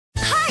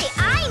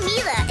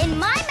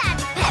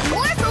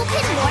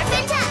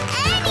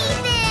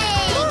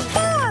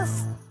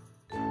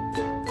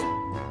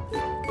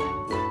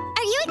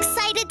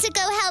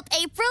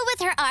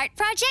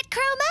charge it,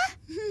 Chroma?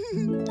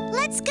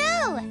 Let's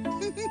go!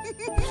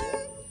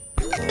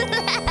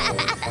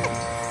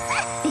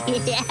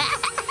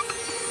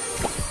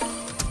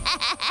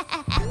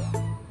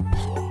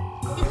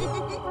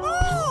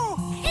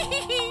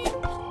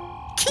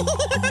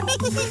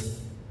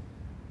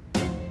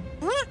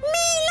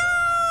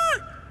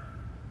 Mila!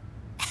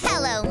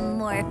 Hello,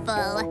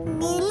 Morphle.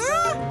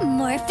 Mila?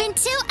 Morph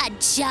into a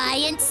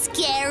giant,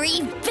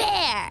 scary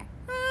bear.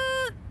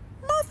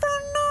 Morphle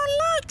no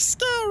like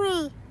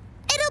scary.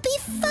 It'll be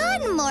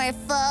fun,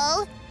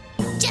 Morphle.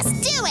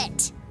 Just do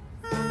it.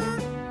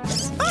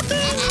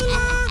 Okay,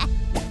 Mila.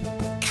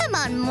 Come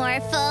on,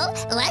 Morphle.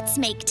 Let's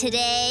make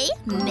today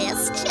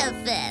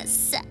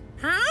mischievous.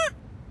 Huh?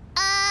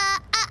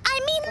 I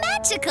mean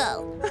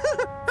magical.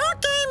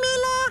 Okay,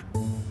 Mila.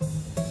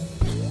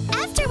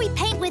 After we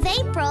paint with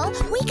April,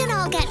 we can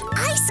all get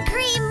ice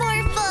cream,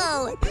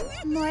 Morphle.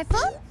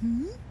 Morphle?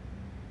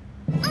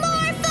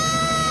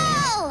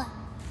 Morphle!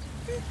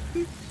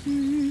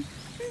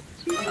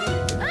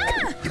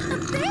 A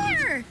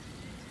bear!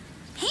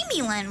 Hey,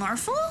 Mila and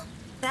Morphle.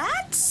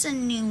 That's a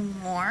new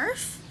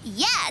morph.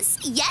 Yes,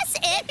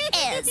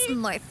 it is,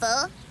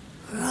 Morphle.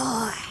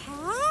 Roar.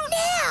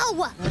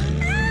 Now!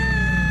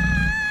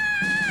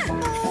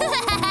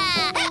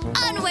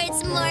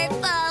 Onwards,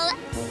 Morphle.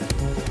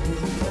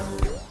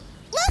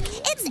 Look,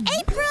 it's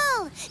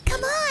April.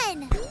 Come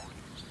on.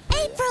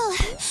 April,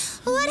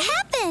 what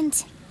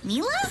happened?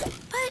 Mila?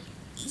 But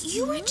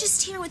you were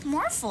just here with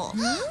Morphle.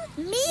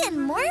 Me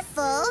and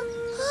Morphle?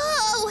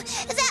 Oh,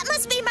 that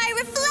must be my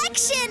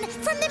reflection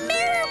from the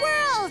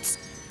Mirrorworld.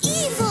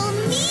 Evil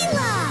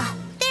Mila.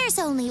 There's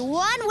only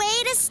one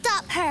way to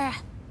stop her.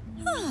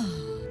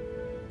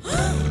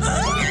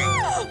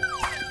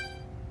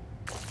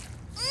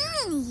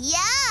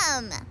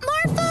 Yum!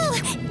 Morphle,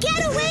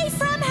 get away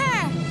from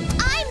her!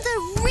 I'm the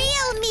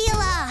real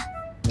Mila!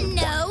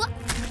 No,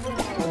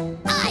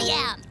 I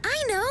am.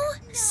 I know.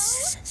 I'm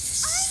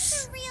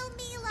the real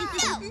Mila.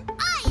 No,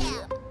 I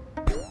am.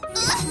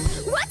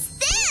 What's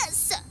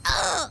this?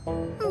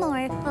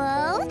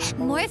 Morphle,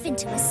 morph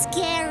into a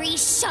scary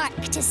shark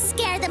to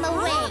scare them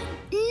away.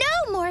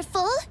 No,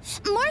 Morphle,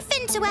 morph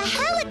into a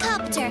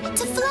helicopter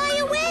to fly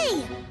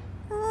away.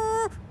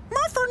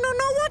 Morphle don't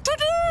know what to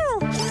do.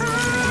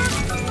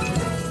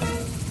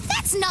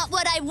 That's not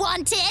what I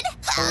wanted.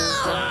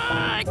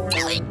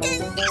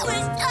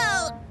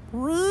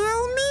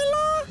 Real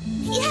Mila?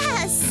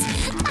 Yes,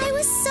 I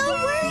was so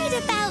worried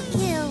about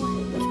you.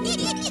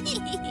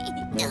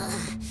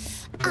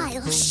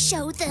 I'll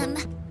show them.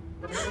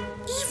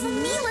 Evil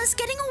Mila's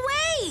getting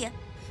away.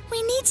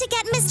 We need to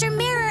get Mr.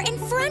 Mirror in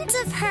front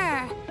of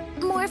her.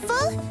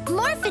 Morphle,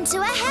 morph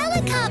into a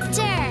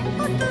helicopter.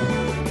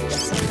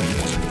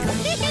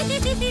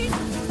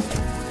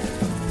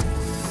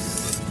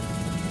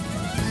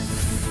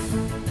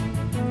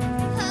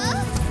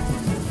 Huh?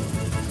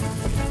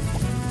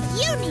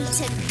 You need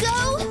to go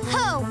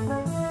home.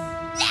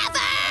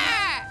 Never!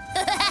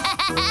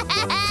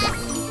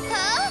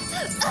 Huh?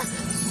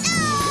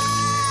 No!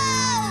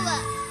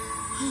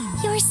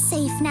 You're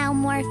safe now,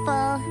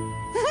 Morphle.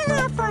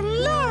 Morphle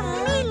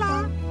love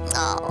Mila.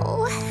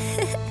 Oh.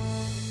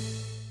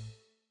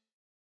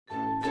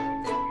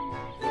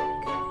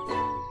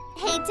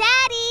 Hey,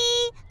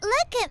 Daddy!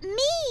 Look at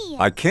me!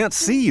 I can't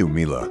see you,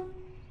 Mila.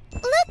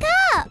 Look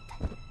up!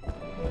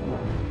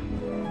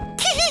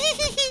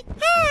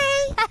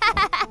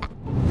 Hi.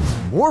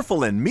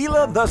 Morphle and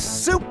Mila the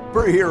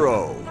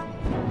superhero.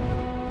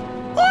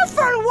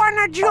 Orphle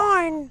wanna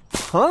join.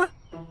 Huh?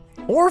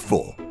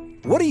 Orphle,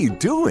 what are you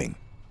doing?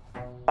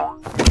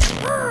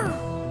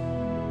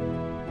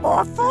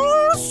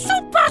 Orphle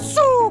super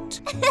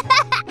suit.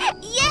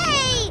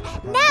 Yay!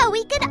 Now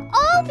we can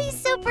all be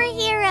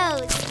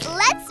superheroes.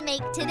 Let's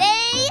make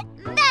today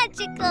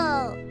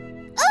magical.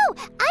 Oh,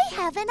 I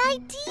have an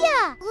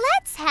idea.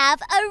 Let's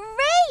have a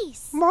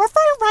race.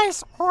 Morphle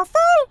race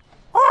Orphle.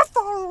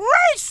 Orphle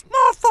race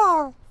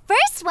Morphle.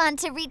 First one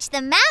to reach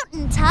the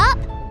mountaintop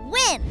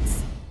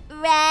wins.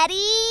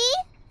 Ready?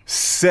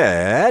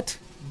 Set,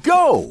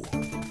 go!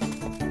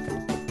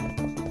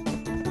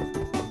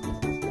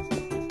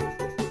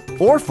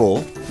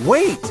 Orphle,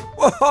 wait!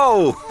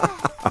 Whoa!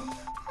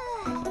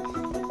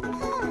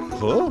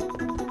 Huh?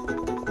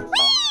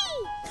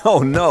 Whee!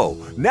 Oh no,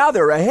 now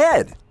they're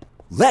ahead.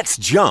 Let's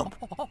jump.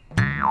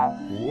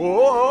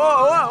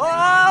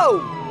 Whoa!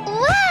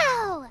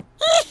 Wow!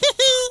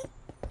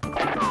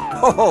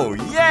 Oh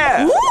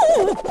yeah!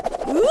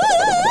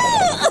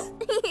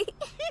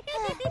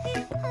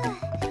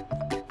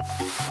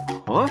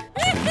 Huh?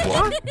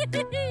 What?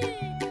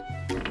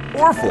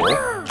 Orphle,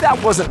 that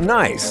wasn't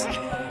nice.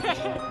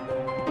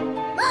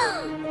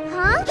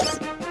 Huh?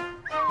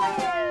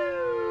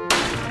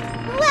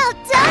 Well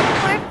done,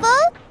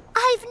 Orphle!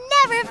 I've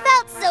never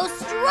felt so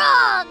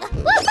strong!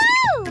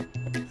 Woohoo!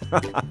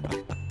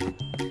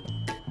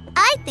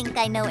 I think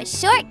I know a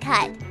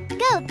shortcut.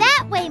 Go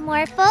that way,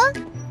 Morphle.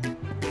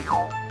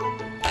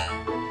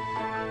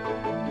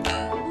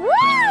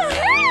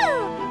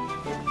 Woohoo!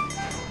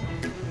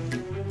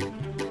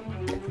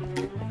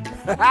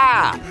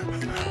 Ha!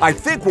 I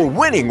think we're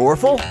winning,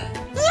 Orphle.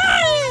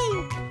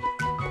 Yay!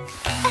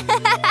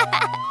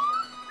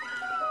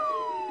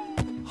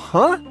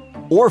 Huh?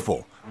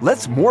 Orphle,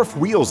 let's morph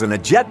wheels in a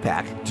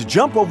jetpack to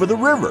jump over the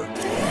river.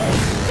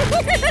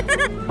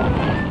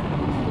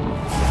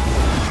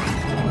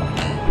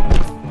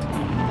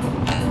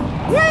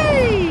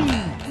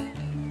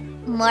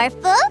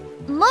 Morphle,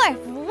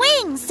 morph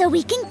wings so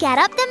we can get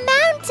up the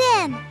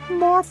mountain.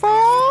 Morphle,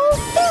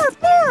 morph,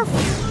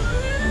 morph.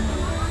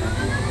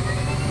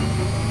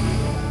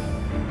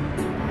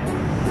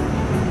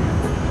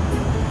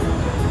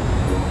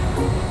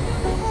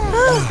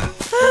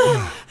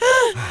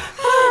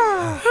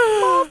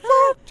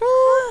 Morphle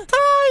too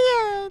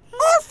tired.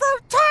 Morphle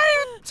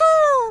tired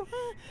too.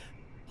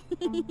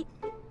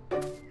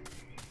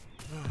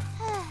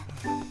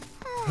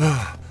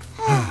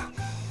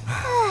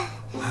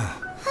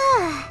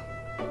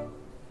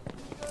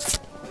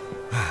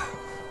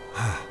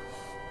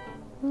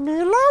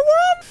 Mila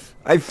won?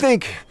 I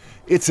think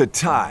it's a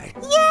tie.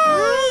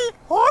 Yay!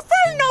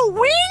 Orphle no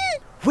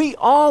win? We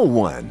all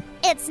won.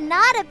 It's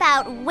not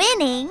about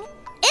winning.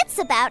 It's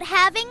about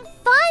having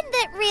fun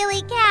that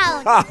really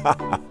counts.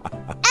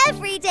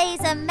 Every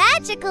day's a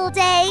magical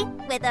day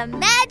with a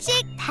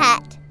magic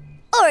pet.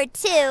 Or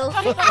two.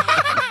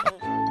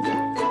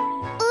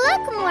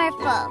 Look,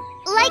 Morphle,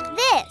 like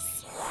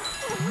this.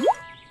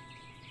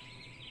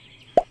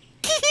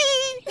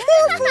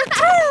 Morphle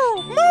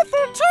too!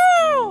 Morphle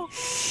too!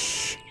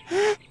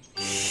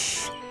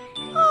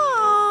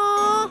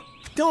 Aww.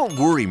 Don't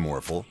worry,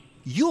 Morphle.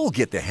 You'll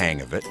get the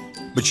hang of it,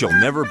 but you'll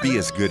never be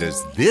as good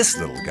as this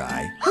little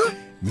guy.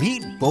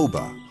 Meet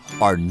Boba,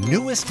 our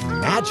newest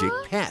magic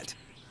pet.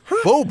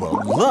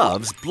 Boba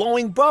loves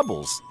blowing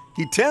bubbles.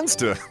 He tends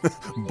to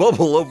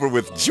bubble over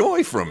with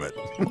joy from it.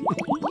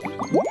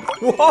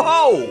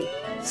 Whoa!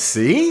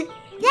 See?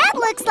 That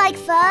looks like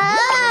fun.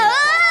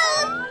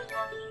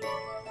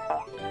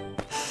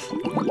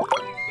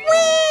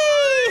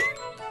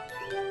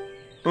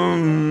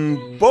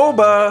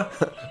 Boba,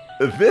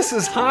 this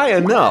is high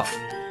enough.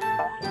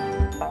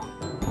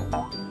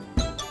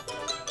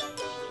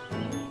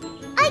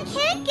 I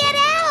can't get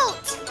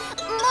out.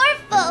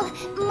 Morphle,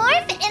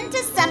 morph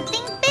into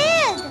something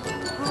big.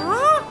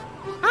 Huh?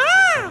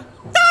 Ah!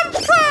 Dump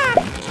truck!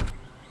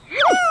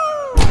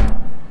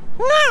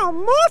 Now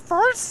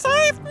Morphle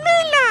saved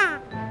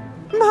Mila!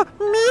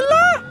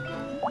 Mila?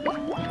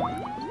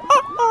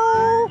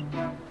 Uh-oh!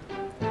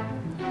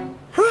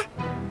 Huh?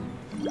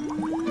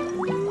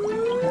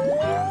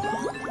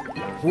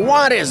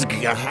 What is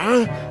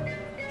huh?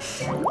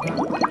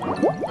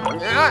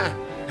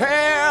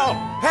 Help!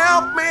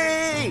 Help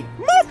me!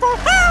 Morphle,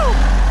 help!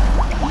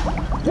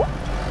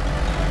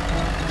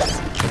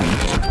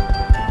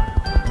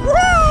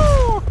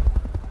 Whoa!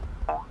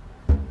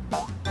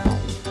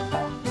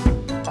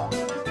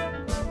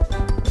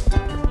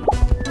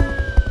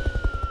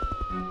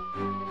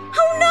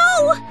 Oh no!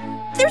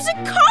 There's a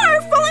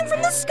car falling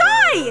from the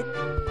sky!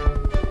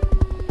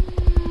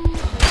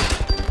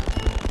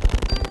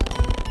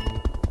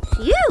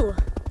 Phew!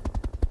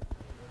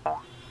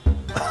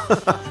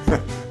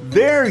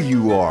 There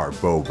you are,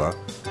 Boba.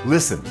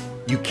 Listen,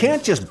 you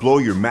can't just blow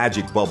your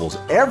magic bubbles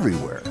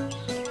everywhere.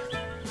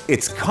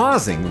 It's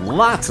causing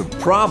lots of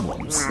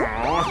problems.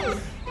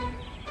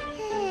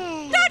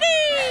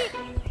 Daddy!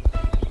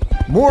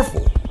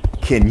 Morphle,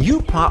 can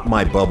you pop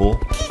my bubble?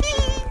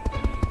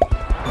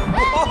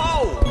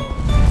 Oh,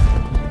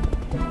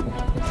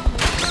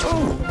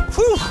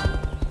 whew.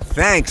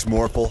 Thanks,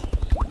 Morphle.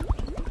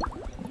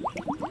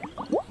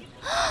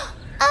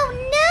 Oh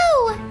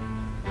no!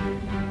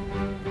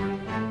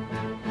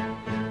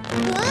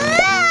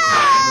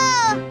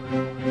 Ah!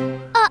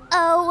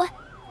 Uh-oh.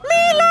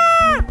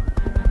 Mila!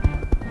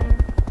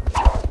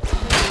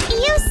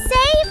 You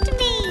saved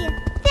me!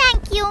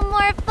 Thank you,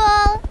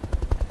 Morphle!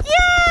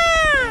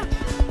 Yeah!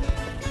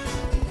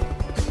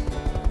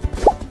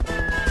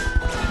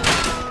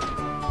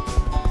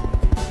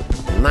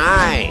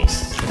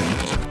 Nice.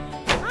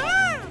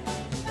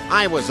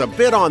 I was a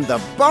bit on the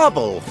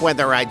bubble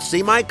whether I'd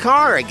see my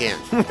car again.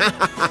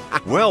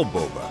 Well,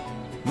 Boba,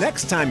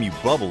 next time you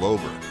bubble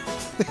over,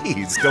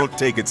 please don't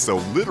take it so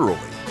literally.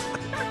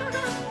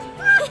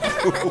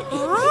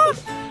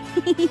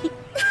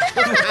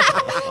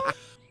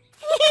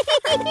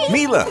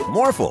 Mila,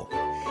 Morphle,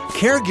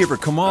 caregiver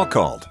Kamal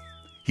called.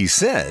 He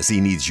says he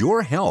needs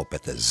your help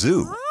at the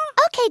zoo.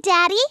 Okay,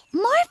 Daddy.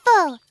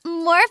 Morphle,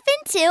 morph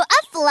into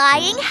a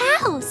flying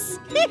house.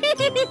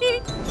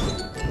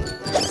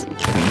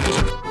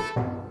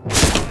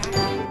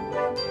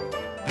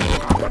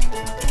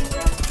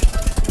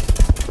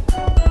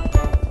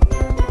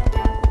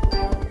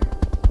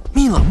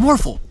 Mila,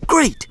 Morphle,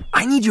 great!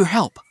 I need your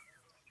help.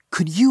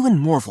 Could you and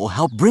Morphle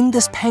help bring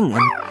this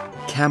penguin,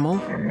 camel,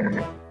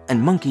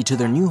 and monkey to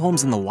their new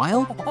homes in the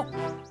wild?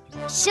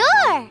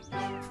 Sure.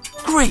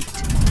 Great!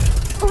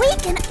 We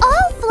can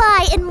all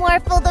fly in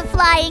Morphle the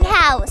Flying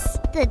House.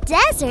 The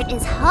desert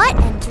is hot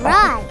and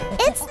dry.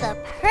 It's the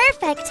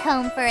perfect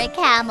home for a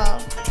camel.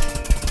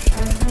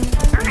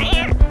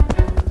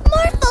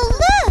 Morphle,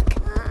 look!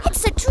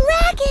 It's a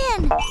dragon!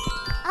 dragon!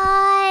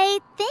 I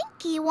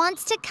think he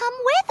wants to come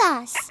with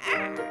us.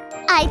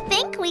 I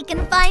think we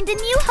can find a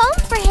new home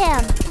for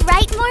him.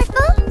 Right,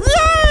 Morphle?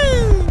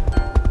 Yay!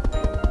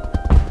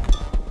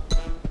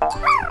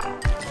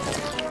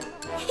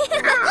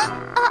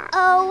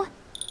 Uh-oh.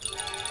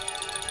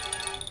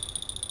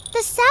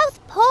 The South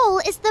Pole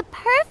is the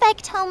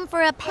perfect home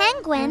for a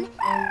penguin,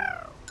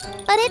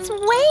 but it's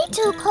way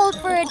too cold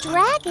for a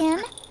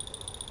dragon.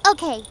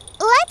 Okay,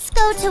 let's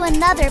go to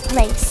another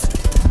place.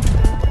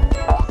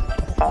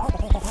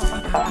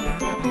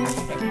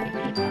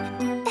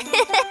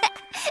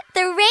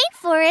 The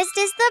rainforest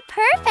is the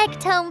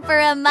perfect home for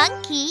a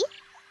monkey.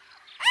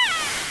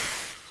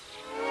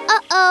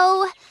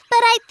 Uh-oh,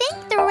 but I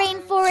think the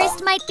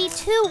rainforest might be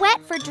too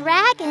wet for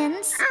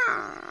dragons.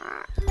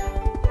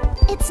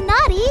 It's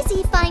not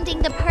easy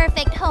finding the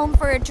perfect home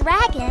for a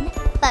dragon,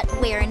 but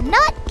we're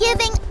not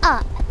giving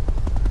up.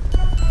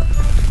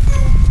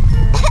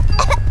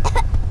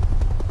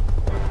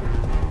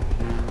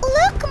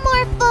 Look,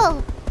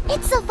 Morphle!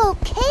 It's a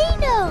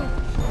volcano!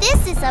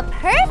 This is a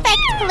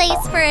perfect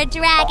place for a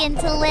dragon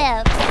to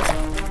live.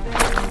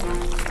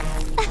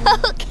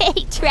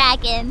 Okay,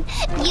 dragon.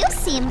 You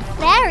seem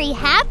very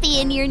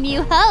happy in your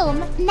new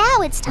home.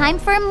 Now it's time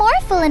for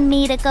Morphle and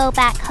me to go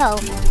back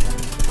home.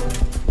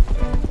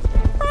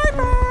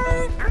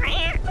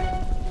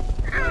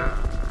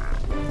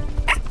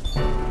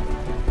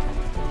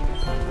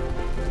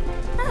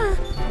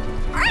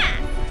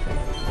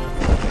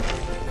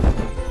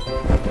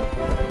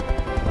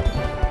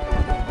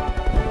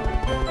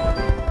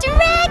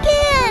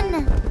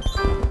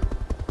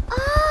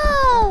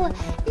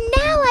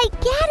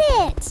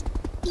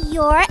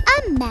 You're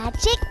a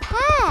magic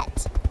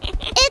pet.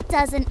 It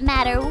doesn't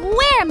matter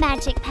where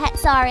magic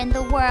pets are in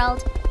the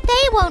world.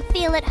 They won't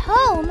feel at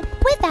home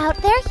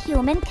without their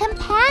human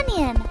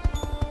companion.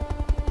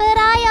 But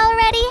I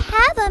already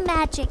have a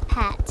magic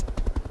pet,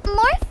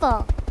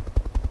 Morphle.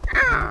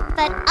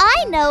 But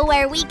I know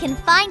where we can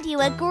find you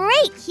a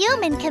great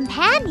human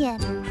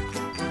companion.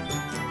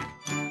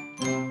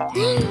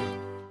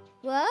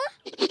 What?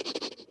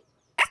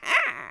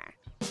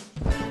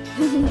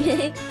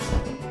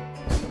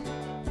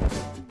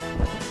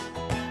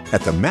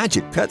 At the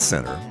Magic Pet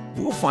Center,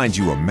 we'll find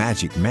you a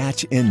magic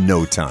match in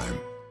no time.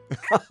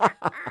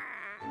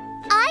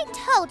 I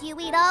told you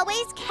we'd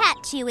always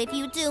catch you if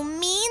you do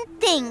mean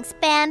things,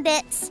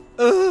 bandits.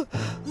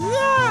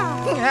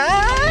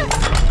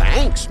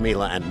 Thanks,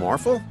 Mila and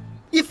Morphle.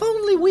 If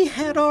only we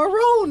had our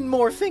own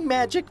morphing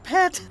magic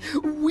pet,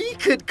 we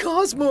could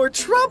cause more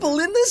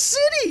trouble in the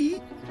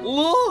city.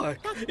 Look,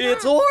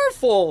 it's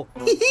Orphle.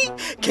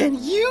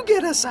 Can you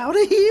get us out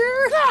of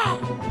here?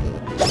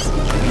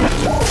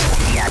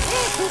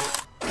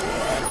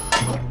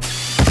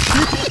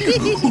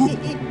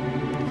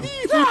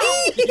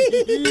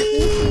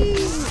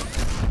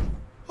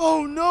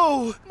 Oh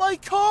no, my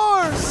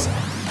cars!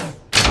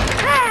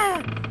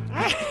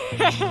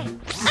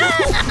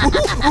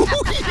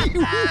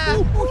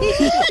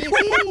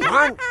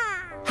 Ron,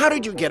 how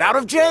did you get out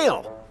of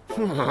jail?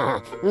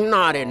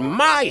 Not in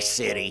my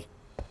city.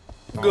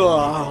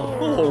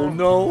 Oh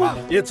no,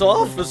 it's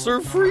Officer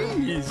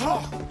Freeze.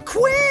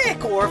 Quick,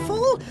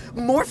 Orphle,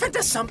 morph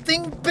into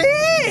something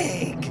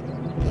big.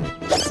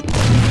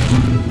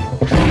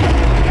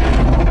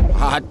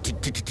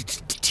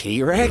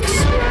 T-Rex?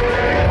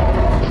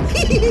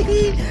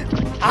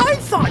 I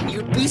thought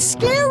you'd be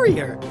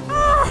scarier.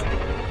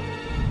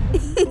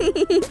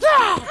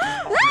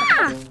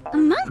 A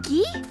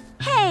monkey?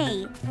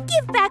 Hey,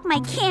 give back my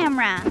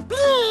camera.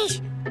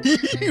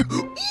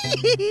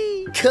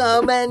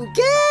 Come and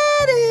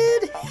get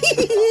it.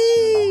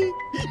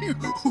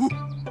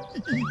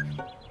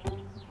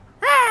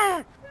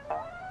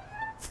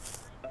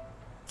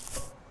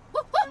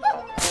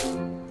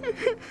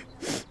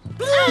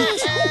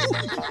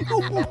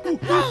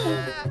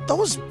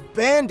 Those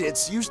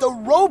bandits used a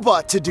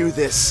robot to do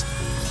this.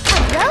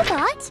 A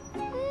robot?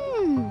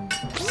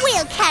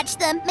 We'll catch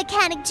them,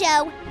 Mechanic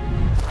Joe.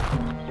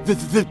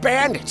 The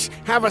bandits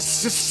have a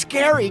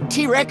scary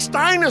T-Rex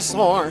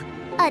dinosaur.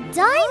 A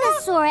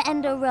dinosaur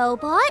and a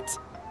robot?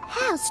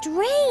 How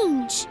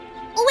strange.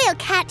 We'll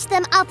catch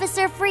them,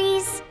 Officer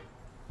Freeze.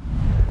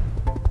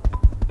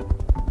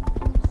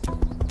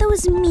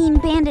 Those mean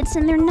bandits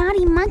and their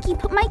naughty monkey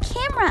put my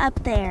camera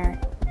up there.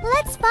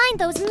 Let's find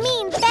those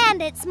mean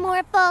bandits,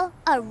 Morphle.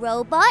 A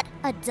robot,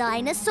 a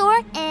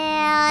dinosaur,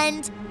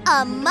 and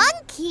a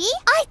monkey?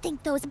 I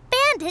think those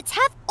bandits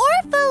have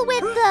Orphle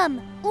with them.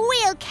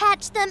 We'll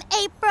catch them,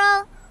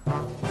 April.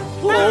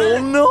 Oh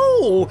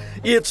no,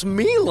 it's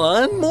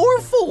Mila and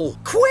Morphle.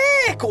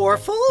 Quick,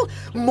 Orphle,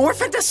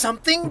 morph into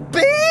something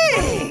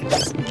big.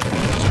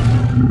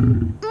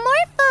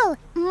 Morphle,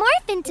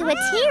 morph into a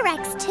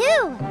T-Rex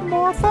too.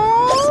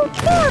 Morphle,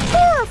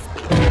 morph.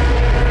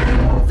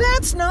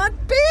 That's not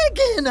big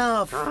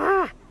enough.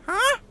 Morphle,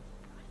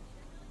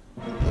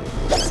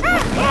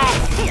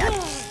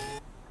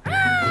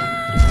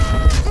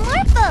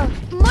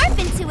 morph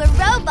into a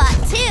robot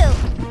too.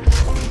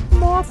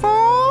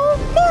 Morphle,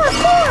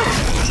 morph.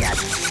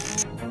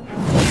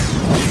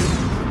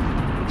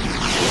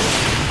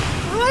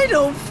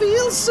 don't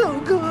feel so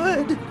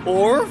good.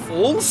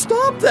 Orphle,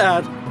 stop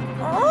that.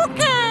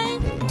 Okay.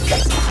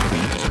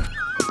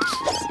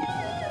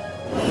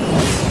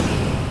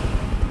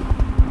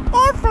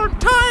 Orphle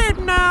tired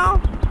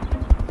now.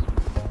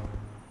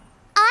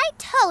 I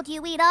told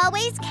you we'd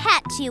always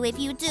catch you if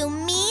you do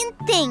mean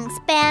things,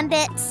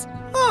 bandits.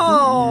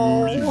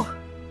 Oh.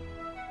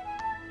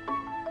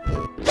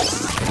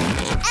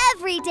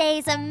 Every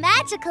day's a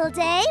magical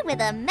day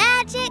with a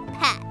magic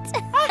pet.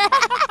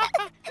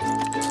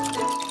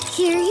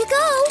 Here you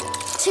go.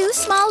 2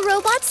 small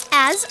robots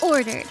as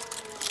ordered.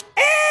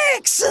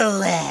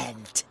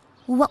 Excellent.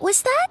 What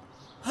was that?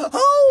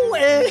 Oh,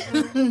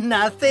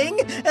 nothing.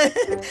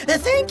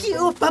 Thank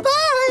you.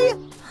 Bye-bye.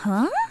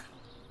 Huh?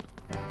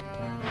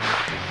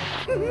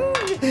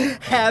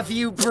 Have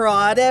you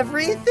brought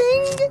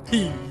everything?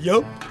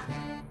 Yup.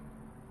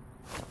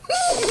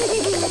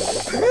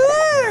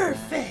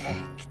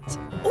 Perfect.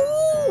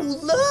 Ooh,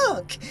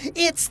 look.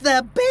 It's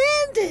the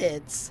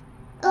bandits.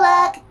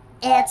 Look,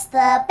 it's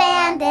the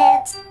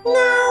bandits.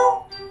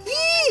 No.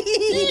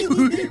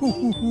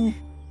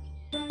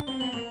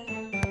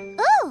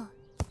 Ooh.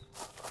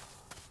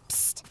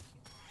 Psst.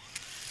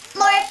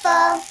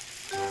 Morphle.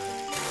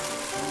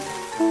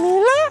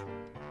 Mila?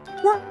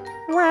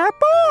 Where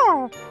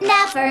ball?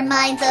 Never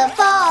mind the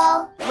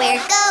ball.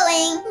 We're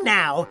going.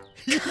 Now,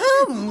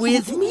 come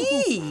with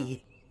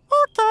me.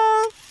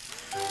 Okay.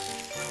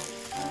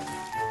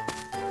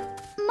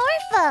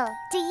 Morphle,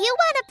 do you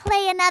want to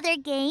play another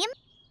game?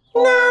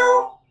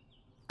 No.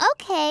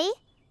 Okay.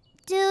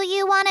 Do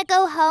you want to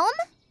go home?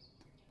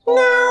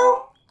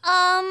 No.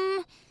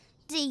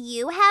 Do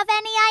you have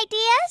any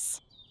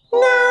ideas?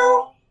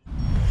 No.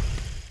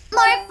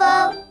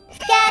 Morphle,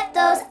 get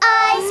those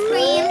ice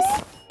creams.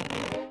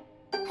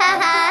 Ha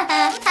ha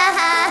ha ha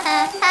ha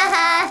ha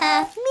ha.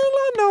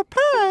 Mila no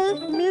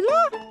pay.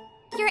 Mila?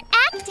 You're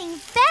acting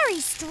very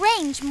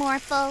strange,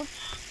 Morphle.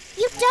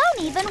 You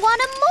don't even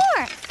want to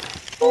morph.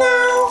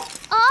 No.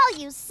 All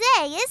you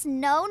say is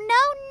no,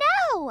 no,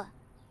 no.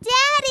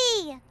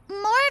 Daddy,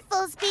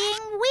 Morphle's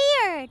being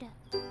weird.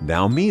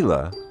 Now,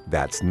 Mila,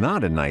 that's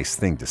not a nice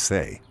thing to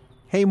say.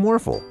 Hey,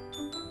 Morphle,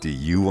 do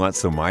you want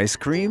some ice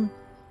cream?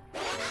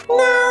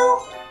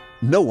 No.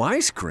 No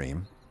ice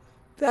cream?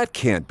 That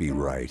can't be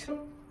right.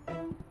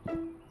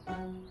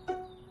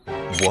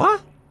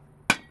 What?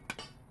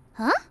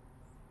 Huh?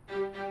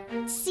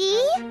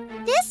 See?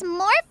 This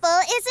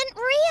Morphle isn't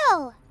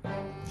real.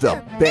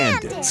 The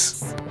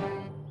bandits.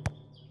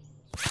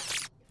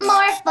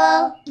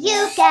 Morphle,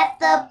 you get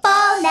the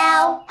ball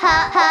now.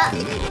 Ha ha.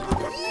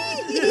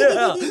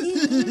 Yeah.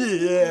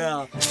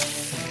 Yeah.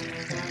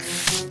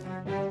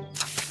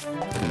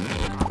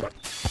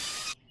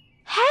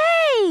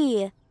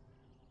 Hey!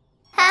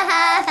 Ha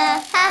ha ha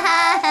ha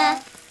ha ha.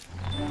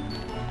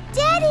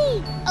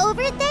 Daddy,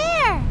 over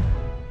there.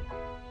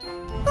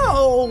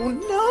 Oh,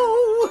 no.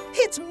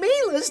 It's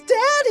Mila's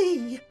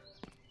daddy.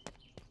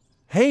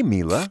 Hey,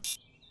 Mila,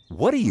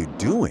 what are you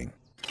doing?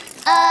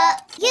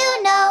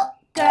 You know,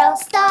 girl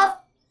stuff.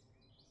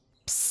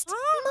 Psst,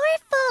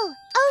 Morphle,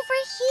 over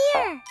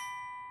here.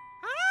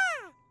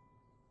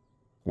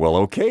 Well,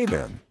 okay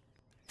then.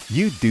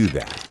 You do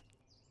that.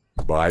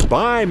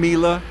 Bye-bye,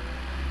 Mila.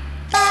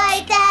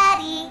 Bye,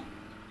 Daddy.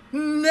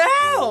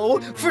 Now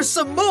for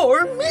some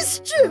more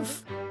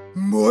mischief.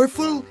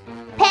 Morphle,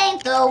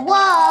 Paint the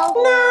wall.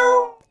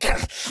 no.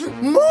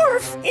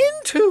 Morph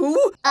into.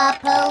 A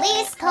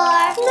police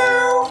car.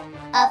 No.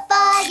 A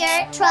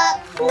fire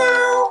truck.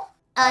 No.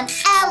 An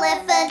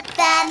elephant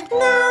then.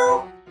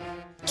 No.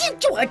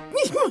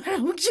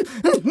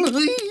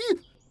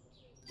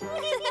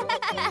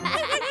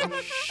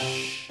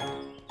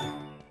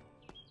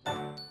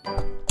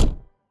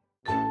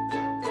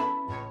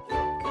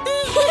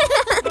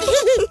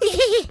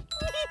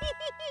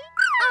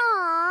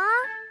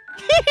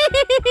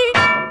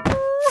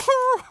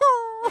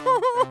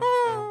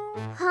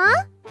 Huh?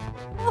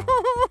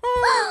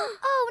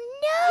 Oh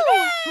no!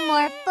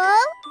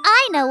 Morphle,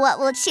 I know what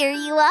will cheer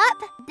you up.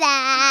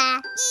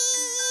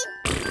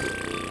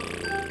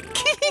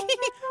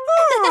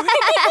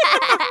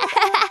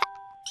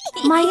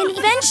 My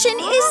invention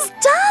is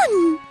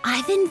done!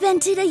 I've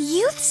invented a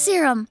youth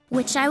serum,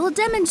 which I will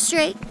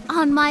demonstrate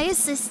on my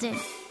assistant.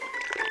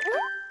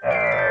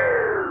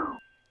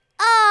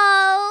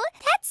 Oh,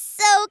 that's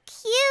so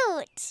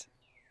cute!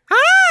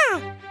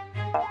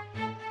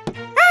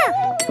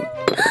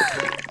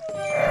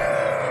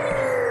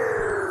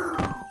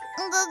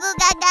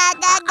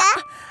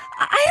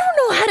 I don't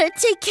know how to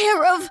take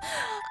care of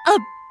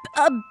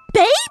a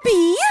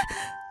baby.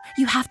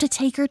 You have to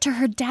take her to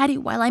her daddy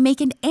while I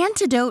make an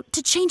antidote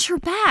to change her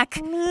back.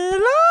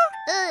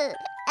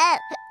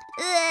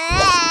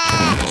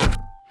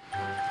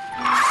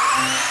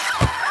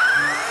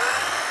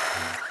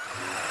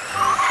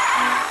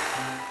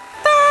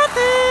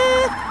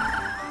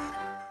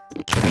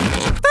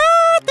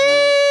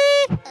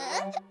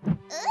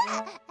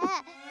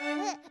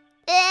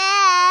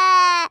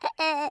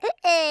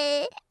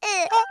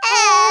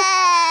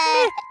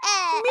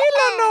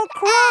 Mila no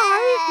cry.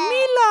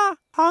 Mila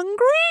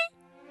hungry?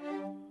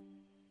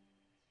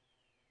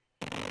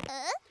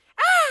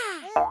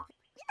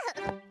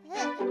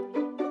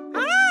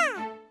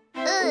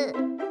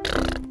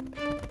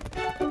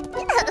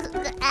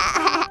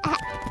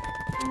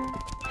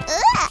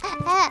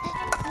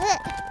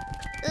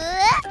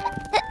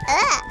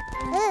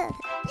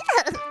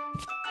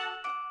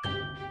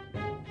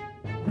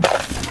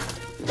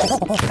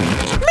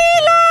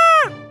 Mila!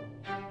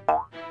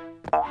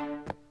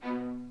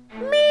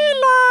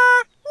 Mila,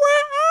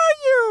 where are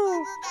you?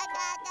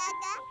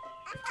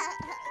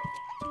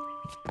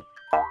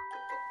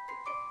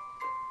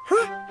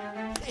 Wow!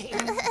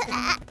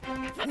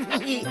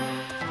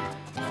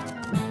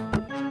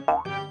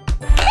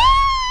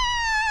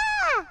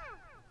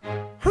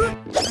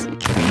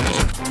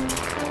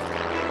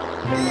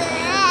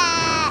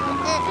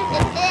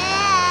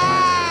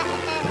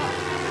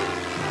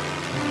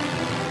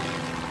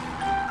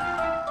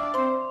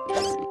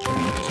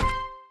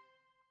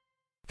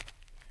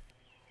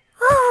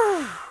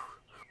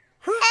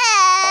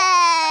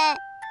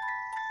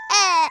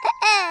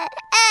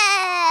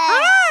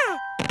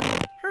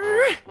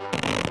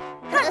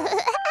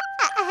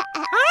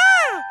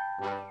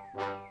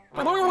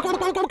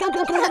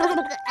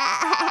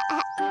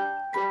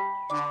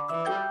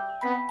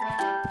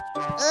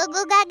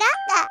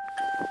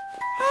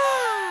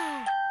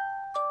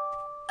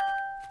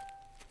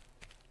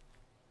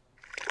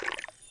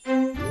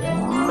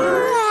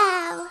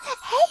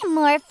 Hey,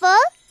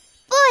 Morphle.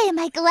 Boy, am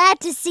I glad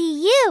to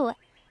see you.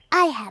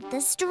 I had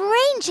the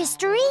strangest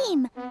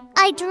dream.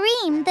 I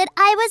dreamed that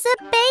I was a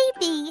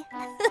baby.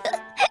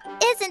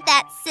 Isn't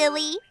that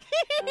silly?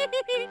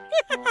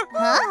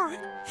 Huh?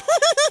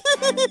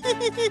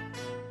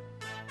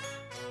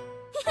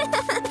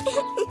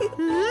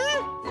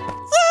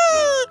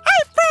 Yay!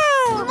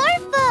 April!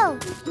 Morphle!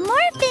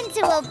 Morph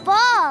into a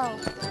ball.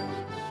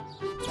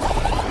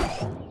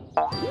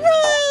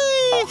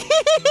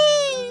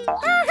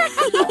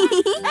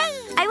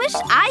 I wish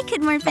I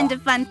could morph into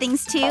fun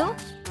things too.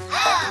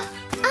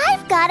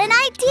 I've got an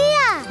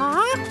idea.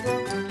 Huh?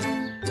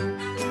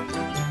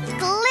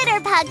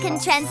 Glitterpug can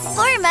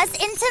transform us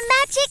into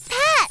magic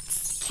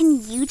pets.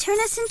 Can you turn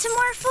us into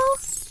Morphle?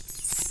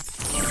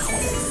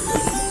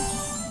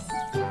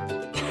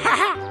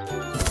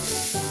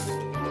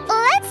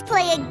 Let's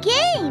play a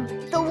game.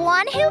 The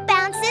one who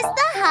bounces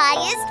the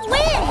highest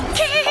wins.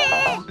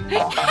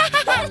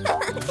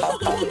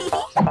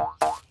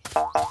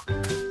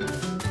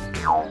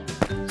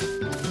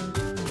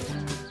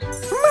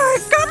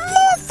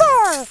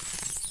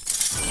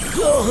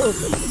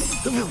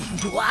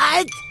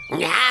 What?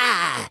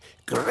 Ah,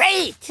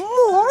 great!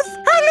 Morph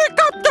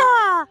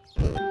helicopter!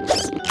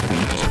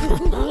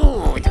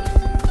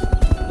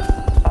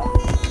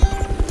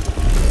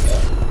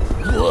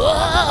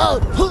 Whoa!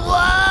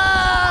 Whoa!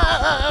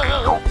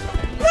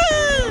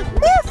 Yay!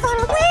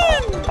 Morphle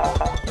win!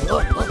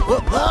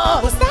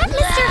 Is that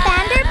Mr.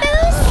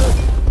 Vanderboos?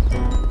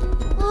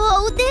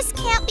 Oh, this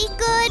can't be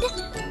good.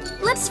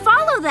 Let's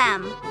follow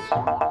them.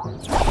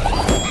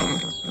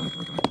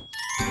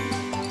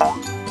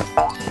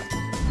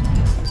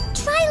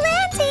 Try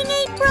landing,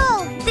 April.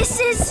 This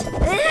is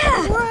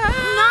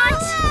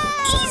not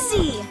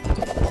easy.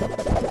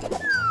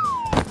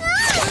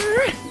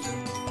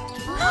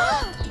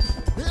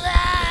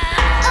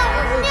 Oh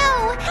no,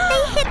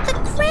 they hit the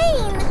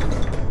crane.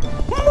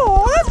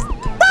 Morph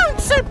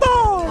bouncy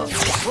ball!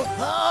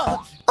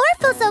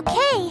 Orphle's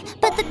okay,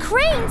 but the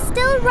crane's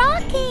still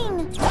rocking.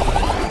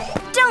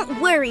 Don't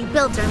worry,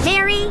 Builder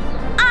Mary.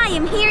 I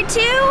am here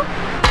to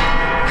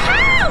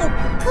help!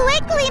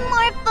 Quickly,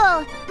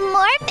 Morphle!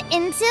 Morph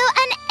into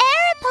an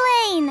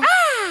airplane!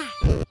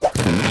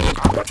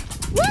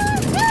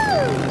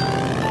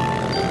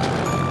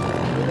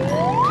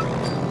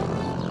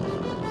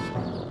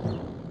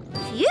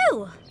 Phew!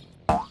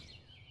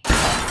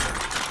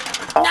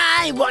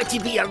 I want to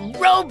be a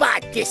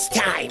robot this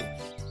time.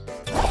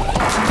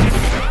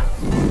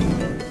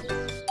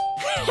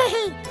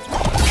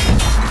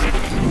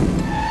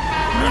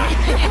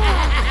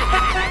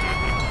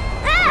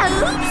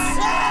 Oops!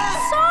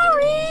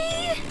 Sorry!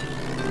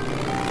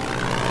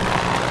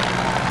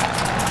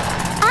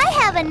 I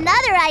have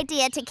another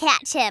idea to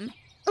catch him.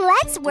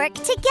 Let's work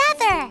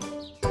together.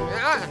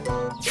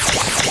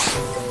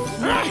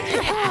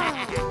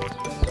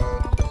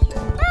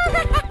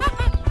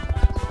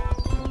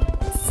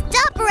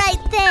 Stop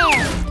right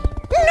there.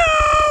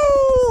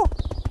 No!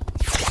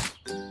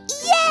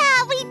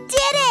 Yeah, we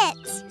did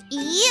it!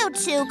 You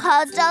two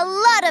caused a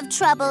lot of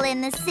trouble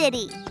in the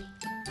city.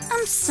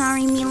 I'm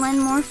sorry, Mila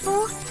and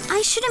Morphle.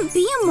 I shouldn't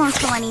be a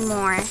Morphle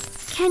anymore.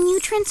 Can you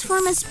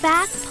transform us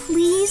back,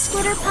 please,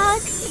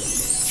 Glitterpug?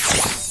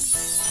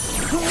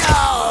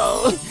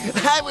 No!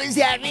 I was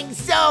having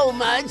so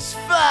much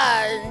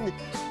fun!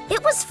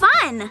 It was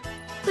fun,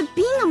 but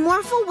being a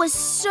Morphle was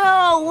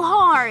so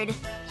hard.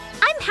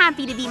 I'm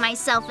happy to be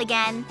myself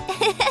again.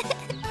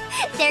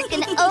 There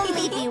can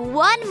only be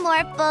one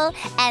Morphle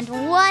and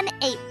one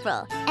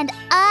April, and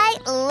I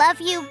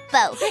love you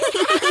both.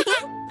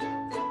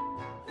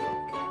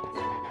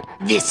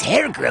 This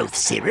hair growth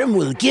serum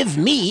will give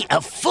me a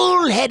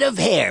full head of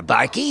hair,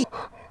 Barky.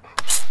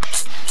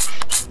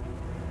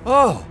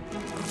 Oh,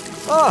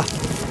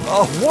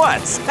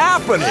 what's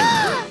happening?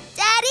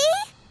 Daddy?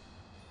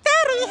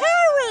 Daddy,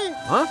 hurry!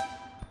 Huh?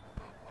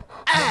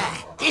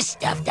 Ah, this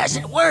stuff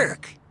doesn't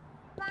work.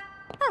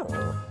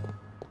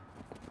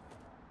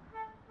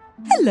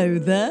 Hello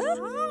there.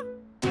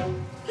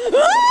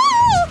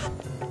 Ah!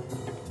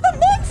 A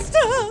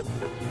monster!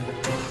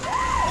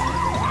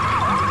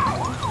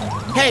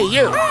 Hey,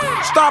 you!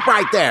 Stop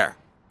right there!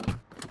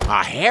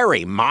 A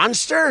hairy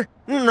monster?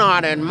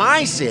 Not in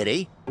my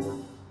city.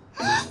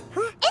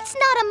 It's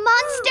not a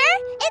monster.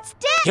 It's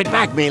dead. Get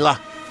back, Mila.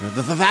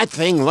 That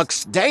thing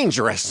looks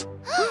dangerous.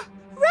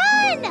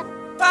 Run!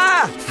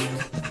 Ah!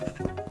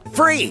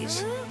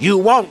 Freeze! You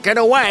won't get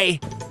away.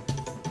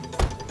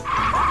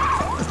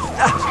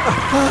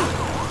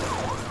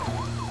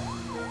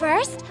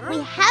 First,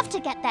 we have to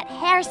get that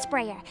hair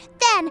sprayer.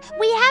 Then,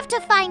 we have to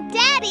find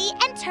Daddy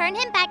and turn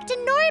him back to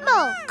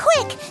normal.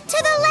 Quick,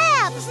 to the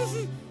lab!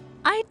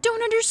 I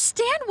don't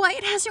understand why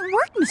it hasn't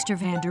worked, Mr.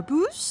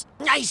 Vanderboos.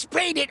 I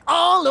sprayed it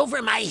all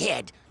over my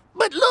head.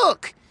 But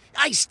look,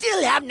 I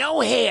still have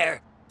no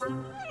hair.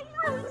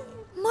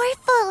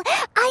 Morphle,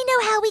 I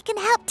know how we can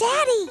help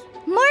Daddy.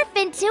 Morph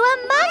into a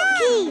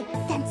monkey.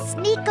 Then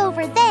sneak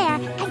over there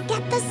and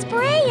get the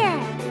sprayer.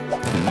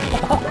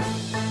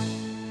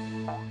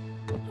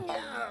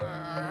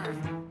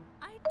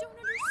 I don't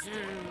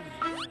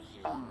understand.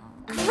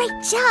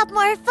 Great job,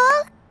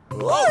 Morphle.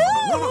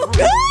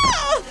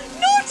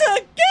 Not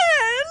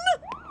again!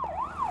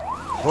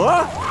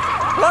 Huh?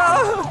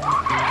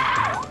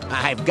 Ah!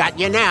 I've got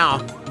you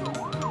now.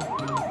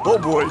 Oh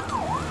boy.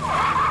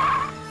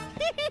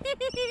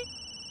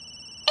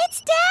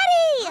 It's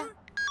Daddy!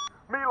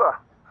 Mila,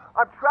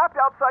 I'm trapped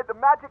outside the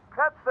Magic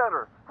Pet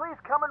Center. Please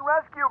come and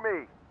rescue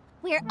me.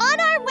 We're on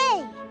our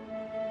way.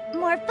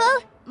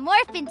 Morphle,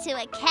 morph into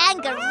a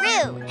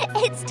kangaroo.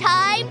 It's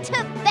time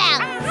to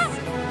bounce.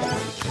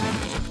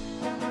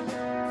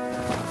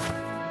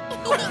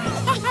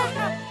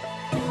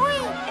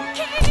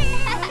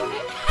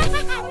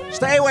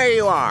 Stay where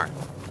you are.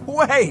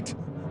 Wait!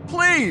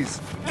 Please!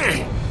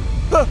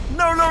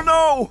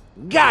 No!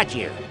 Got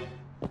you.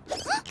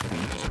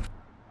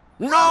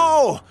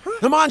 No!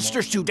 The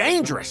monster's too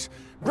dangerous.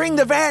 Bring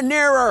the van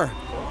nearer.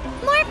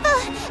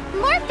 Morphle,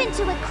 morph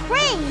into a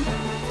crane.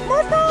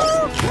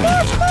 Morphle!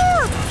 Morph,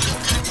 morph!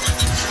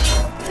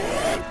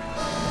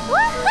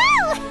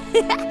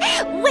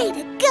 Woohoo! Way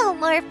to go,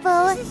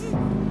 Morphle.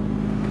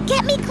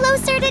 Get me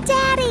closer to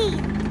Daddy.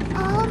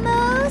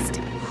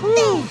 Almost.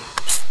 There.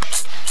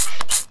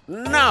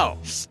 No!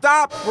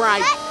 Stop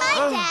right... Let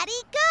my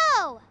daddy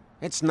go.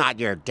 It's not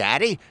your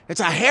daddy.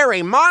 It's a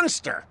hairy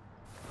monster.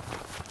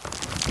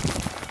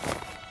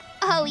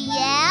 Oh,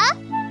 yeah?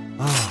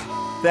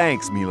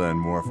 Thanks, Mila and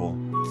Morphle.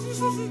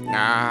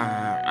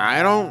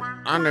 I don't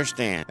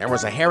understand. There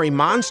was a hairy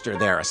monster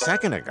there a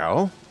second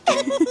ago.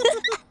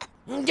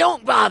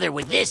 Don't bother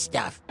with this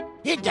stuff.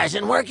 It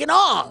doesn't work at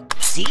all.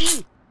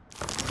 See?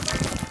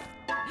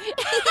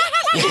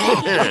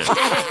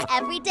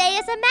 Every day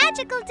is a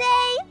magical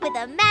day with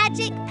a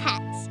magic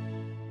pet.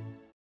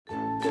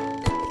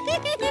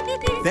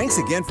 Thanks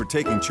again for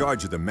taking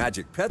charge of the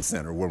Magic Pet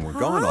Center when we're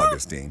gone,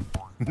 Augustine.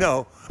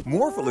 No,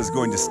 Morphle is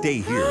going to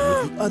stay here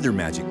with the other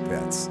magic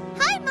pets.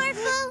 Hi,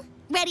 Morphle.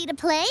 Ready to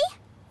play?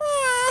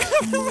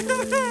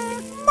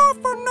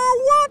 Morphle no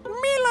want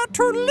Mila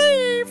to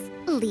leave.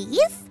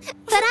 Leave?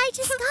 But I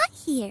just got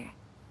here.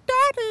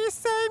 Daddy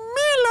say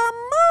Mila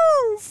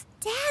move.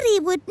 Daddy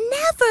would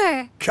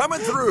never.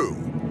 Coming through.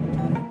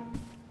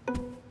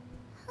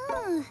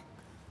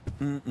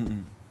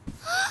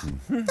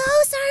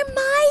 Those are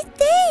my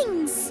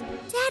things.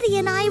 Daddy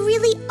and I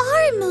really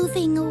are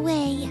moving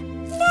away.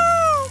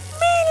 No,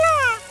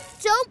 Mila.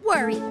 Don't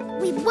worry.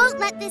 We won't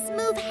let this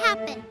move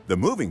happen. The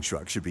moving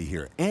truck should be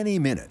here any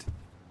minute.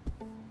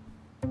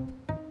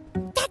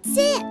 That's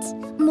it.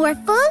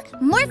 Morphle,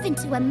 morph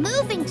into a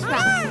moving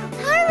truck.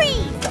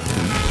 Hurry.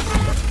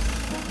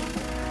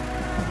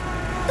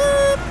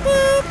 Boop,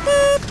 boop,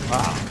 boop.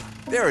 Ah,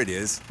 there it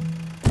is.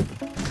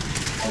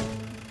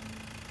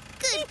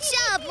 Good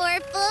job,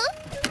 Morphle.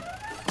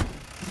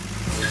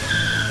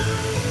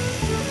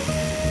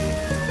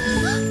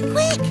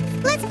 Quick,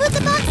 let's put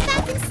the box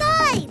back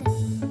inside.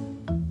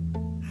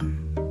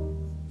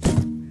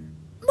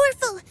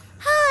 Morphle,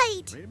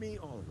 hide. Maybe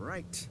all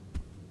right.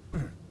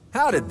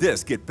 How did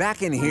this get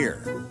back in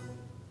here?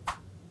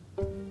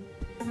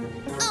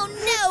 Oh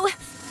no!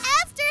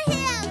 After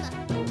him!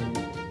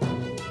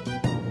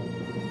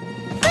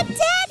 But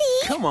Daddy!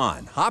 Come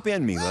on, hop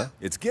in, Mila.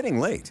 It's getting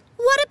late.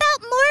 What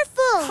about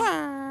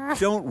Morphle?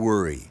 Don't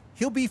worry.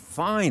 He'll be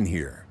fine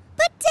here.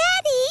 But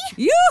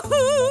Daddy!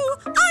 Yoo-hoo!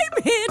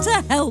 I'm here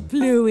to help,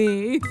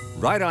 Louie.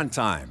 Right on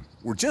time.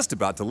 We're just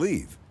about to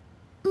leave.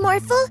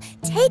 Morphle,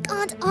 take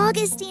Aunt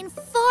Augustine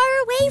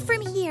far away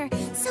from here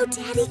so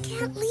Daddy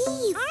can't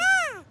leave.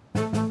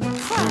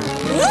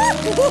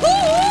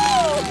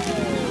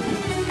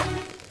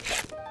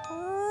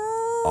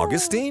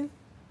 Augustine?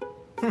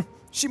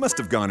 She must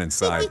have gone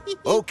inside.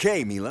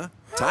 Okay, Mila.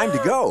 Time to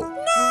go.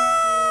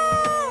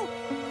 No!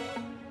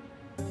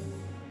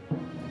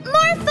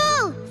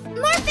 Morphle!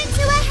 Morph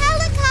into a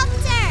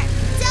helicopter!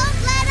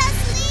 Don't let us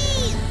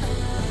leave!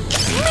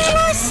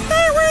 Mila,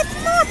 stay with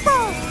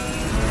Morphle.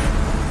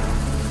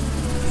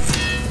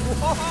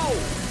 Whoa!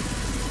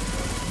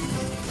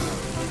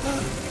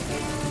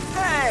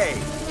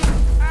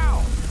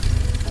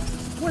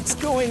 What's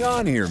going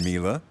on here,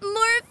 Mila?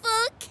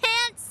 Morphle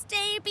can't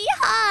stay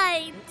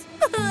behind.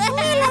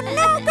 Mila,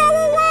 no, go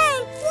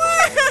away!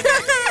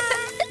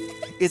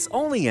 It's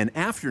only an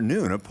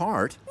afternoon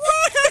apart.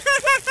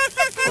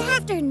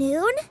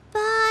 Afternoon?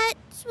 But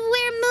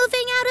we're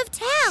moving out of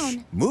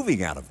town.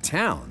 Moving out of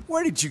town?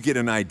 Where did you get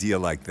an idea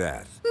like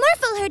that?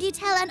 Morphle heard you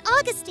tell Aunt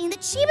Augustine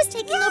that she was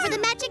taking over the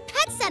Magic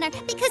Pet Center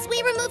because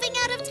we were moving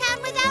out of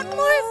town without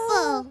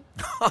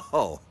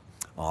Morphle.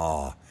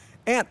 Oh,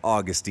 Aunt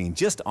Augustine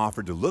just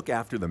offered to look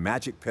after the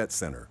Magic Pet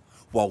Center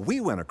while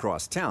we went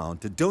across town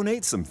to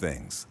donate some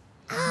things.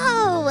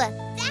 Oh,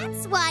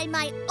 that's why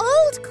my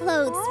old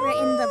clothes were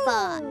in the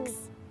box.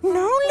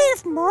 No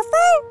leave,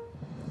 Morphle?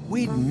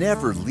 We'd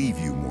never leave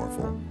you,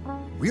 Morphle.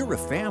 We're a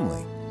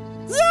family.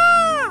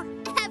 Yeah!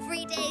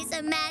 Every day's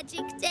a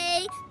magic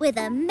day with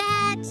a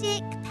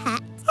magic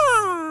pet.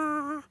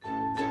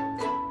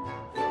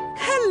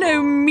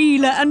 Hello,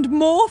 Mila and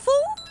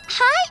Morphle.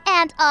 Hi,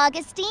 Aunt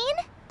Augustine.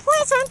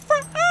 Present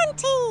for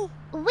Auntie.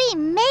 We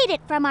made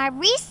it from our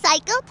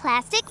recycled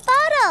plastic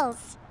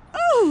bottles.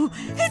 Oh,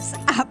 it's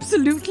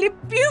absolutely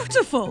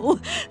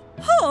beautiful.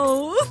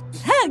 Oh,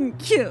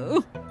 thank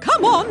you.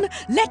 Come on,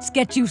 let's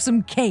get you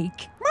some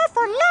cake.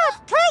 Morphle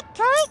loves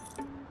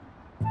cake.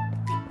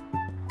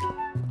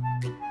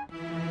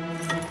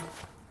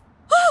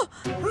 Oh,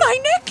 my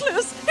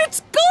necklace!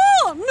 It's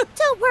gone!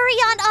 Don't worry,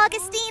 Aunt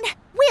Augustine.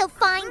 We'll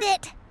find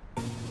it.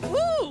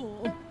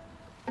 Ooh.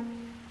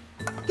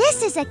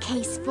 This is a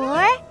case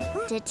for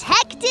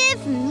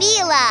Detective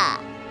Mila.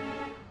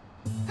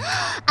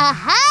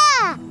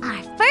 Aha!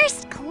 Our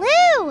first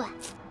clue.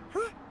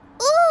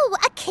 Ooh,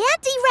 a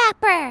candy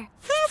wrapper.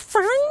 A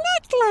fun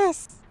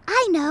necklace.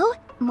 I know.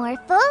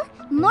 Morphle,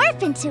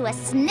 morph into a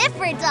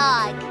sniffer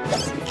dog.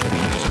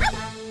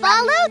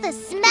 Follow the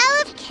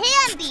smell of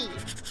candy.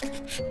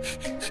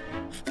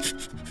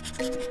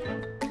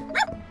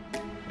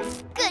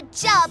 Good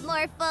job,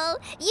 Morphle.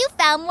 You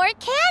found more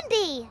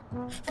candy.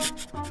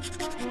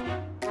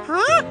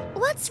 Huh?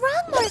 What's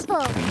wrong,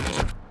 Morphle?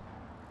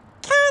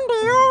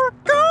 Candy all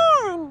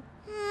gone.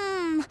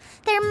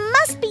 There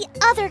must be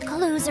other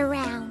clues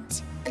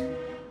around.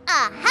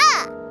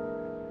 Aha!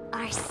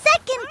 Our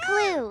second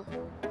clue.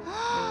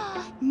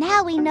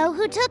 Now we know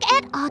who took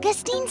Aunt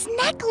Augustine's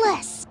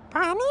necklace.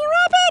 Bunny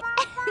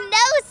Rabbit?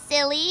 No,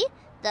 silly.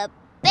 The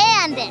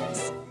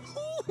bandits.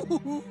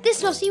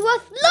 This must be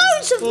worth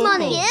loads of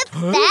money. Give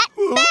that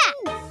back.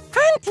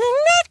 Auntie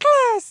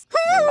necklace.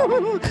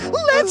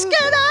 Let's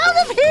get out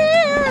of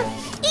here.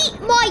 Eat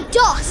my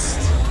dust.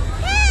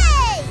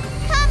 Hey!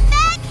 Come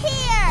back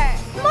here.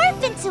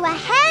 Morph into a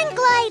hang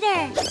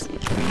glider.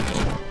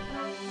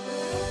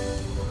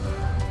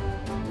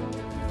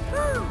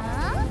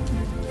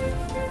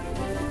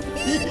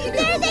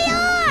 There they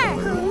are!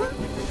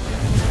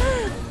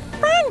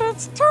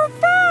 Bandits too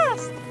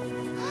fast!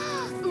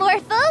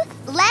 Morphle,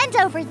 land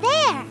over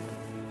there.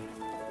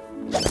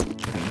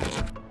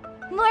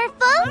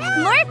 Morphle,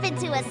 morph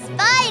into a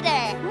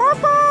spider.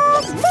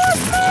 Morphle!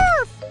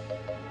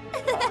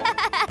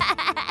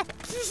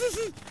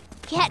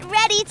 Get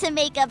ready to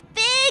make a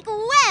big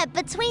web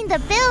between the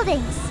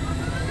buildings.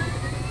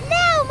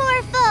 Now,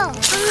 Morphle!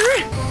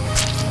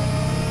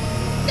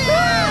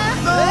 Yay!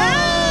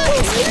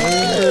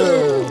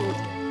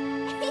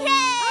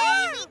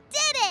 We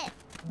did it!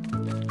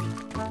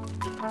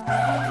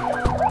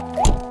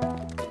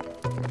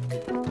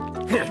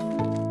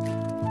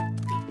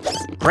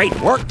 Great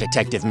work,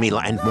 Detective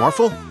Mila and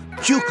Morphle.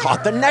 You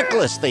caught the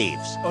necklace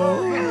thieves.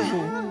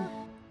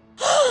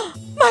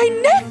 My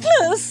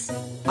necklace!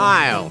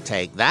 I'll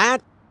take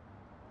that.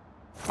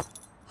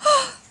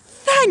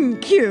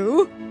 Thank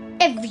you.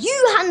 If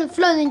you hadn't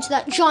flown into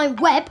that giant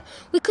web,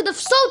 we could have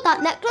sold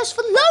that necklace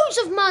for loads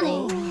of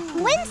money.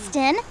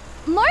 Winston,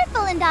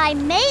 Morphle and I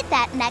made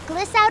that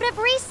necklace out of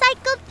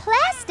recycled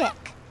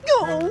plastic.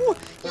 Oh,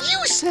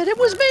 you said it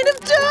was made of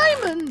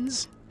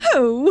diamonds.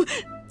 Oh,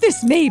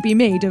 this may be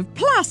made of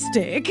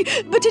plastic,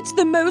 but it's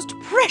the most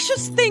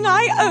precious thing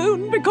I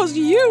own because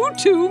you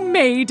two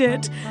made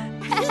it.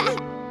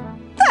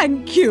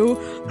 Thank you.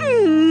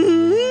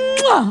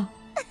 Mwah.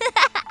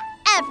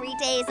 Every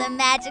day's a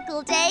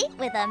magical day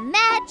with a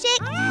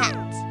magic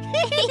hat.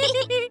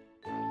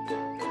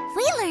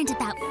 We learned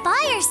about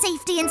fire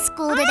safety in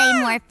school today,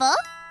 Morphle.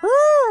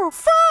 Ooh,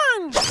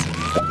 fun!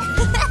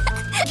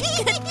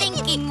 Good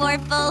thinking,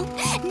 Morphle.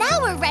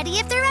 Now we're ready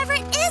if there ever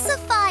is a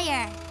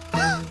fire.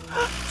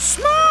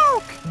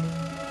 Smoke!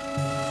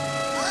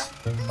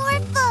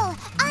 Morphle,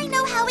 I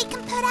know how we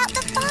can put out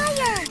the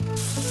fire.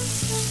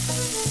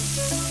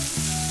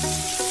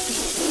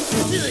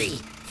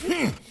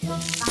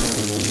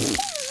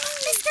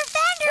 Mr.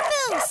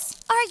 Vanderboos,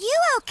 are you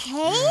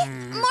okay?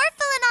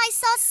 Morphle and I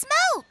saw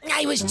smoke.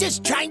 I was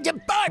just trying to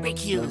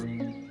barbecue.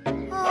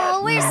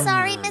 Oh, we're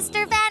sorry,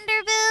 Mr.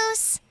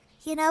 Vanderboos.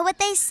 You know what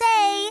they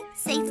say,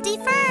 safety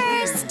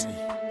first.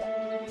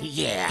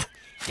 Yeah,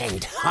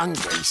 and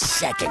hungry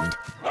second.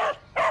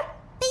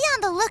 Be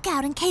on the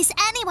lookout in case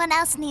anyone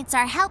else needs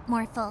our help,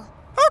 Morphle.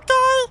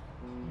 Okay.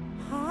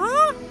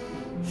 Huh?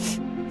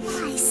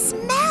 I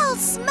smell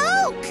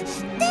smoke.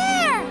 There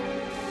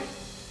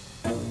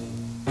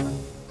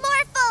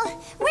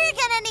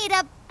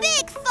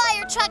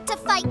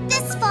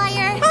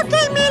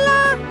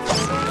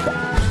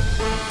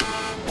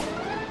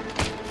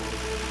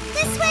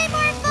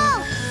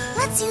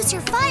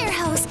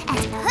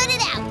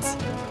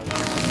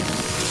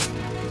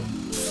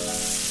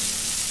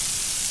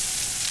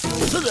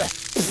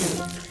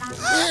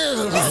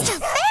Mr.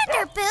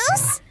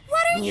 Vanderboos,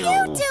 what are you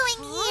doing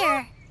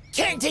here?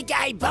 Can't a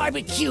guy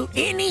barbecue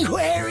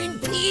anywhere in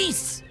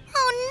peace?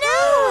 Oh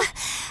no!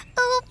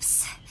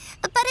 Oops.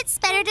 But it's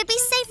better to be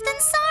safe than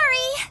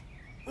sorry.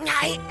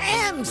 I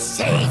am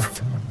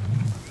safe.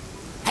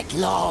 At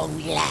long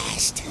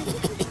last.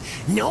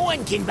 No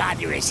one can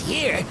bother us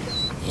here.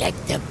 Let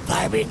the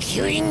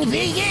barbecuing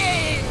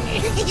begin!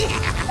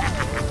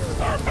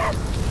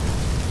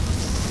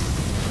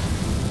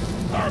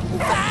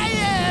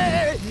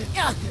 Fire!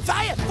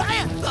 Fire!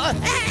 Fire!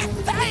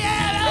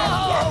 Fire!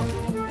 Oh!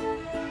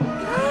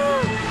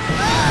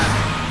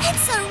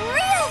 It's a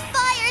real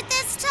fire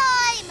this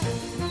time!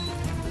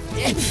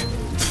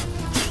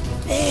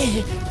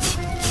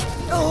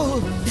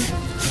 Oh!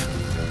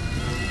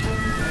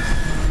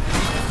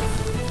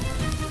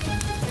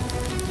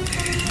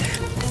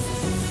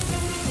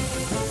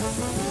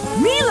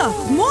 Mila,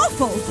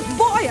 Morphle!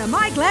 Boy, am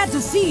I glad to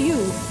see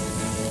you!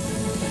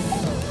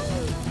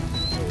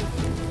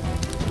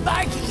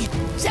 Barky!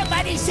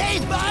 Somebody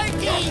save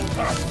Barky!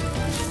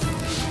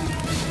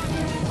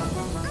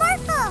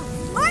 Morphle!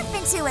 Morph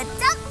into a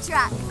dump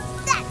truck!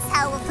 That's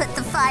how we'll put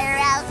the fire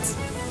out!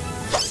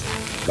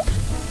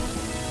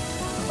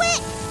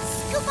 Quick!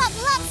 Scoop up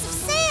lots of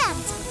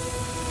sand!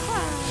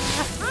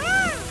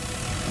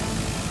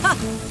 Ha,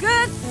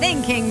 good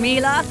thinking,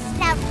 Mila!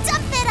 Now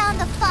dump it on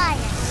the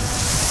fire!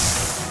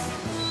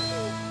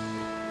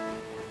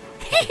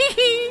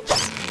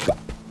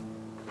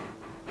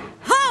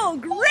 Oh,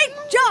 great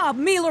job,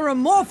 Mila and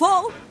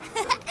Morphle!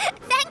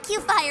 Thank you,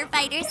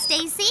 firefighter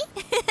Stacy.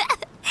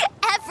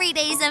 Every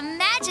day's a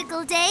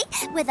magical day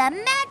with a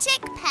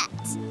magic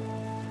pet.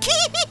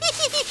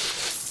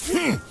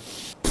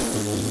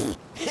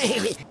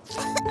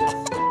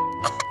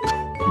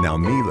 Now,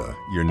 Mila,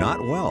 you're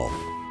not well,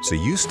 so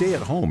you stay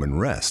at home and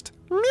rest.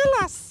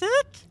 Mila's sick?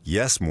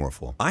 Yes,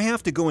 Morphle. I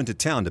have to go into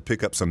town to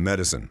pick up some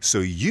medicine, so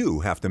you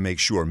have to make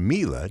sure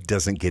Mila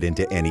doesn't get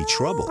into any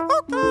trouble.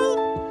 Okay.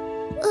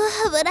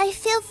 But I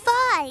feel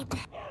fine.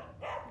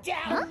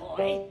 Down,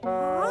 boy!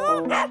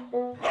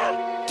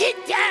 Get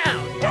down!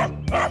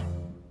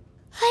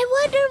 I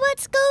wonder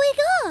what's going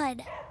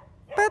on.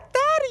 But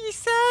Daddy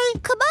say...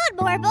 Come on,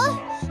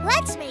 Morphle.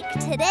 Let's make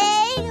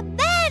today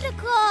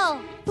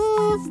magical.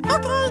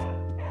 Okay.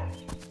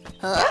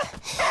 Huh?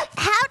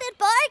 How did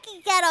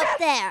Barky get up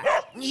there?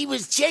 He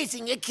was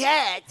chasing a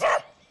cat.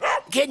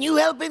 Can you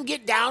help him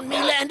get down,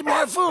 Mila and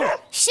Morphle?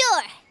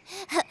 Sure.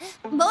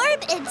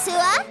 Morb into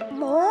a...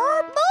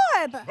 Morb?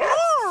 Morb!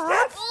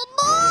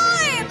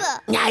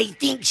 I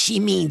think she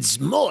means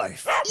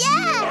morph.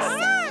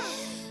 Yes!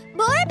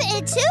 Morb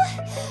into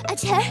a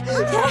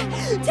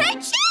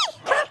Tenchi!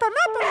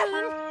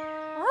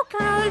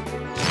 Okay.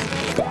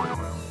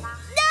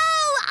 No!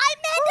 I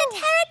meant a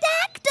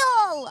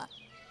pterodactyl!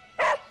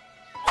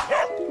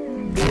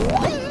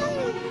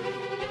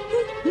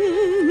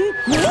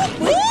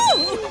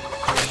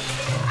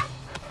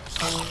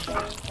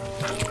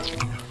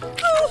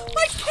 Oh,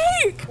 my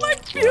cake! My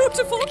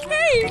beautiful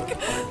cake!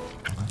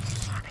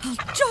 I'll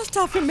just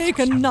have to make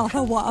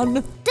another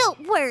one.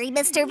 Don't worry,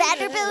 Mr.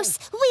 Vanderboos.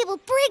 We will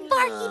bring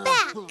Barky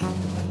back.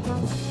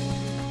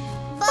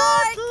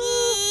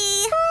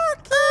 Barky!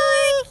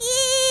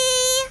 Barky!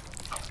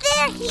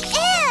 There he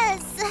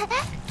is!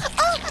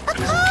 Oh, a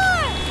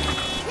car!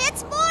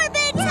 It's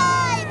Morbid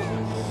time!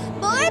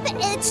 Morb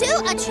into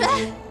a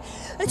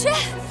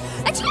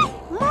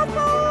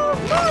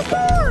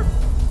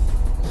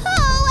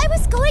Oh, I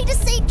was going to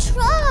say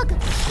trug.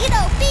 You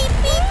know, beep,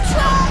 beep,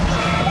 trug.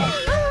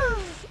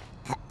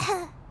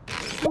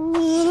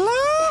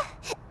 Mila?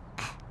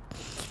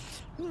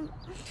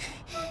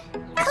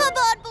 Come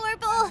on,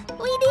 Morphle.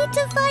 We need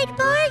to find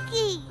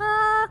Barky.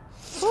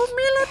 Who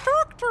Mila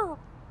talk to?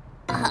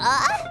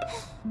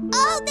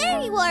 Oh, there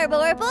you are,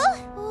 Morphle.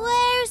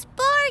 Where's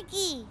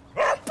Barky?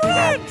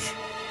 Bridge!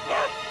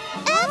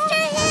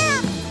 After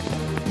him!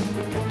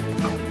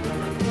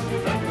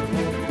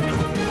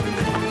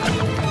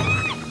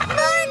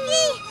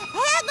 Barky,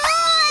 hang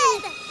on!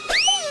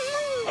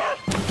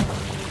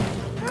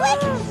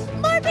 Quick,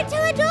 morph into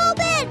a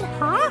dolphin!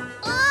 Huh?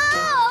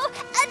 Oh,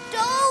 a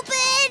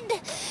dolphin!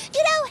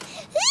 You know,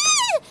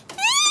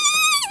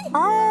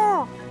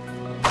 Oh!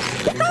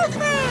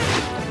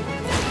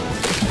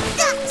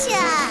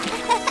 Gotcha!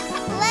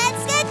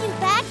 Let's get you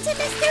back to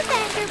Mr.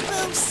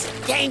 Vanderboos.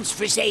 Thanks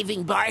for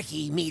saving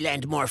Barky, Mila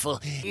and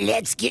Morphle.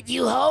 Let's get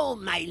you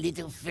home, my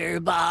little fur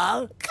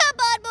ball. Come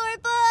on,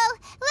 Morphle.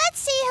 Let's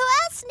see who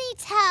else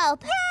needs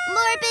help.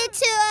 Morbid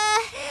to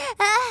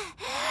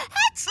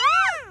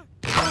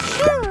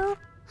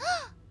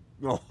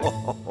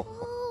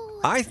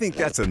I think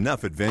that's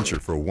enough adventure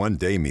for one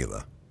day,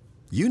 Mila.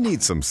 You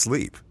need some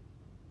sleep.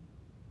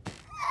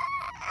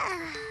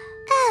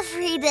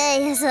 Every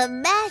day is a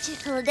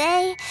magical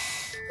day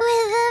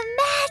with a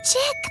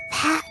magic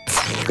pet.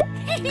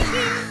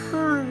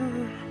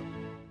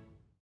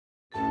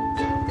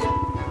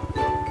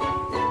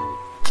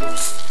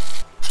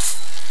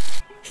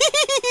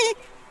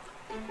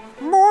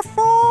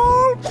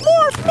 Morphle!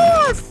 Morph!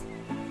 Morph!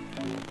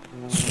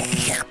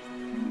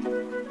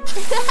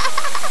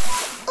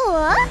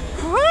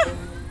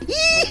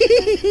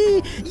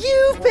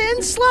 You've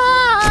been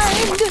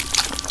slimed!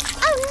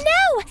 Oh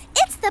no!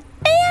 It's the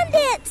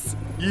bandits!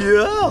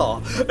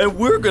 Yeah, and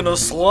we're gonna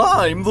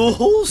slime the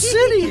whole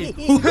city!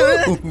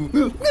 No,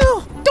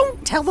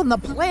 don't tell them the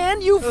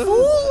plan, you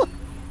fool!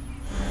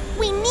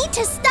 We need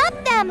to stop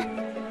them!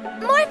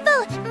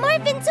 Morphle,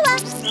 morph into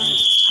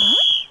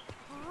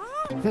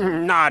a...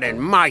 Not in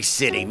my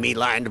city,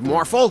 Mila and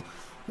Morphle.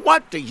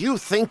 What do you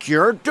think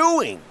you're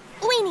doing?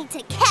 We need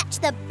to catch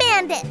the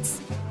bandits!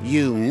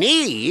 You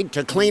need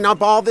to clean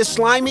up all this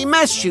slimy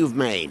mess you've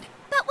made.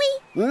 But we...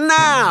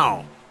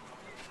 Now!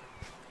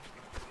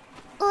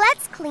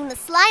 Let's clean the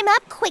slime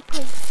up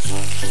quickly.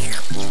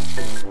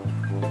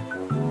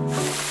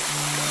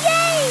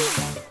 Yay!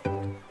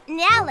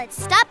 Now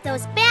let's stop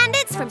those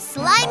bandits from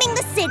sliming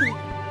the city.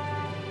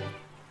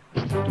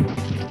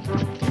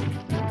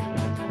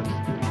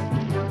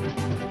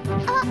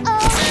 Uh-oh.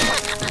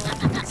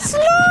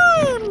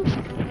 Slime!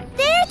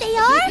 There they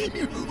are!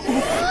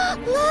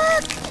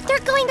 Look! They're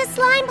going to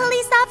slime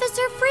Police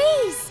Officer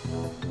Freeze!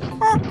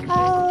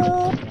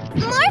 Uh-oh!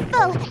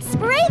 Morphle,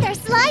 spray their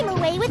slime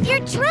away with your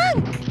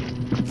trunk!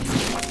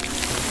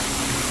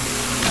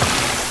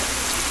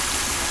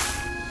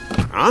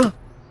 Huh?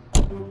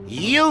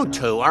 You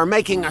two are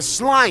making a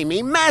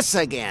slimy mess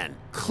again.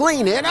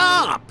 Clean it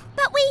up!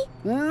 But we...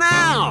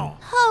 Now!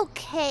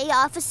 Okay,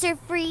 Officer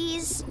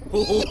Freeze.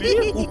 Yay!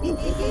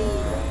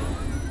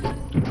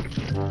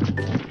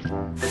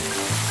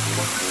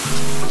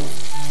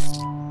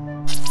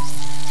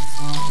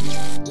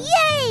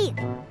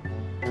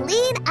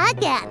 Clean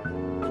again.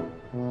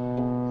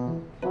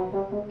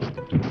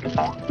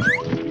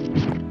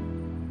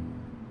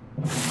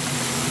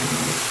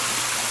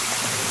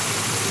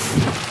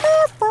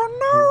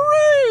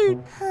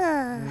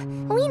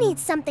 We need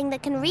something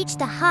that can reach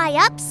the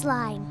high-up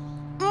slime.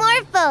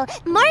 Morphle,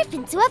 morph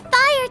into a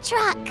fire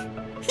truck.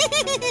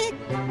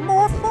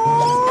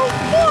 Morphle!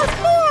 Morph,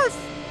 morph!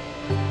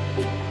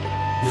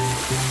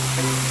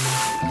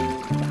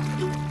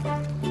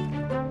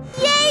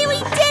 Yay, we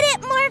did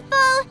it,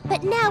 Morphle!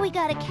 But now we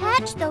gotta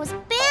catch those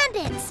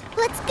bandits.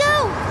 Let's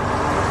go.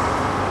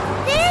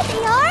 There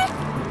they are.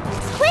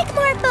 Quick,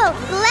 Morphle,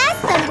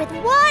 blast them with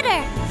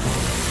water.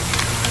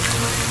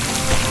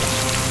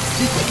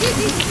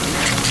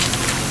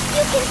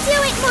 You can do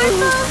it,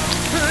 Morphle!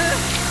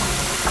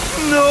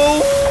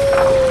 No!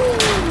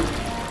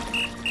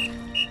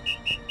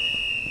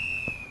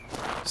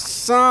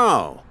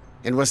 So,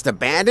 it was the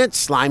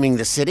bandits sliming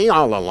the city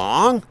all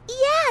along?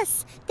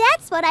 Yes,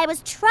 that's what I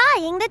was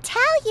trying to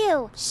tell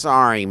you.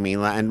 Sorry,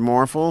 Mila and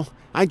Morphle.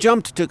 I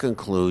jumped to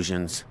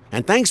conclusions.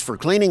 And thanks for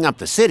cleaning up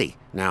the city.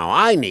 Now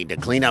I need to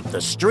clean up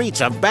the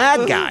streets of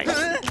bad guys.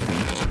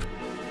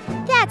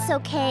 That's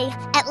okay.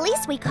 At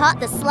least we caught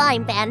the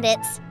slime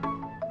bandits.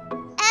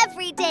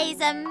 Every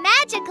day's a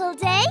magical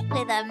day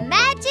with a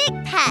magic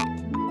pet.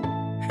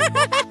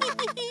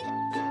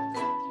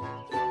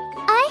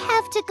 I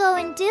have to go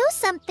and do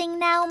something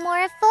now,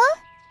 Morphle.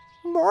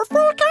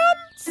 Morphle come?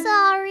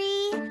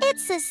 Sorry,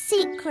 it's a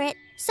secret,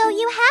 so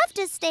you have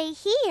to stay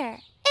here.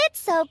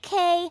 It's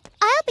okay.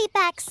 I'll be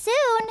back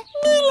soon.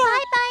 Mila!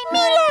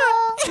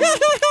 Bye-bye, Morphle.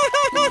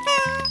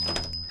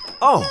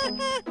 Oh!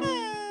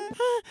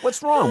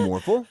 What's wrong,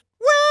 Morphle?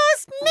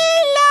 Where's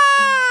Mila?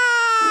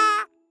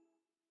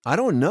 I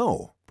don't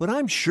know, but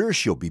I'm sure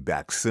she'll be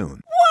back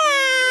soon.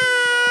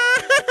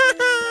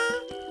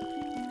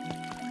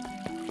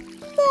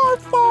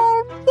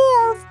 Morphle,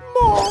 morph,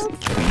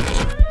 morph.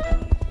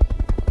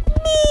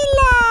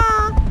 Mila!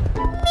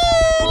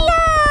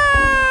 Mila!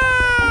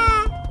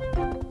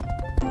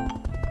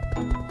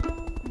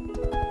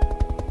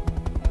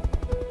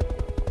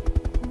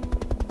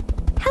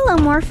 Hello,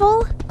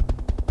 Morphle.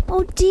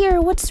 Oh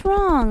dear, what's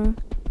wrong?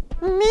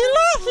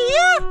 Mila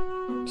here?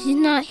 She's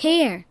not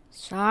here.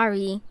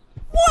 Sorry.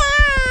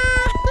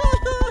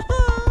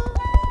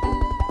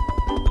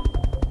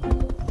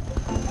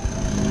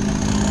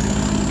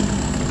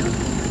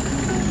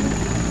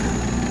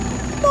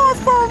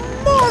 Morph,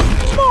 morph,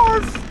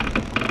 morph.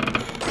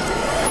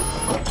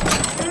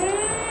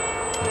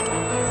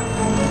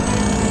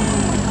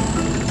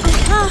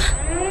 Huh?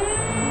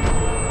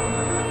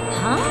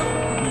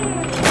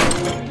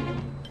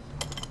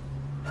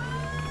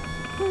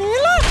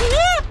 Mila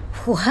here?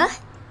 What?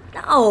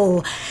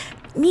 No,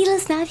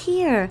 Mila's not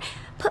here.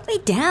 Put me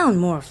down,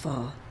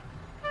 Morphle.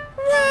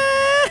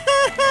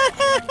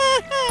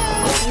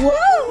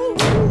 Whoa!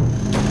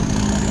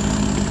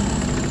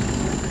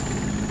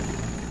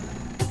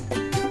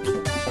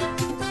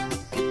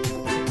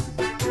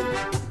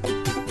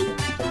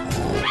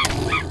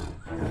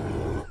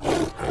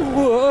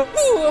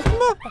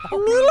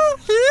 Mila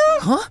here?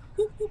 Huh?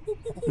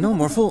 No,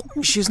 Morphle,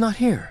 she's not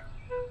here.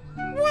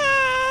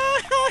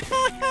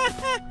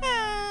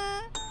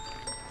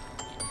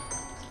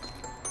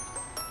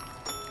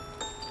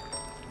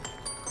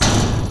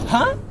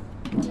 Huh?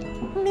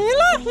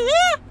 Mila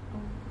here?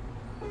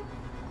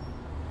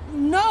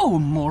 No,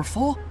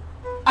 Morphle.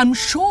 I'm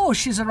sure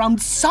she's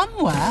around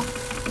somewhere.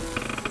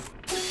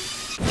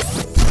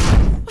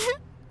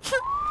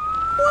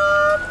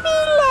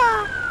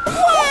 Mila!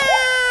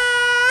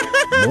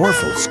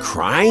 Morphle's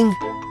crying?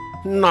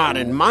 Not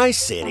in my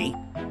city.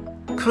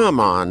 Come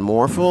on,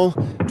 Morphle.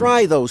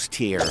 Dry those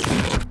tears.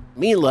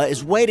 Mila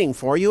is waiting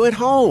for you at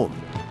home.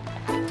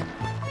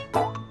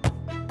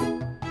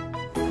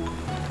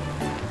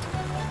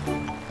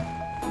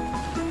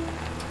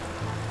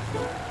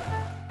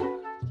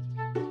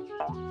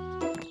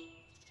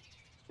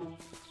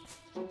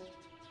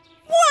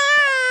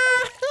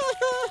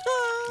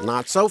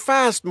 Not so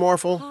fast,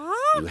 Morphle.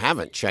 You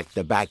haven't checked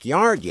the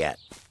backyard yet.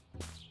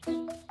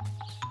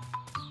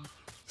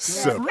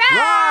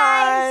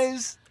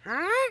 Surprise!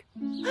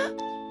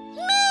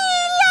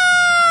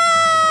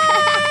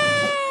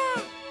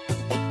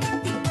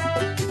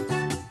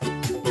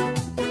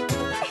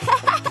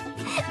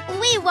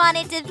 We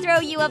wanted to throw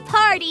you a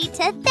party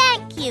to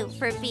thank you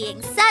for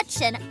being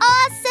such an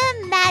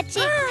awesome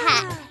magic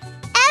pet.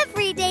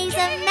 Every day's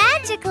a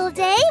magical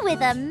day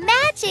with a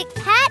magic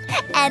pet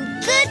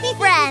and good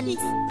friends.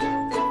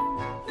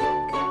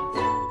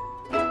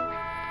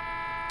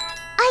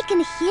 I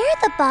can hear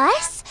the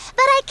bus,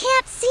 but I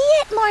can't see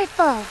it,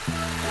 Morphle.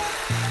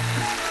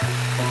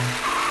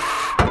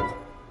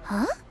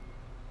 Huh?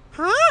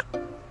 Huh?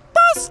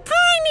 Bus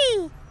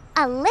Tiny!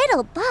 A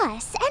little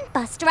bus and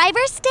bus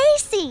driver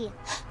Stacy.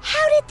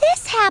 How did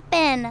this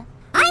happen?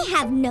 I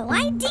have no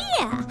idea.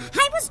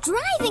 I was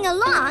driving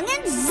along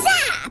and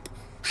zap!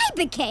 I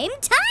became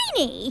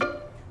tiny.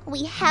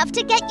 We have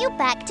to get you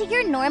back to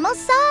your normal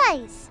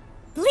size.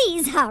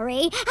 Please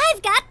hurry.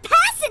 I've got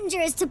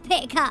passengers to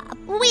pick up.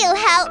 We'll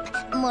help.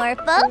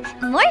 Morphle,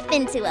 morph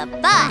into a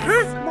bus.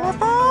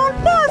 Morphle,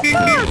 bus!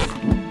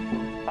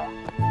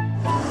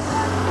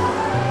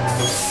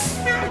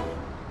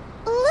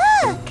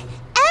 Look!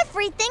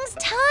 Everything's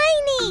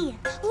tiny.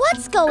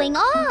 What's going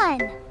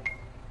on?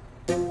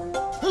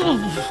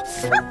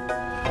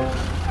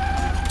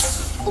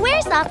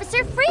 Where's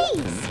Officer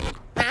Freeze?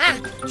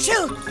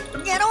 Shoo!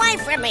 Get away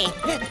from me!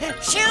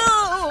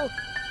 Shoo!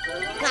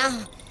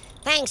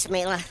 Thanks,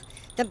 Mila.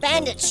 The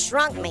bandits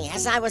shrunk me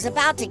as I was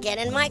about to get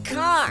in my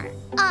car.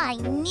 I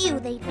knew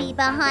they'd be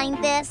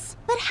behind this.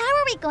 But how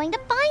are we going to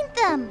find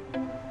them?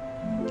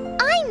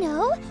 I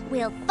know!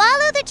 We'll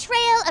follow the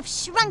trail of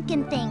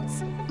shrunken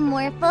things.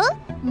 Morphle,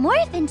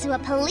 morph into a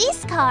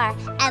police car,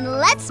 and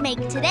let's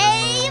make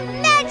today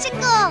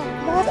magical!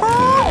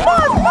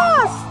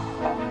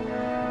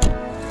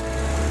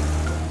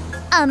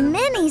 A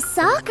mini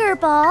soccer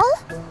ball.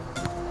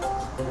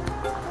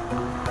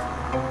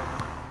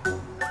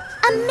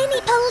 A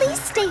mini police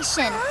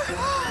station.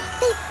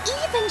 They've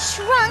even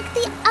shrunk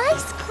the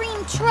ice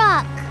cream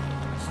truck.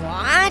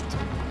 What?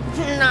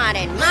 Not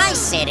in my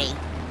city.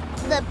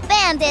 The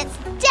bandits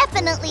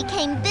definitely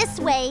came this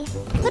way.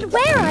 But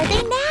where are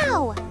they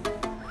now?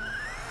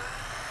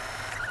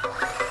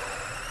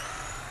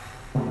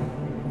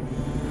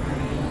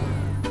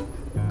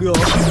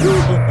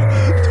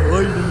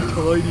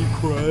 Tiny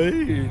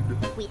crane.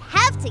 We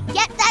have to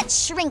get that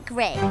shrink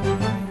ray.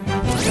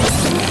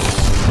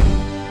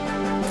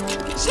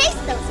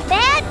 Chase those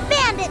bad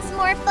bandits,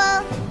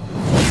 Morphle.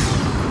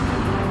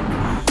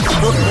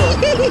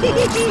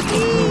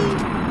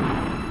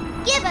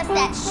 Give us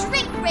that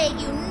shrink ray,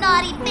 you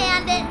naughty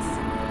bandits.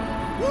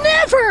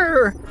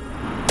 Never!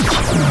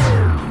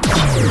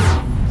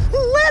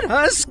 Let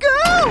us go!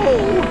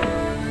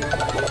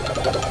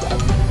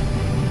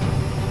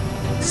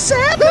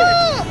 Zap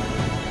it!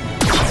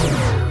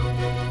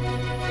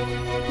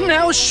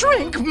 Now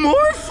shrink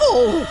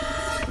Morphle!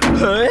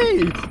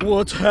 Hey,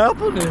 what's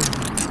happening?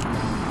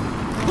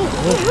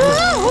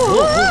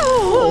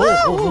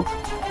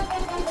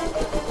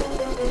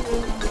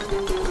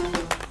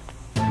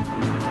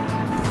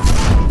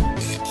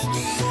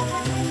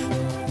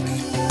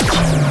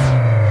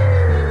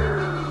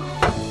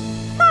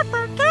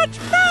 Papa, catch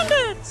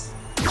bandits!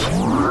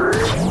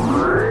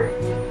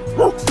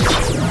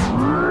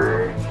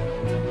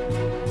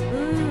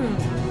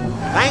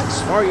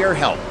 Thanks for your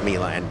help,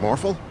 Mila and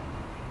Morphle.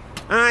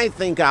 I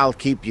think I'll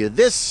keep you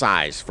this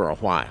size for a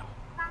while.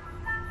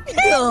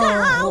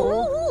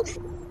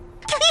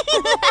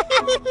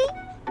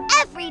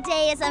 Every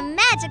day is a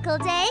magical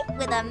day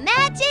with a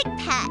magic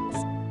pet.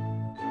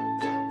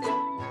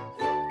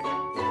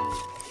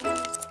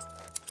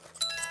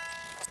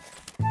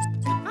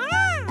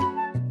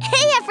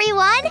 Hey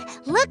everyone,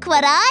 look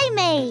what I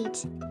made.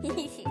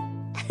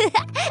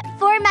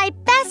 For my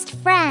best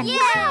friend.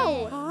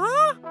 Yay!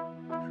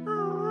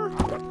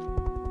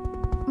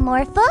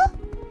 Morphle?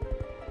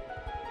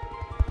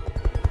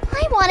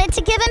 I wanted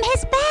to give him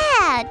his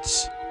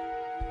badge.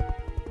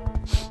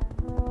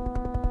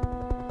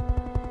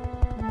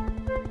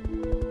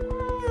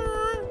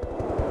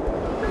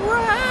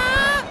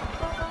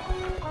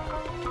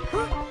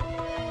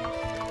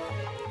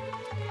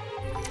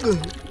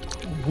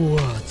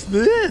 What's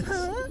this?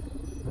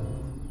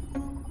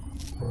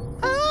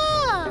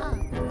 Uh-oh!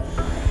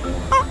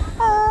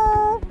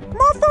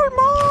 Morphle!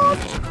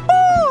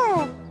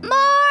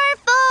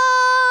 Morphle!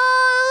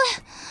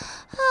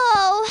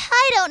 Oh,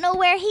 I don't know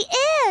where he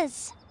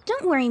is.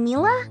 Don't worry,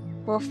 Mila.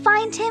 We'll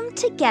find him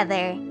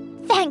together.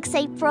 Thanks,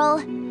 April.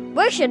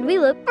 Where should we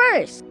look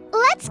first?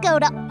 Let's go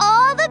to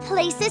all the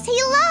places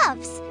he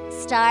loves,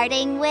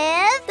 starting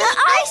with the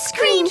ice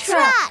cream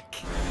truck.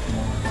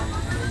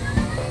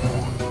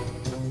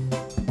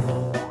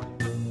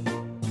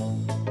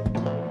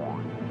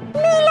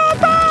 Mila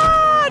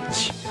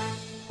badge!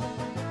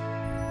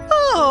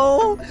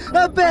 Oh,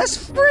 a best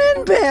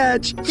friend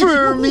badge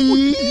for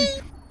me!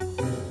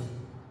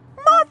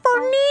 Morphle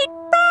need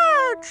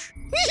badge!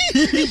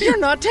 You're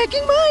not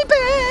taking my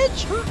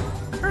badge!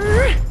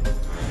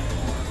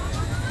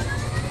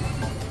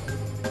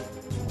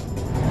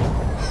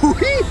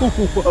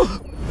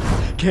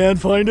 Can't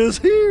find us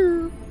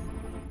here.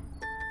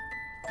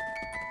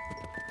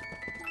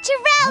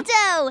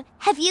 Geraldo,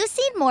 have you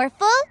seen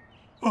Morphle?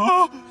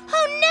 Oh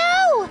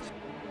no!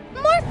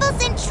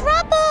 Morphle's in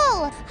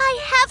trouble! I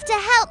have to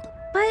help.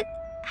 But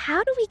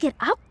how do we get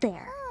up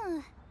there?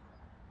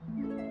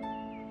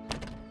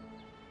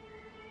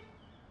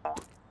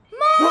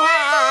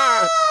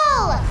 Morphle!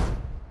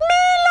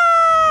 Mila!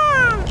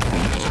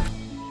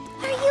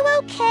 Are you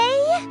okay?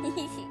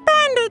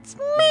 Bandits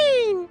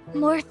mean!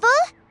 Morphle,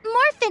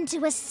 morph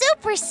into a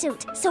super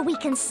suit so we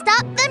can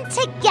stop them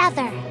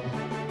together.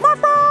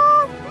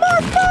 Morphle!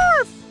 Morph,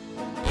 morph!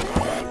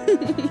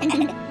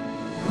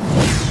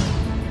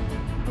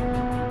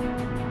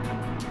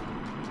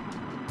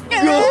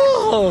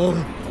 Oh.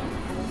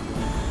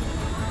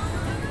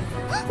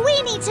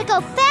 We need to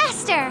go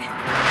faster.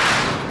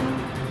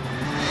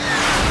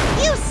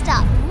 You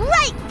stop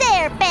right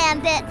there,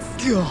 bandits.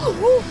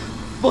 Oh,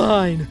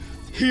 fine.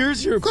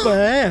 Here's your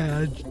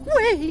badge.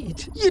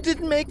 Wait, you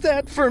didn't make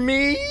that for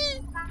me?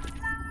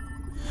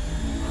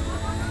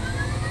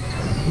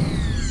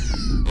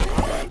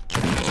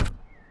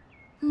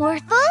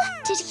 Morphle,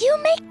 did you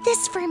make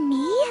this for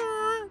me?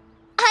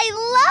 I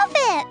love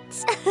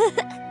it!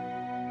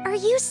 Are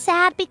you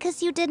sad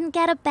because you didn't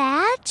get a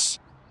badge?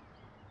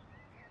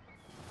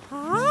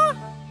 Huh?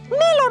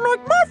 Mila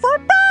make Morphle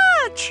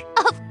badge!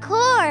 Of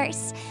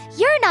course!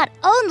 You're not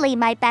only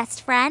my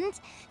best friend,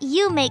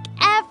 you make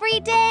every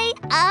day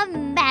a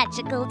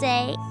magical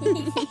day.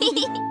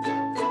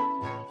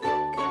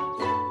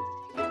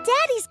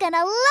 Daddy's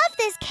gonna love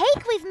this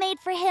cake we've made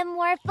for him,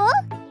 Morphle.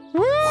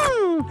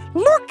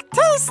 Look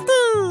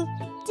tasty!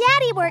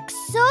 Daddy works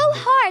so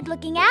hard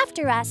looking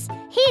after us.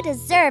 He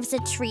deserves a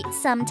treat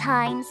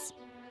sometimes.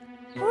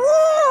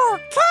 Whoa,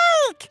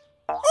 cake!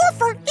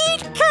 Orphle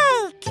eat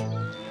cake!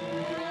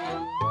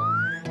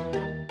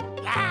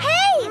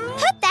 Hey,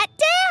 put that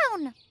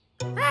down!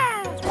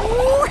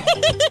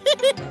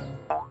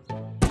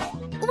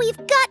 We've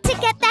got to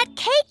get that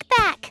cake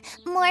back.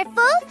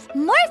 Morphle,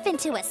 morph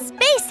into a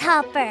space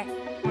hopper.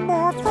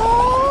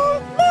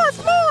 Morphle,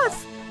 morph,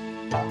 morph!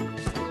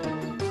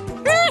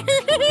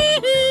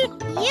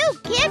 You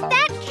give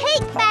that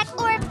cake back,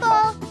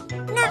 Orphle!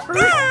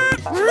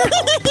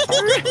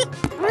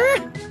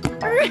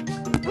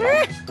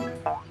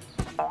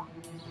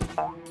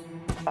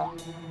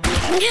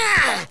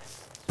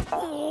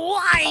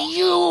 Why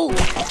you?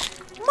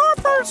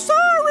 Morphle,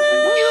 sorry!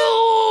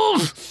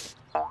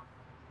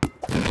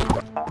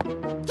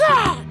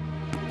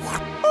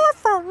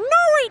 Orphle,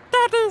 no eat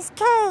Daddy's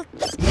cake!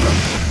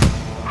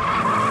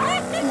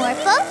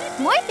 Morphle,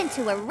 morph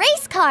into a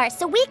race car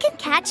so we can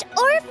catch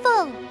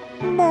Orphle.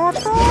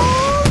 Morphle,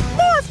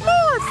 morph,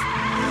 morph!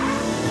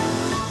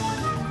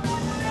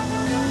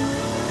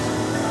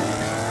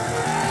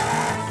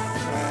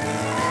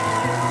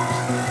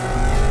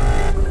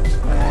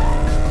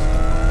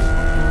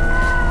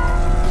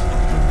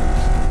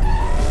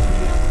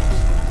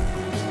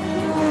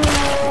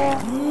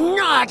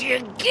 Not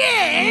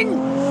again!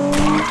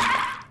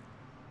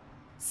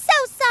 So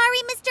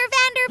sorry, Mr.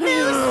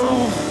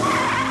 Vanderboos.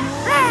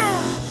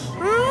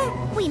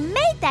 We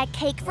made that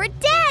cake for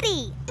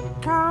Daddy.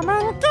 Come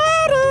and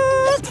get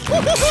it!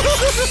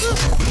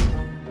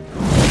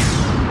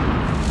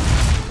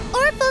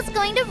 Orphle's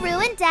going to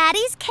ruin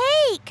Daddy's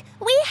cake.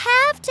 We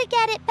have to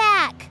get it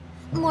back.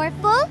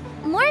 Morphle,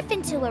 morph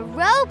into a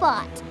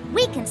robot.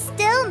 We can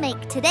still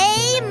make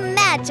today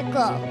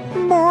magical.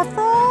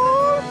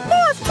 Morphle,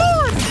 morph,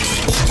 morph!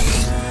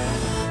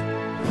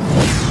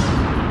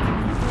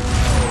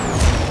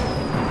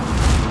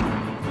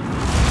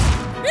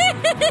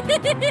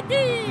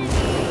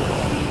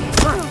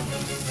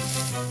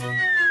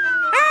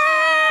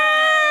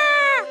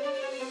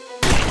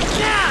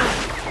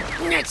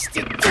 That's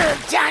the third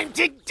time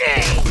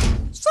today!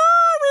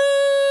 Sorry!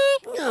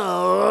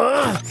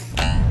 No!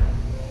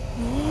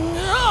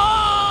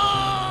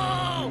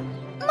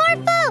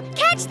 Morphle,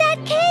 catch that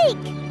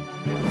cake!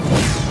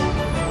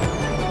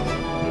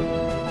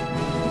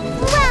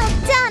 Well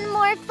done,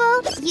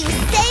 Morphle. You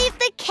saved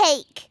the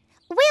cake.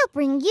 We'll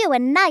bring you a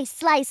nice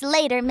slice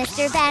later,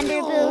 Mr.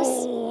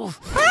 Vanderboos.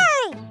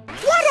 Hey!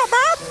 What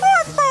about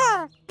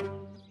Morphle?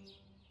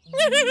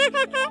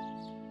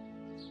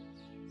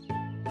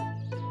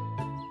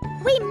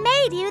 We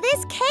made you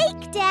this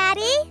cake,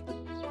 Daddy.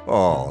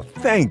 Oh,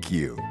 thank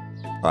you.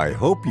 I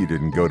hope you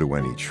didn't go to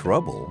any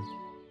trouble.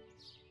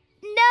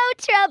 No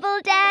trouble,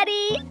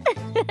 Daddy.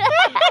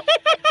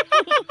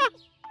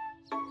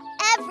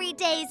 Every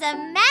day's a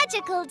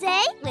magical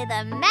day with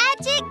a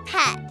magic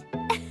pet.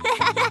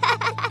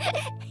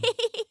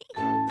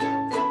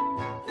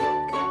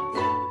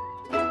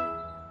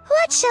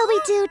 What shall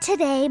we do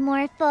today,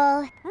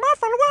 Morphle?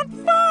 Morphle want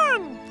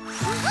fun!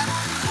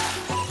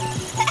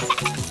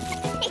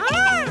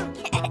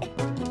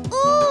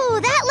 Ooh,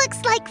 that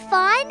looks like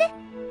fun.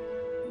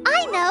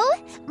 I know.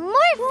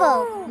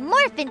 Morphle.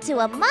 Morph into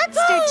a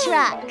monster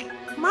truck.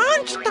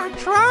 Monster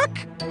truck?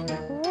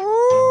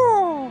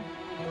 Ooh!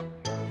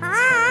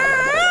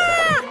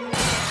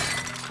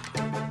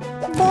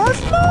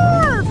 Morph,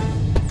 morph!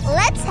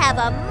 Let's have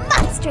a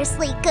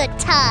monstrously good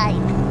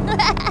time.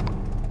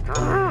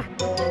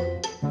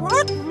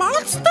 What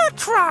monster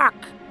truck?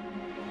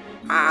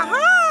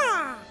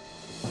 Aha!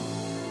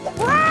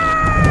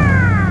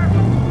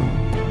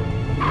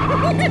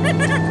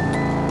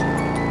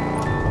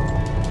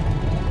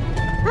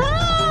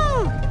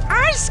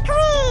 Ice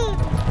cream!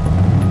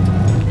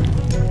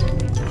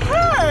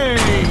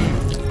 Hey!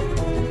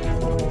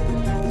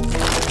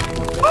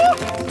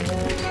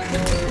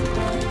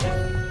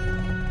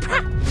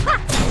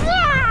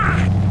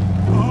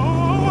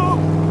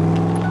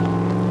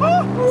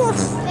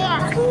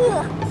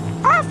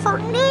 Orphle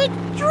need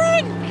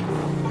drink!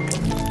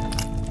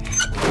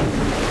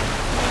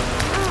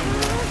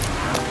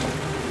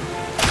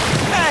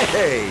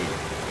 Hey!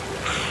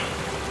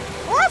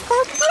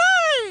 Orphle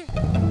play!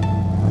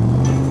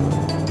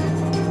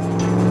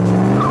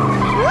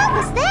 What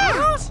was that?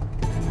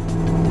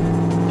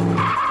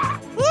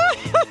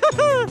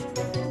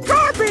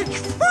 Garbage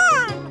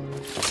fun!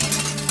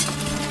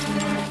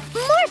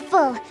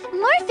 Morphle,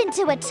 morph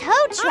into a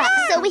tow truck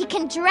so we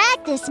can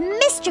drag this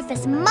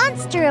mischievous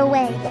monster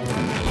away.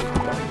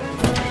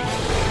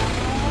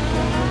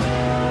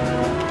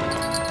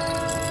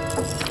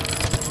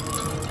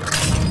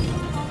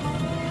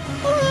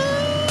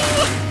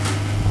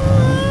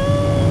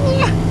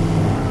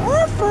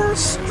 Orphle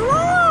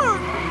strong!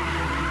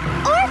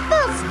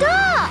 Orphle,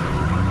 stop!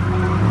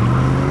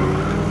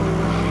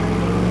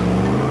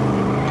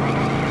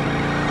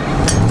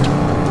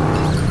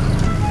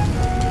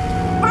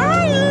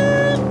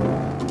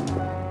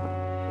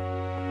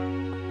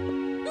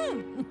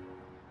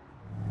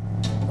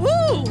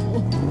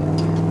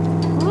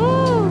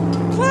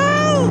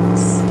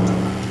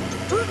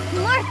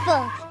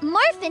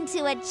 Morph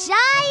into a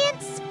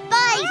giant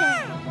spider!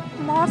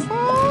 Morphle,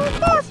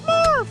 morph,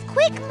 morph!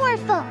 Quick,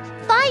 Morphle!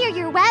 Fire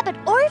your web at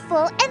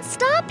Orphle and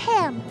stop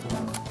him!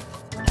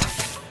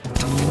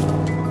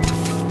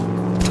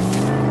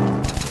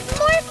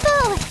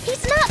 Morphle!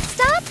 He's not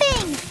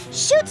stopping!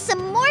 Shoot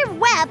some more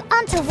web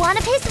onto one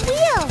of his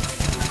wheels!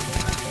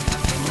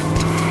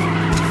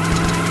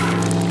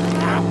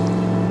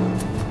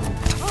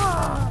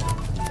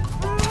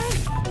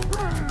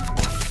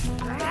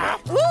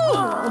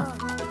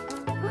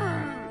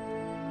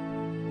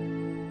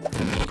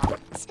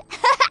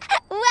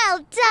 Well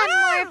done,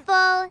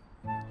 Morphle!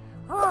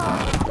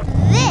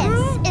 This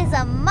is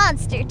a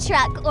monster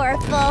truck,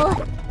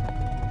 Orphle.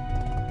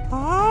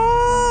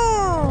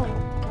 Oh!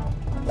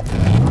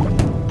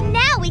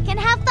 Now we can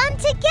have fun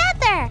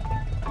together!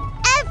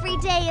 Every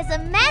day is a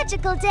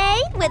magical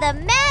day with a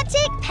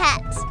magic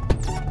pet.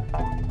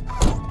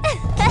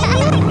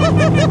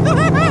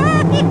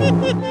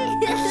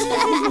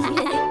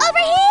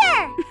 Over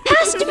here!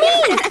 Past me!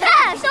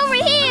 Pass over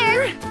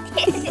here!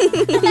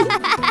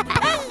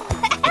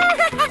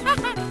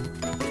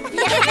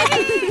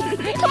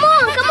 Come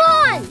on, come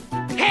on!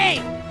 Hey!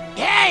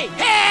 Hey!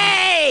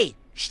 Hey!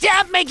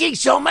 Stop making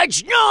so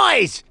much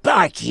noise!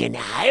 Barky and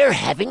I are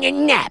having a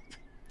nap.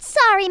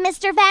 Sorry,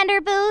 Mr.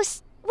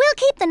 Vanderboos. We'll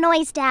keep the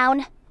noise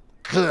down.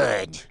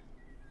 Good.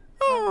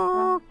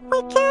 Oh,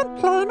 we can't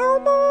play no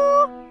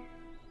more.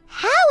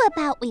 How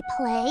about we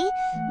play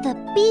the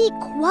Be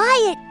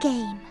Quiet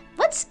game?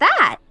 What's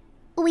that?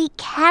 We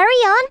carry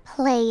on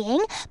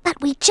playing,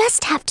 but we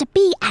just have to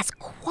be as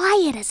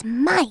quiet as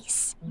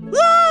mice.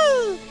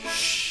 Yay!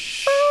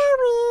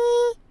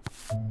 Sorry.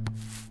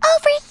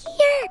 Over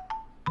here!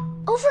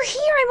 Over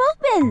here, I'm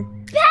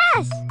open.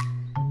 Pass!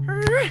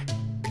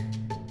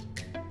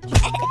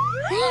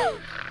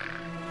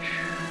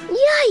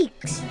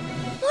 Yikes!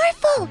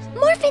 Morphle,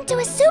 morph into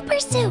a super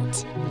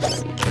suit!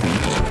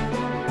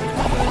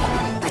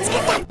 Let's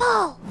get that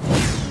ball!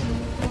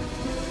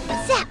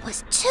 That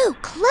was too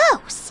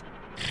close!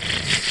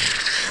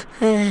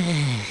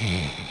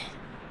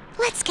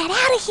 Let's get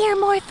out of here,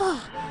 Morphle!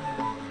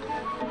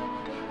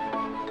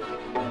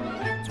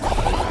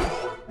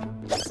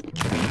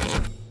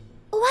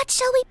 What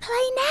shall we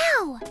play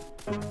now?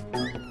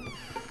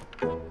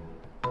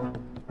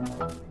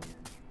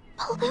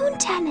 Balloon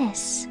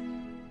tennis.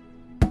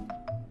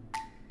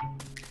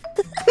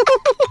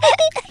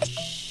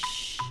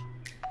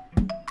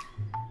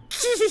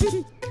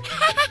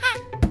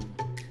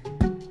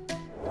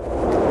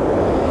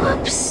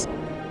 Whoops.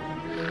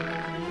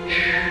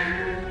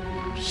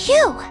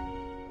 Phew.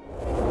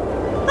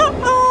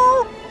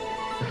 Uh-oh.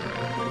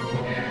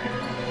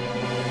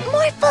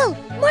 Morphle,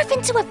 morph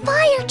into a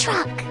fire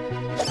truck.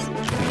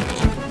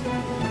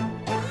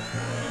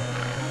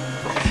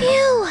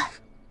 Phew.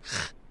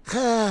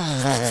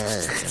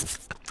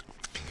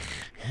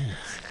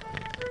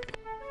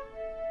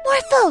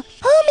 Morphle,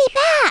 hold me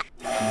back!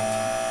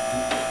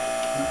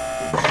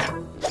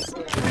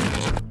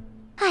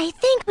 I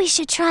think we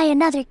should try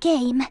another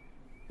game.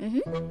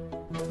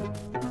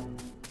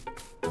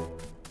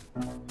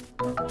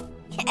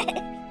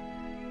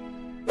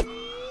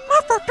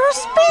 Morphle, do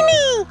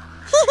spinny!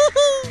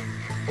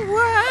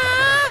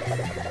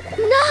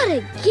 Not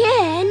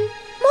again!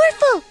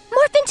 Morphle,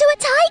 morph into a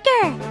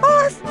tiger!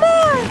 Morph!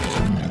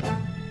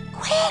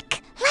 Quick,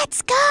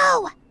 let's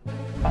go!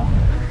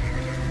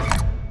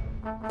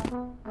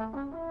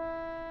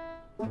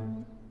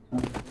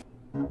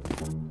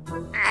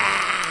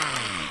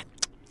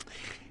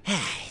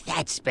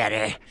 That's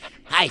better.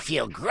 I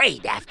feel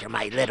great after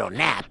my little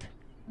nap.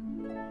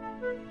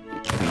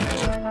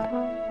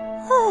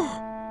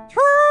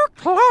 Too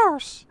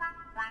close.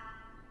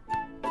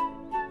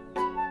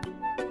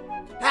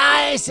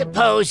 I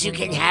suppose you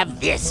can have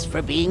this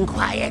for being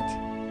quiet.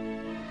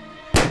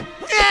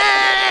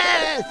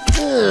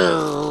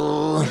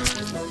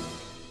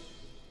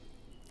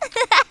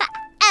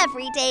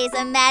 Every day's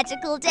a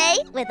magical day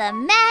with a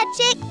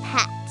magic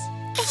pet.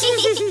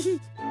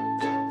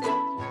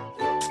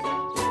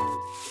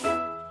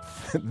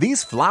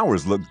 These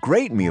flowers look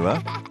great,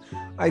 Mila.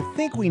 I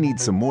think we need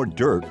some more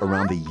dirt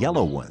around the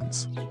yellow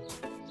ones.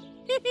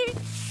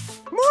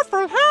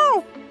 Morphle,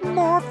 help!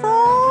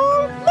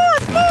 Morphle!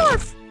 Morph,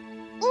 morph!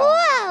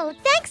 Whoa,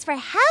 thanks for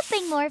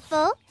helping,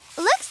 Morphle.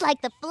 Looks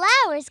like the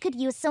flowers could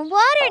use some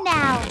water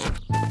now.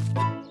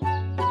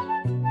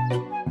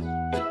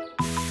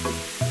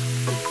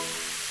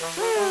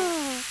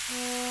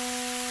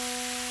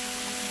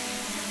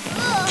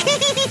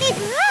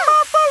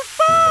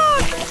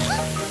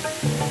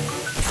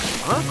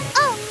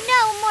 Oh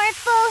no,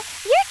 Morphle!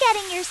 You're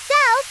getting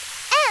yourself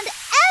and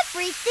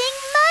everything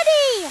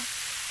muddy!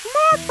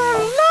 Morphle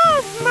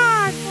loves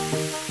mud!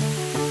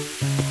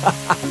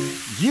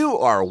 You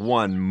are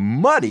one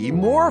muddy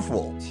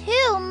Morphle.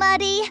 Too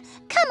muddy.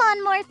 Come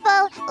on,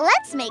 Morphle.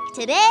 Let's make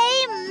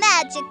today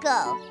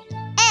magical.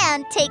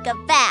 And take a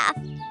bath.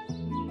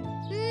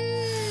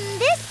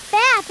 This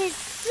bath is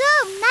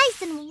so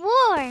nice and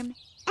warm.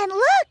 And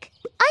look,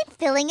 I'm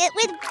filling it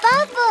with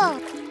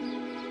bubbles.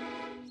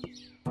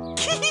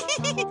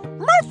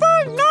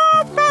 Morphle,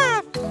 no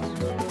bath!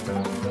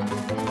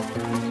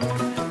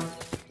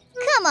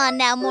 Come on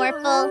now,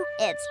 Morphle.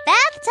 It's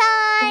bath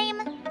time.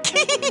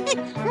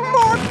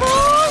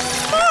 Morphle!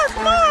 Morph,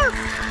 morph!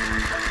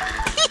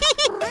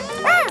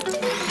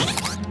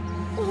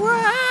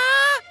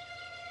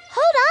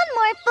 Hold on,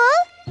 Morphle.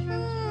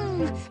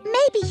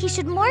 Maybe he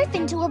should morph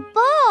into a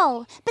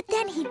ball, but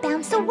then he'd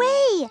bounce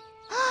away.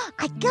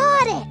 I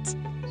got it.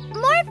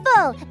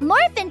 Morphle,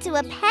 morph into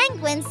a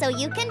penguin so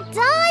you can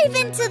dive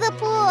into the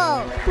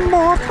pool.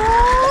 Morphle!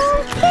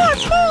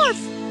 Morph,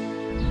 morph!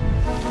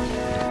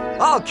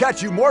 I'll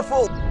catch you,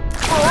 Morphle.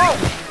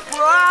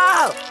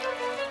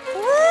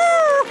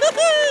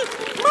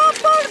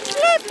 Morphle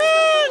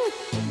slipping!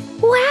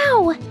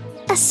 Wow,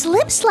 a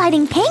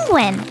slip-sliding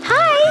penguin.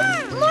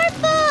 Hi,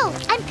 Morphle,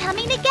 I'm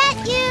coming to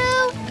get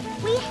you.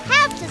 We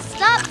have to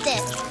stop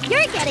this.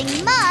 You're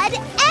getting mud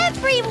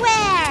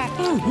everywhere.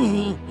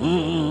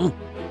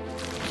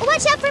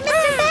 Watch out for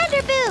Mr.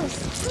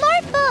 Vanderboost.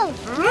 Morphle,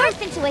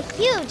 morph into a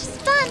huge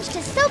sponge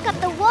to soak up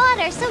the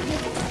water so you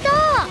can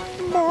stop.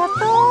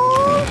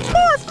 Morphle,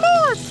 morph,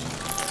 morph!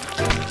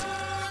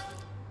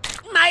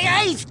 My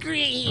ice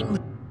cream!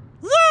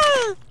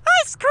 Yay!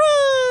 Ice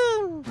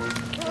cream!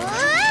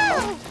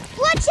 Whoa!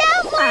 Watch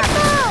out,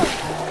 Morphle!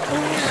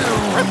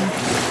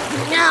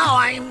 Now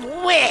I'm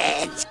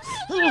wet!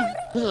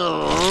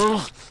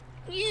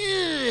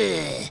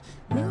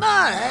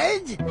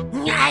 Mud?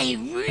 I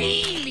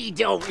really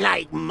don't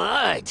like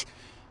mud.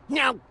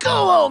 Now go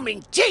home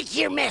and take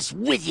your mess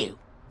with you.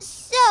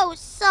 So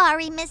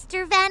sorry,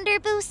 Mr.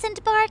 Vanderboost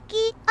and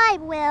Barky. I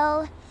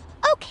will.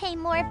 Okay,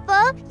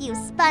 Morphle, you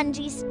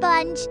spongy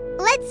sponge.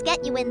 Let's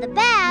get you in the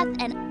bath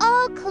and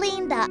all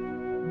cleaned up.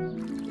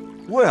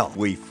 Well,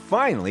 we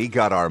finally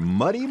got our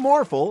muddy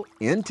Morphle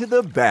into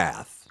the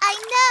bath. I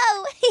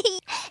know!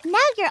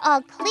 Now you're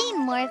all clean,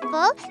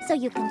 Morphle, so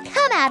you can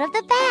come out of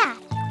the bath.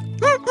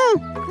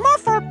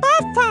 Morphle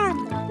bath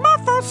time!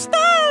 Morphle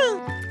stay!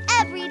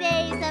 Every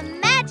day's a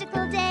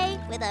magical day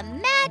with a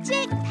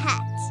magic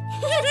pet.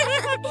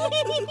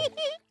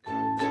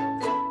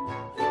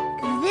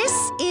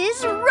 This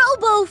is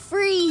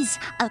Robo-Freeze,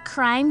 a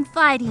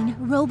crime-fighting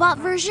robot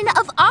version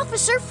of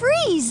Officer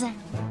Freeze.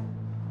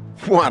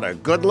 What a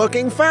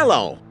good-looking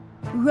fellow.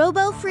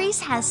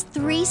 Robo-Freeze has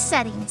 3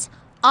 settings: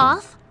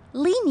 off,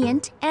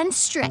 lenient, and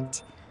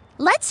strict.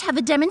 Let's have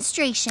a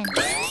demonstration.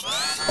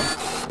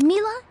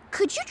 Mila,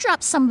 could you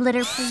drop some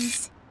litter,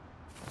 please?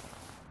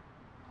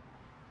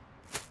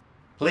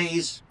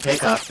 Please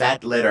pick up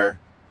that litter.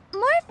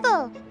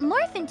 Morphle,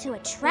 morph into a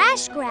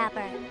trash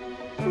grabber.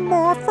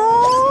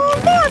 Morphle,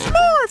 morph,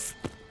 morph!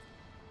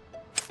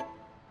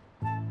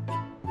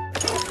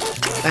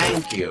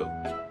 Thank you.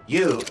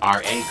 You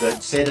are a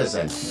good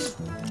citizen.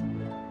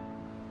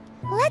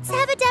 Let's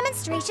have a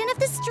demonstration of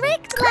the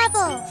strict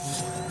level.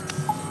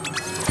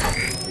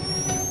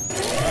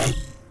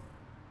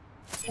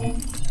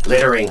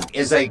 Littering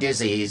is a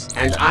disease,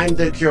 and I'm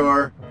the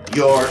cure.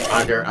 You're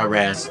under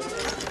arrest.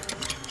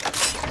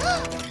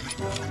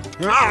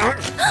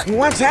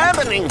 What's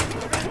happening?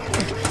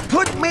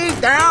 Put me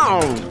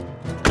down!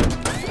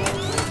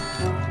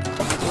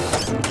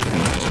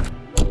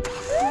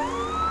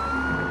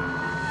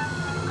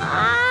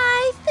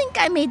 I think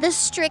I made the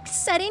strict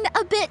setting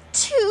a bit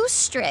too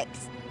strict.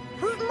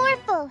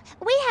 Morphle,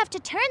 we have to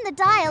turn the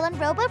dial on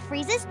Robo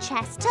Freeze's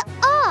chest to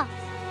off.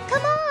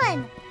 Come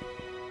on.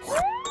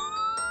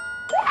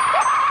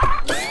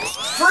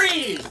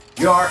 Freeze!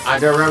 You're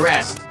under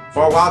arrest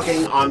for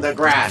walking on the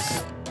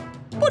grass.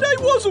 But I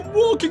wasn't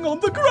walking on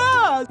the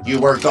grass. You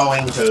were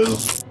going to.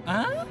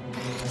 Huh?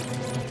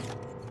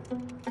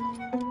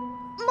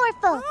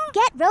 Morphle,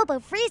 get Robo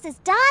Freeze's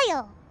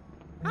dial.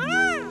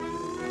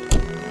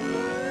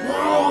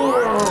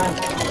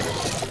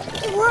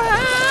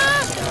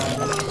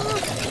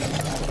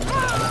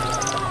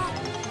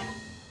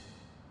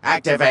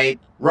 Activate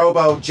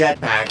Robo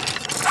Jetpack.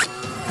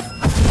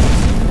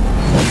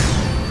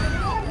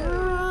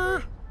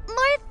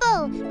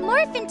 Morphle,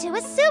 morph into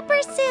a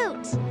super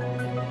suit.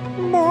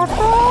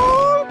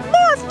 Morphle!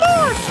 Morph,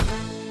 morph!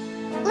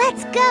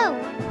 Let's go.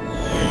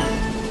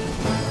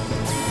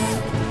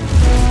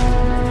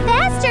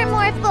 Faster,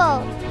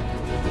 Morphle.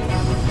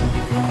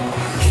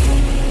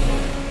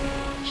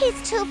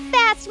 He's too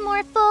fast,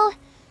 Morphle.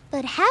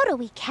 But how do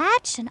we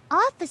catch an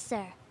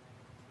officer?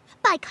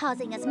 By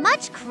causing as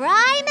much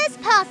crime as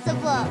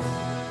possible.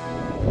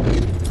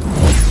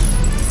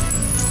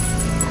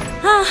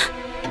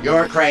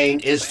 Your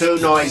crane is too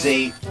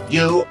noisy.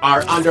 You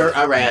are under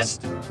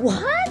arrest.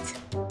 What?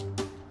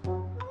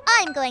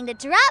 I'm going to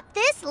drop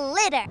this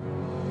litter.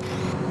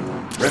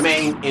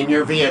 Remain in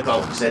your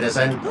vehicle,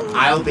 citizen.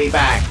 I'll be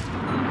back.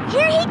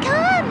 Here he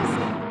comes.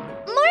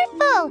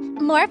 Morphle,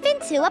 morph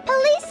into a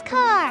police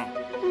car.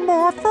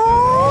 Morphle!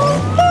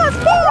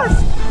 Morph,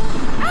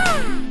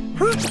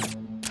 morph!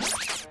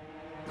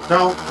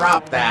 Don't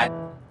drop that.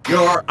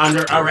 You're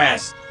under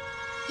arrest.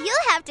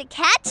 You'll have to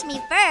catch me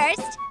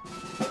first.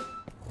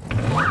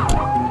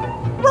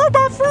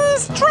 Robo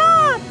Freeze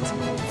trapped!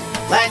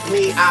 Let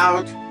me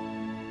out.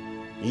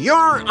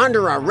 You're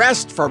under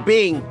arrest for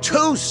being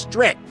too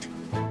strict.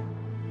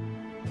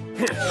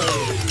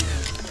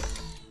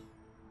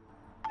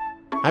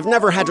 I've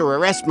never had to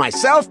arrest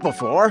myself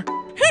before.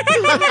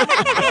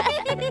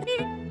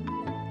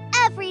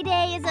 Every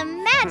day is a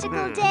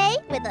magical day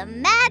with a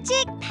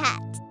magic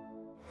pet.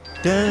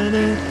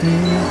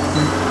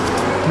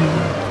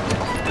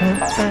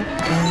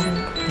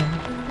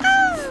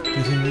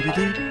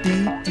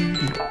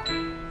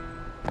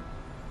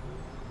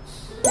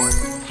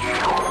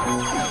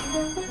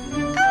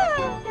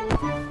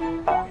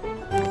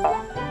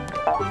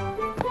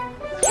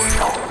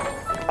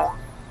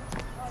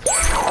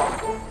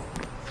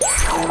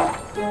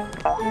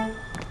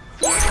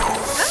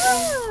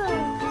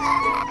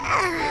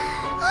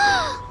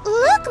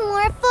 Look,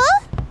 Morphle!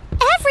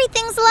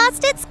 Everything's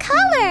lost its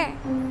color!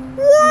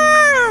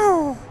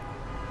 Wow!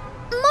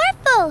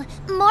 Morphle,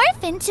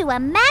 morph into a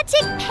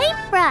magic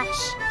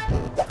paintbrush!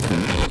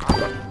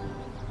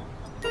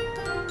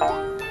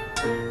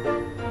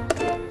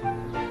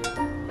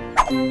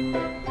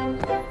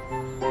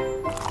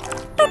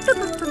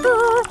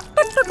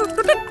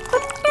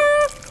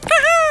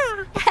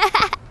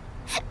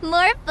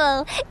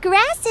 Morphle,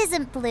 grass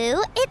isn't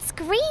blue, it's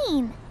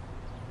green.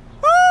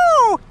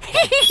 Oh!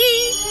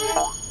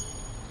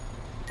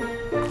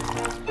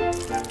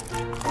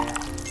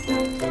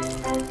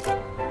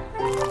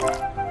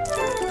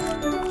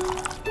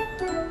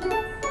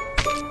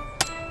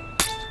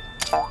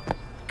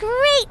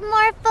 Great,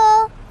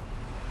 Morphle!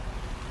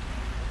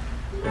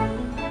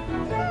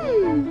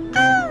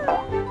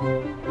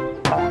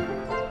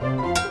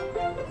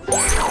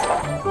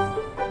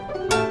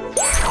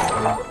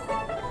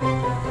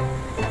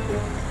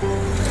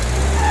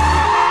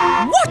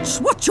 Watch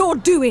what you're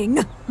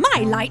doing!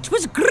 My light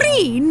was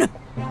green!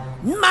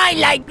 My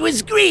light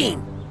was green.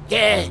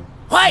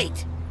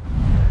 White.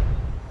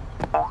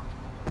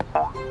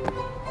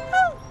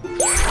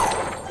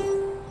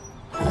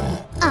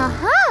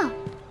 Uh-huh.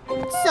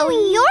 So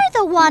you're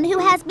the one who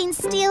has been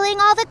stealing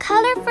all the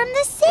color from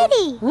the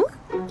city.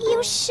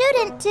 You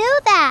shouldn't do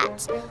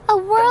that. A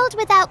world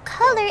without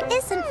color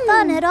isn't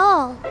fun at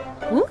all.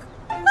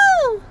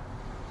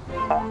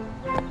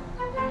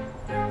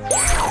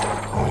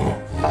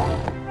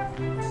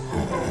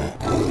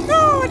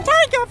 Oh,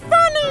 Tiger,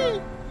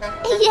 funny!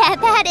 Yeah,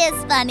 that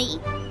is funny.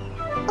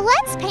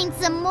 Let's paint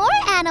some more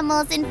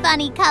animals in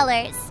funny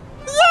colors.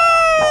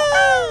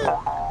 Yay!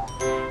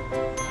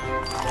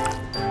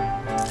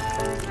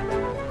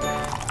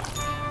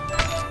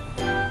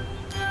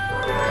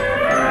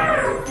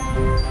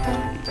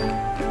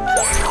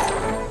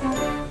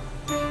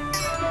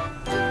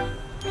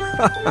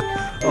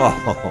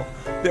 Oh,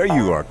 there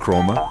you are,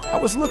 Chroma. I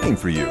was looking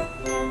for you.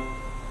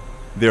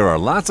 There are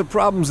lots of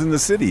problems in the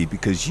city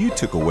because you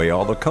took away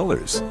all the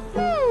colors.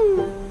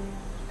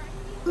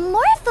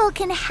 Morphle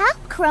can help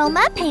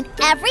Chroma paint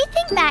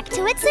everything back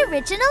to its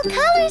original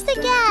colors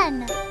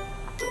again.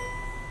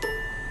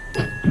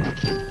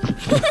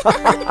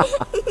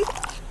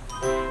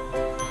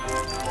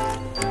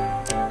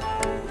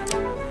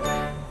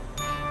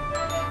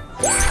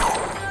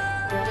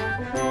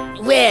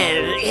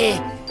 Well,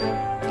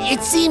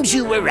 it seems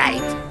you were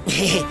right.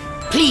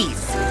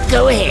 Please,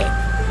 go ahead.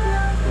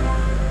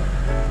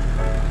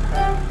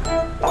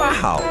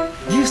 Wow,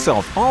 you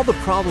solved all the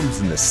problems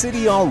in the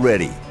city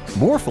already.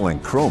 Morphle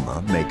and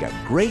Chroma make a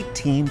great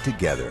team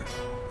together.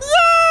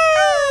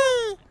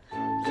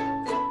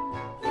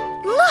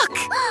 Look!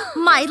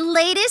 My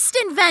latest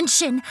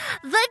invention,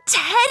 the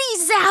Teddy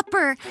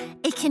Zapper.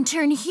 It can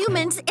turn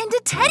humans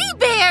into teddy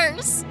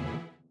bears.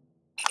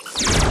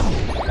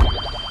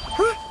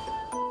 Woo!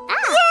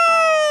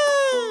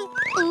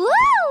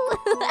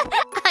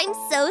 I'm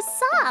so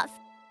soft.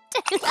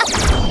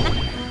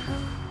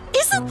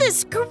 Isn't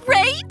this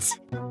great?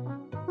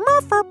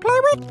 Morphle, play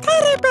with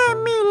Teddy Bear,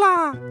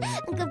 Mila.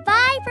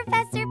 Goodbye,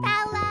 Professor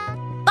Paula.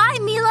 Bye,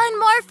 Mila and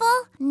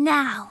Morphle.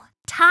 Now,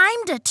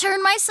 time to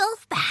turn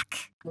myself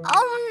back.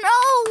 Oh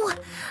no!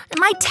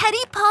 My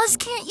teddy paws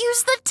can't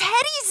use the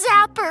Teddy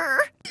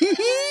Zapper.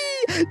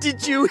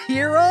 Did you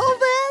hear all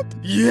that?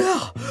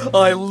 Yeah,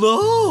 I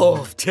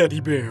love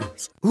teddy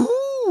bears.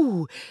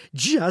 Ooh,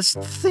 just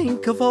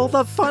think of all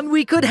the fun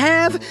we could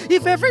have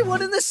if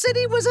everyone in the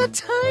city was a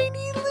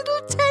tiny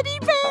little teddy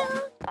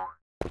bear.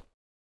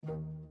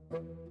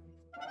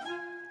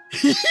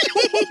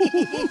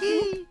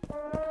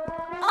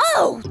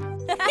 Oh!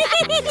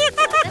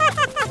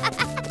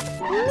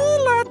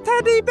 Mila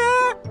Teddy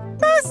Bear,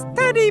 best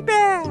teddy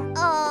bear.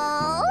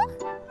 Oh.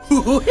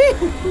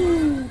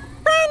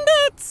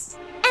 Bandits!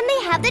 And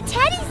they have the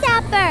Teddy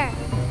Zapper.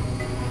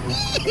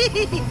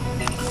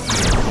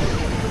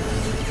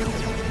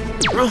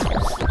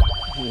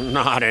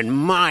 Not in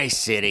my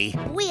city.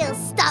 We'll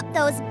stop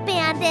those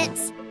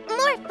bandits.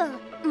 Morphle,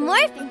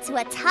 morph into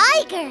a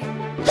tiger.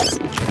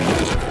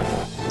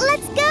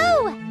 Let's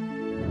go.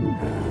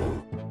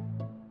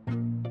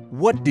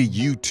 What do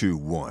you two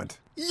want?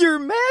 Your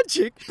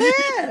magic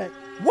pet.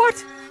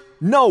 What?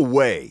 No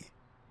way.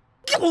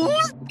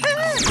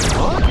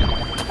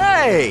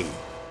 Hey!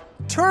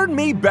 Turn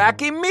me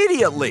back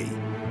immediately.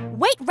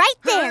 Wait right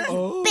there,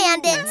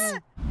 bandits.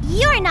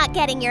 You're not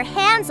getting your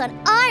hands on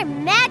our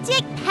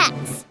magic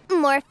pets.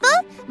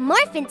 Morphle,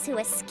 morph into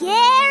a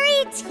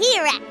scary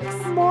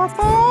T-Rex.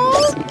 Morphle,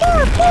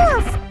 morph,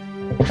 morph.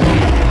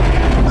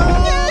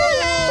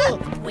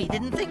 We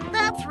didn't think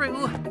that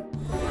through.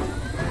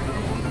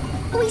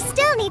 We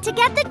still need to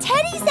get the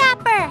Teddy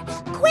Zapper.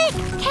 Quick,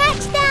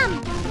 catch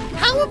them.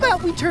 How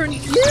about we turn you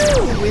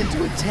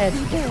into a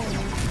teddy bear?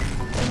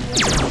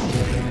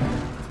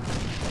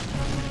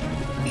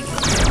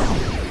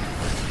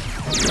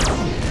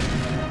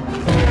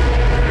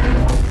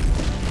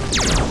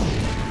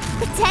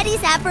 The Teddy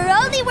Zapper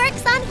only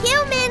works on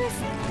humans.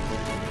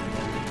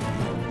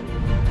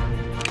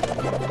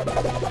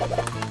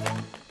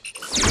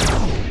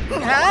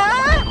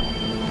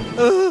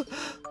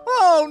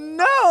 Oh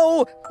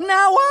no!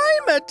 Now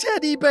I'm a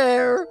teddy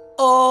bear!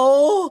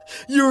 Oh,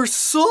 you're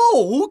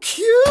so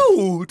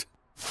cute!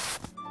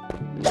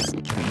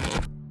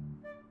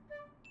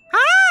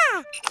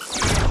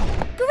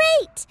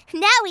 Great!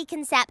 Now we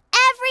can zap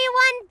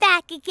everyone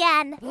back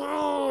again.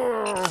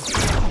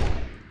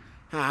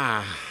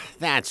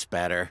 That's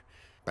better.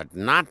 But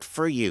not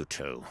for you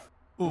two.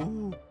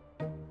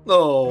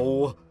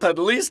 Oh, at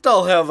least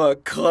I'll have a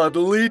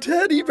cuddly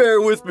teddy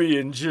bear with me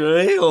in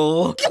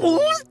jail.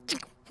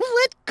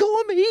 Let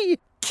go of me.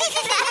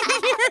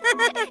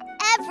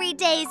 Every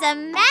day's a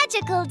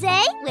magical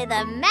day with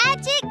a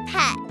magic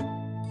pet.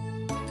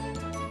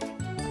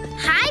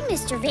 Hi,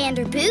 Mr.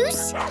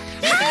 Vanderboos.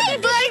 Hi,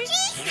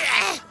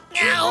 Barky.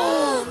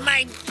 Ow,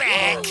 my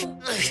back.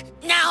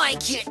 Now I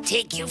can't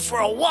take you for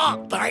a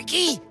walk,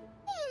 Barky.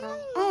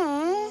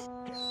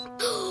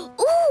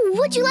 Ooh,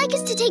 would you like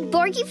us to take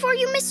Barky for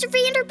you, Mr.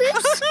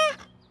 Vanderboos?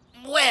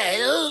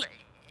 Well,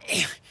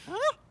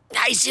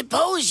 I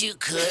suppose you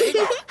could.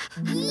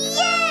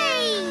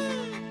 Yay!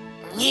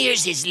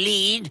 Here's his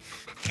lead,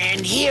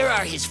 and here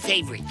are his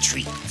favorite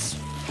treats.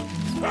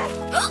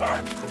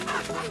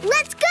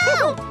 Let's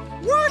go!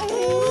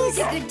 He's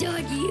a good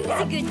doggy. He's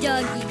a good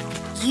doggy.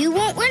 You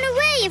won't run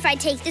away if I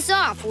take this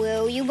off,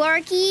 will you,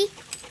 Barky?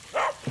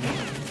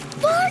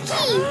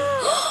 Barky!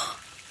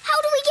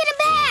 How do we get him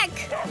back?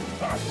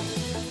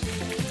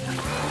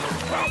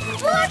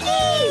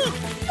 Barky!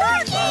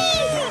 Barky!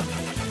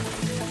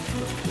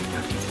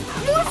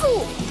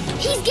 Morphle!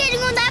 He's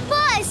getting on that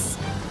bus!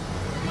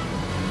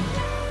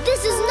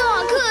 This is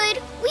not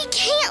good. We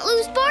can't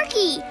lose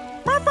Barky.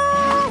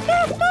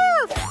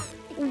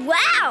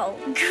 Wow!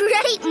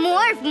 Great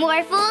morph,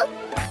 Morphle!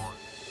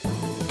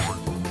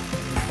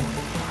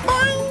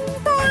 Boing,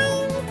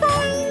 boing,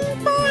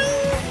 boing,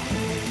 boing!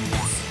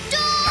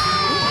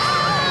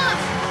 Stop!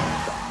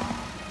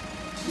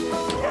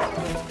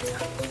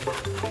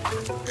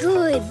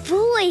 Good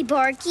boy,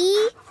 Barky.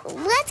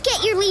 Let's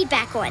get your lead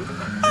back on.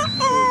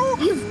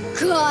 You've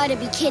got to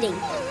be kidding.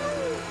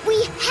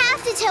 We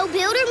have to tell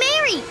Bill or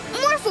Mary.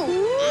 Morphle,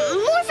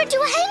 morph into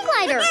a hang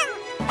glider.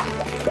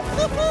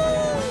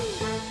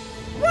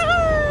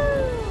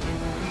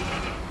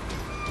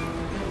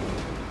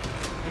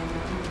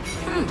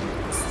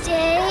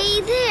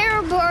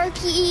 There,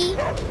 Barky.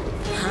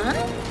 Huh?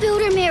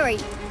 Builder Mary,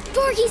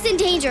 Barky's in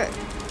danger.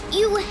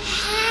 You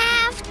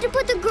have to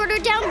put the girder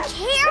down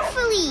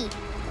carefully.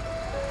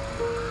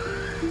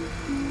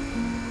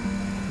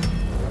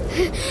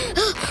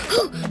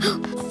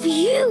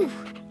 Phew.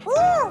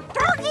 Ooh,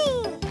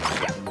 doggy!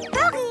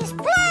 Doggies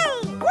play!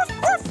 Woof,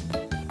 woof!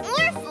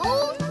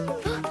 Morphle?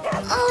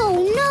 Oh,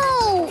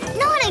 no!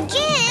 Not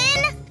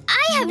again!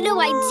 I have no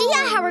idea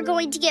how we're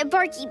going to get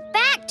Barky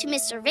back to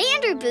Mr.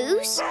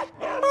 Vanderboos.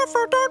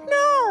 Morphle don't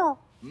know.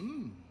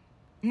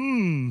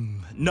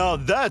 Now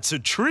that's a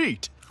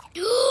treat.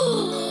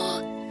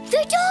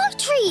 The dog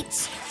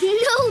treats!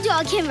 No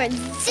dog can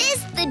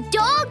resist the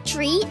dog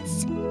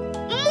treats.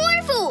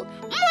 Morphle!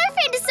 Morph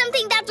into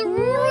something that's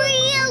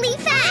really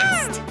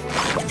fast!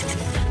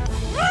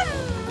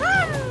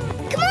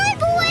 Come on,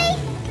 boy!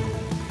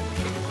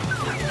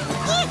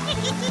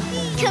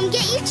 Come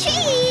get your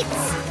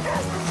treats!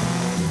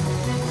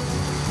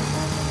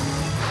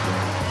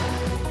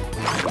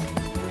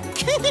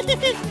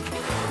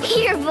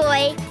 Here,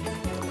 boy.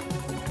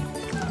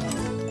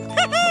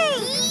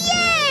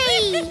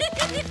 Yay!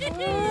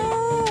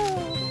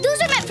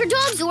 Those are meant for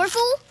dogs,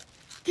 Orphle.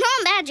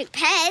 Not magic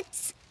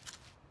pets.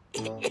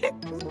 Yuck!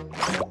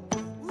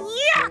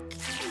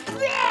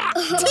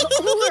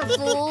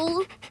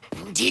 Orphle.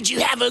 Did you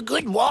have a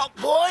good walk,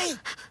 boy?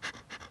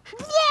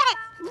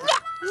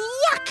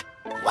 Yuck!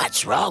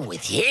 What's wrong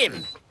with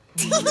him?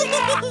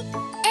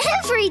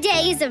 Every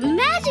day is a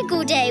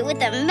magical day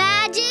with a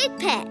magic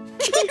pet.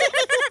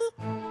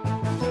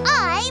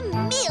 I'm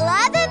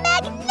Mila the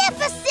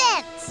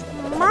Magnificent!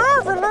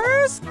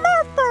 Marvelous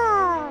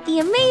Martha! The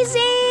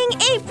amazing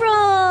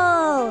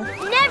April!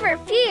 Never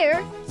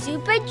fear,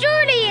 Super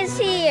Jordy is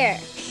here.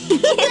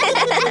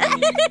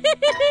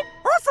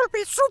 Orphle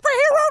be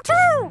superhero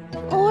too!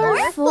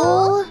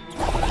 Orphle?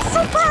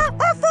 Super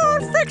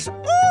Orphle fix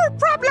all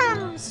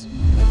problems!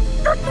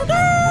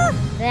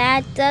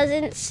 That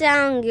doesn't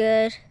sound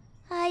good.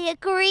 I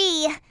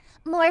agree.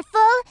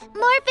 Morphle,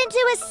 morph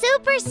into a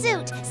super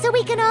suit so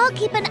we can all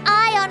keep an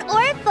eye on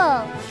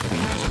Orphle.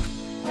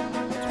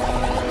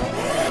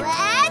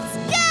 Let's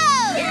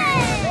go!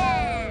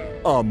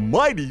 Yeah! A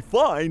mighty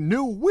fine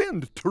new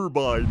wind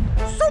turbine.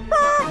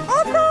 Super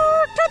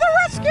Orphle to the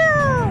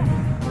rescue!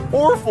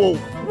 Orphle,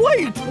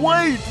 wait!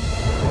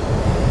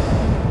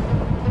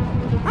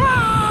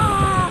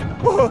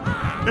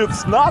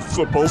 It's not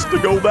supposed to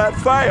go that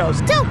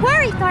fast. Don't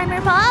worry, Farmer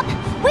Bob.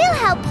 We'll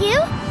help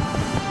you.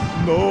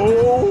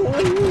 No!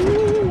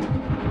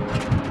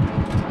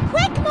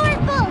 Quick,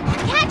 Morphle!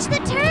 Catch the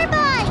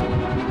turbine!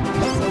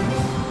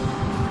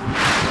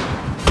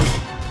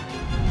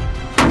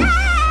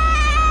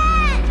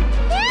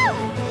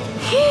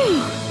 Phew!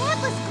 That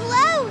was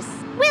close!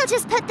 We'll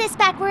just put this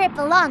back where it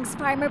belongs,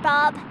 Farmer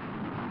Bob.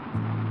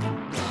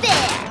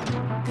 There!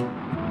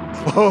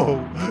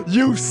 Oh,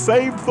 you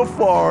saved the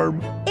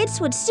farm. It's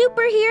what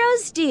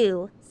superheroes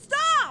do.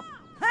 Stop!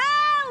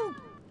 Help!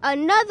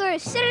 Another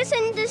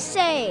citizen to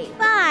save.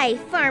 Bye,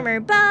 Farmer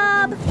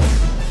Bob.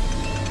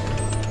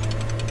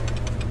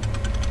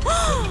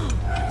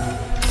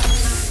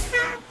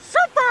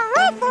 Super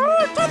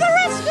Orphle to the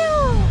rescue!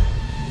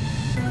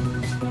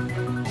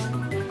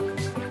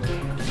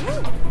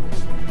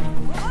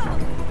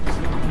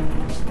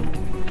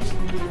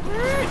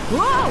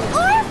 Whoa!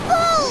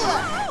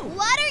 Orphle!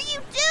 What are you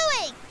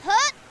doing?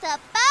 Put the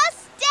bus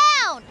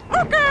down!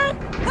 Okay!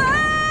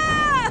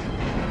 Ah!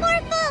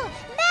 Morphle!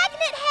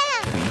 Magnet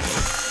hand!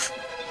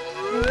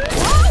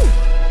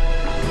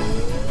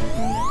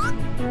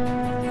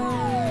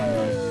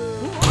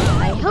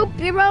 I hope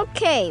you're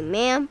okay,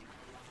 ma'am.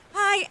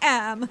 I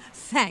am.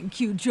 Thank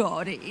you,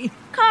 Jordy.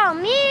 Call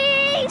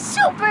me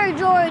Super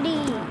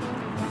Jordy.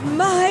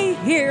 My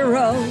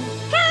hero.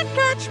 Can't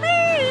catch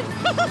me!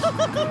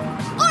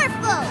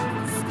 Orphle!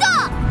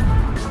 Stop!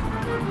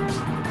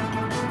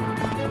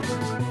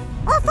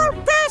 Orphle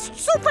best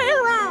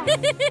superhero!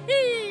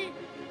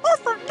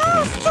 Orphle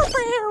no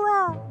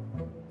superhero!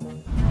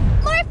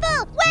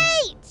 Morphle,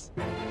 wait!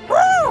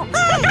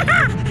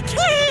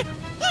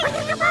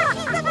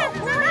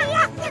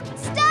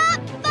 Stop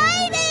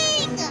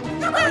fighting!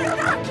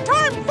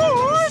 Time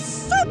for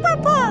Super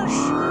Push!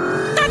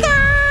 Ta-da!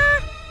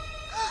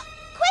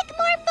 Quick,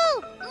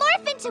 Morphle!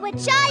 Morph into a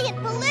giant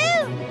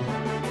balloon!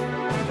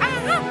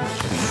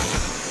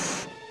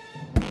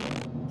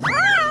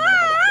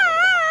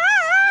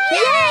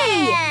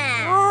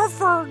 Yeah!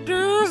 Orphle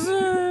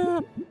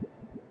dizzy!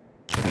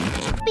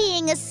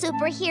 Being a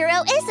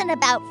superhero isn't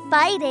about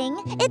fighting.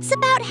 It's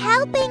about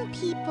helping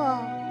people.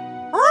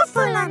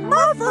 Orphle and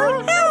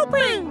Morphle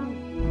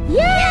helping!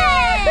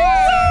 Yay!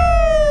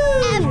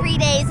 Every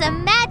day's a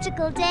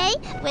magical day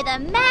with a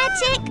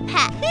magic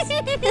pet. 7,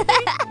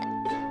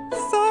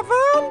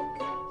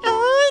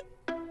 8,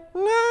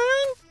 9,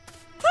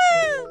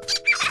 10!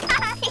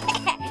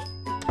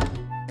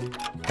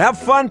 Have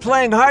fun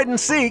playing hide and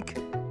seek.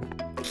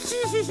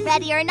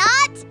 Ready or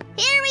not,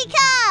 here we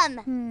come!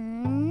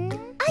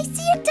 I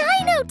see a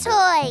dino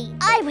toy!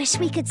 I wish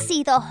we could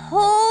see the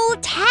whole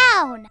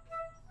town.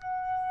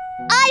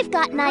 I've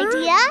got an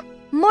idea.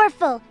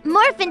 Morphle,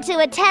 morph into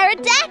a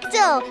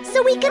pterodactyl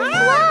so we can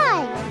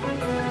fly!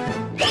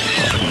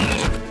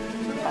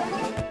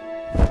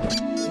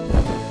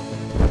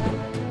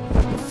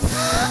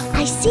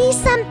 I see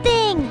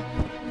something!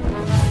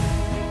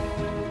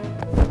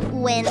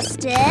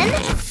 Winston?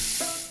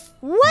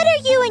 What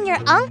are you and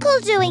your uncle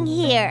doing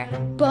here?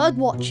 Bird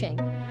watching.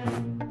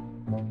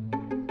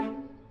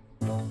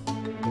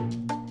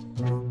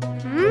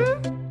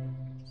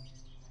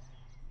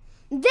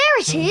 There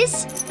it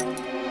is!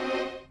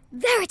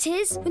 There it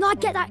is! When I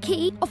get that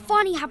key, I'll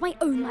finally have my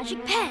own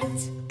magic pet.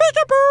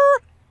 Peekaboo!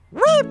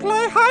 We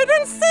play hide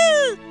and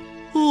seek!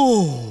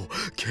 Oh,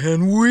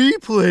 can we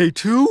play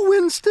too,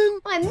 Winston?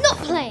 I'm not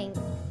playing.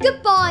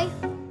 Goodbye.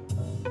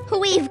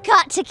 We've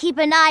got to keep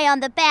an eye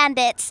on the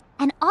bandits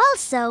and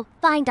also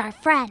find our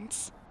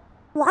friends.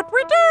 What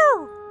we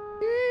do?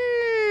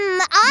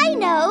 I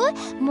know!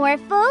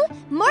 Morphle,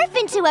 morph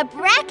into a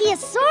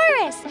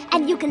brachiosaurus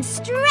and you can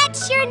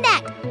stretch your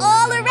neck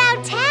all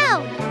around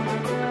town.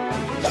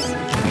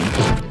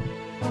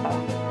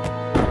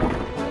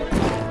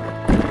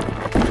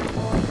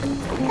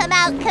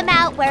 Come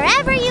out,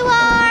 wherever you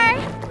are.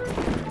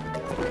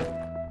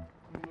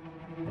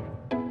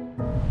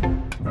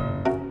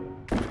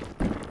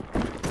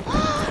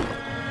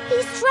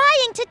 He's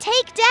trying to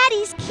take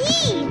Daddy's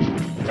key.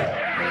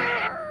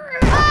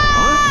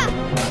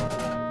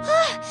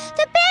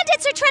 The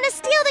bandits are trying to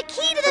steal the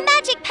key to the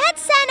Magic Pet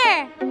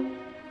Center.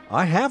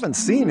 I haven't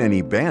seen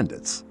any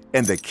bandits,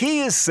 and the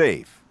key is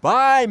safe.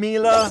 Bye,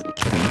 Mila.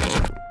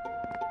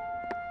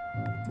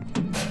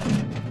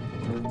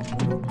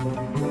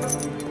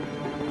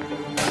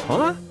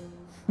 Huh?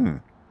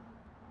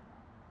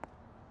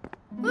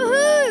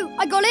 Woohoo!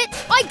 I got it!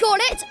 I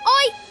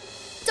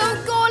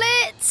don't got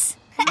it!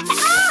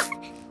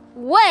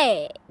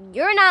 Wait,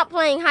 you're not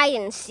playing hide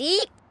and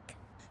seek?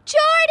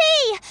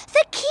 Jordy!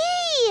 The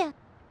key!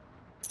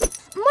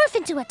 Morph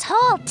into a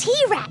tall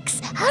T-Rex.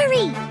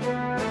 Hurry!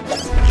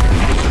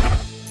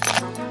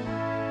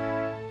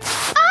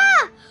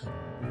 Ah!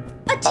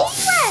 A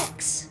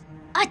T-Rex!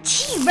 A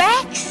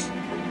T-Rex?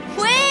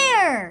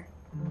 Where?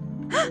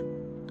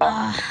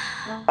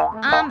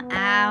 I'm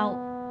out.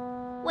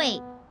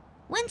 Wait,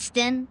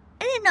 Winston,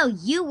 I didn't know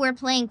you were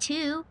playing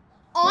too.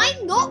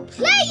 I'm not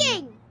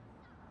playing!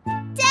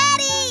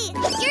 Daddy!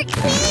 Your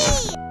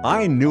key!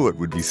 I knew it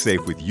would be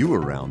safe with you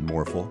around,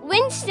 Morphle.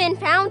 Winston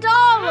found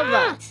all of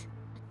us.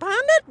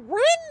 Bandit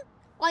win?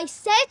 I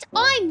said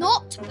I'm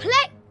not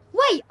playing.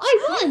 Wait, I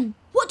won!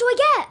 What do I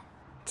get?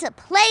 To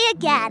play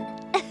again.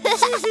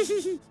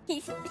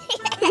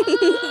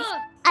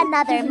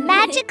 Another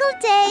magical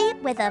day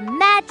with a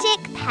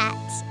magic pet.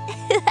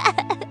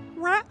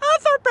 Where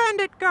other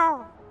bandit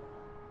go?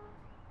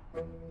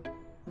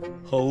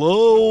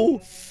 Hello?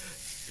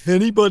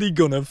 Anybody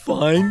gonna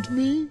find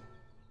me?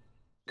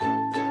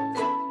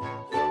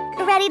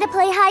 Ready to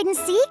play hide and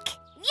seek?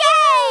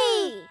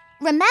 Yay!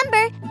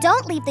 Remember,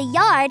 don't leave the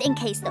yard in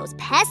case those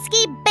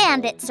pesky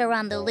bandits are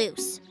on the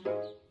loose.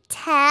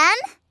 10,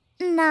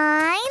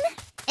 9,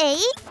 8,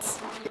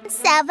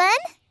 7,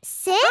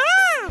 6,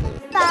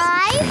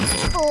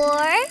 5,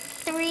 4,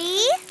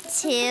 3,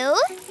 2,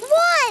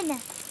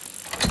 1.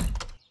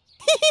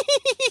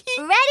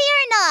 Ready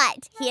or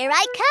not, here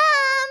I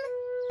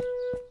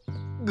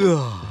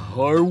come.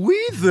 Are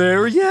we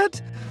there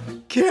yet?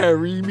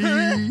 Carry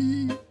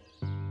me.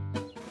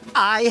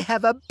 I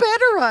have a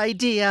better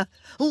idea.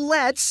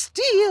 Let's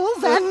steal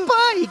that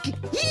bike.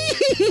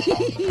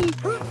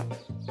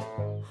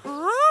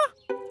 Huh?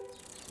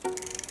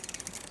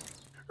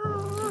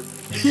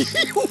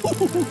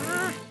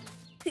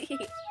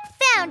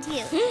 Found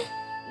you.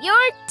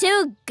 You're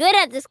too good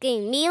at this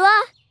game,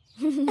 Mila.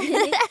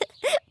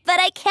 But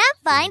I can't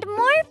find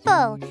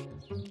Morphle.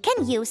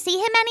 Can you see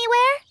him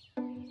anywhere?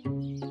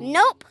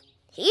 Nope.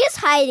 He's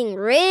hiding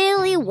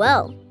really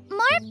well.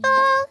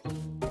 Morphle!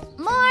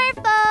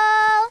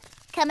 Morphle!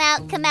 Come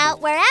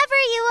out, wherever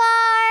you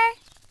are.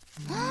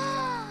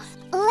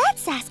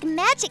 Let's ask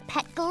Magic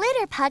Pet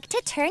Glitterpug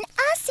to turn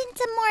us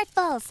into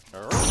Morphles.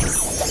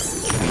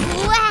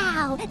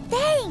 Wow,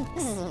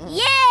 thanks.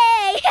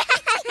 Yay!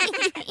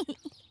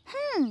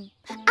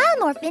 I'll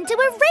morph into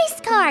a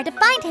race car to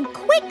find him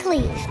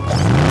quickly.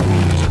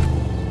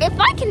 If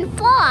I can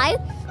fly,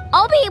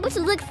 I'll be able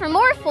to look for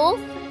Morphle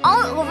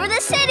all over the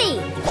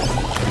city.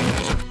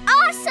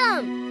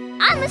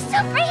 Awesome! I'm a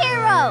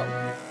superhero!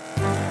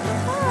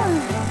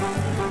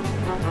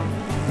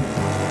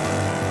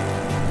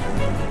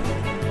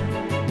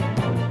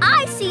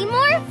 I see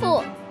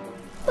Morphle!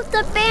 But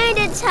the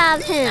bandits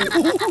have him!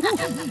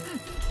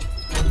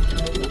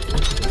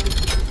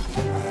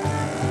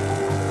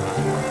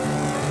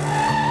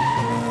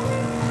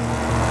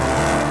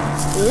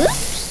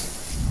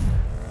 Oops!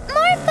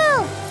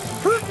 Morphle!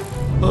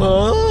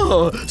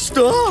 Oh,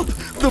 stop!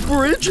 The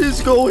bridge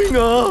is going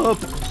up!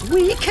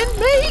 We can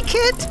make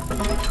it!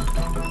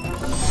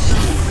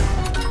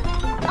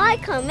 I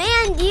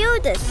command you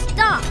to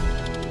stop!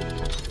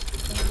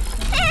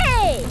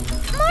 Hey!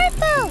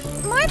 Morphle!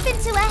 Morph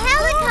into a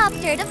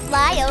helicopter to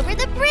fly over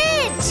the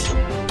bridge!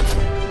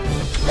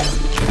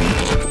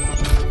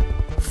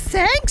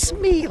 Thanks,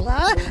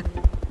 Mila.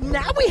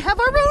 Now we have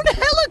our own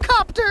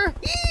helicopter.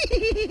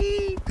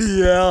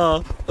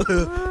 Yeah.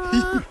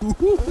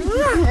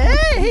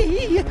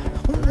 Hey,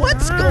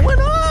 what's going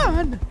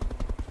on?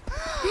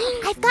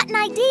 I've got an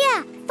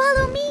idea.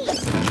 Follow me.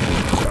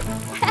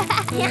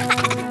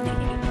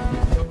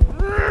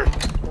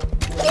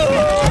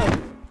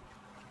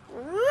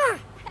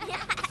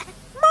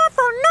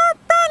 Morphle, no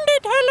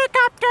bandit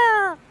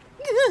helicopter!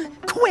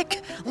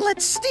 Quick,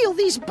 let's steal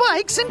these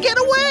bikes and get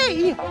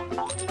away.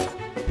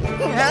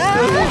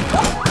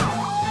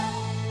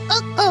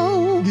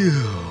 Uh-oh.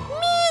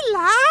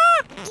 Mila!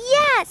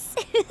 Yes!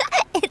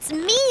 It's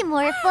me,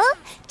 Morphle.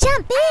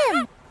 Jump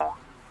in.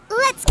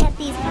 Let's get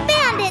these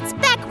bandits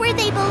back where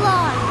they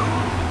belong.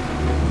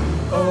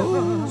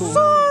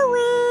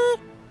 Sorry.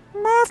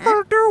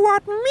 Morphle do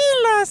what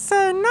Mila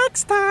say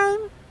next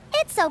time.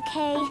 It's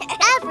okay.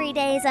 Every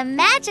day is a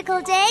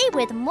magical day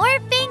with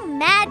morphing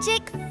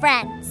magic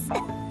friends.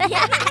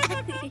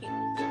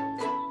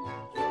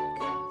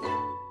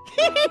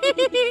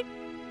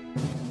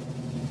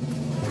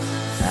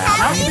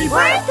 Happy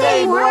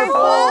birthday,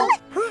 Morphle!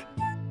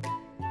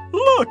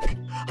 Look!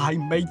 I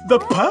made the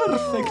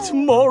perfect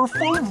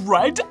Morphle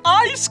red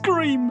ice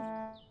cream!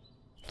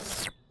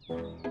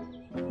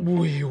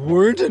 We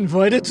weren't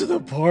invited to the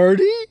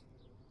party?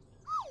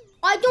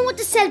 I don't want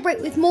to celebrate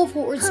with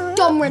Morphle or its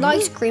dumb red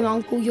ice cream,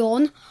 Uncle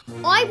Yawn.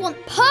 I want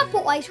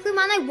purple ice cream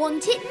and I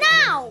want it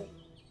now!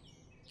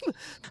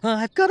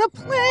 I've got a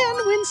plan,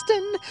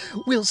 Winston.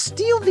 We'll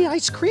steal the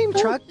ice cream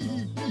truck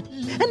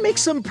and make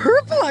some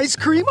purple ice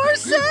cream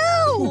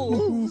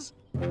ourselves.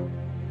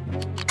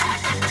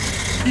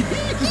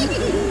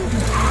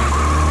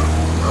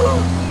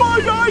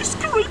 My ice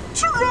cream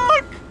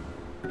truck!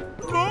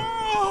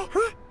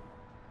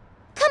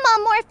 Come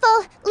on,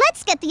 Morphle.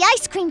 Let's get the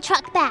ice cream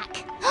truck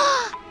back.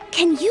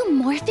 Can you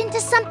morph into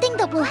something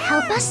that will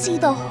help us see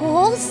the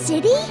whole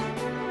city?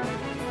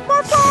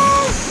 Morphle!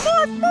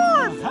 Morph,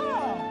 morph!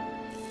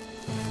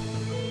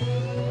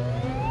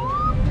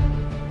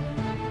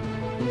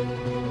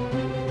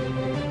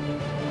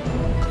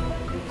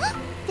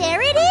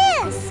 There it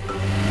is!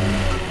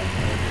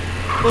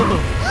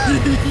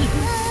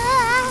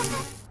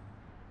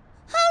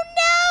 Oh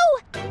no!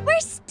 We're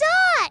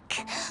stuck!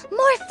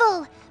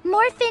 Morphle,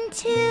 morph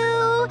into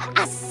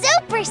a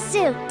super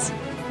suit!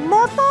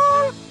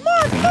 Morphle!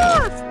 Morph,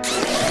 morph!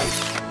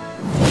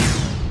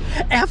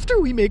 After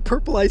we make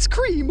purple ice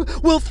cream,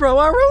 we'll throw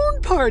our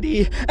own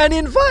party and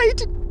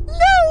invite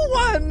no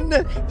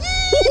one!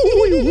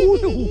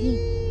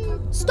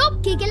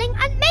 Stop giggling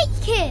and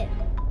make it!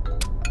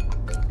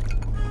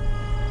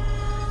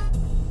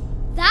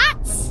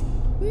 That's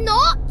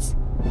not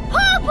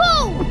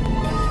purple!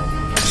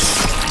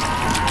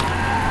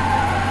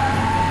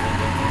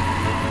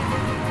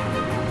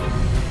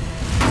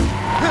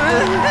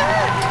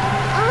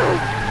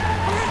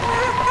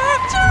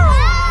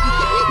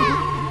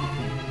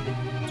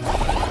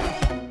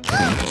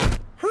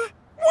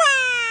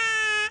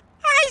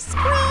 Ice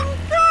cream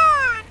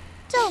gone!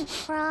 Don't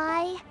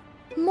cry.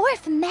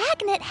 Morph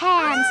magnet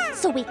hands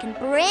so we can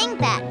bring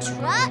that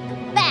truck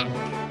back.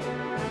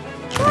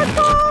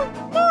 Morphle!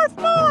 Morph,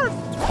 morph!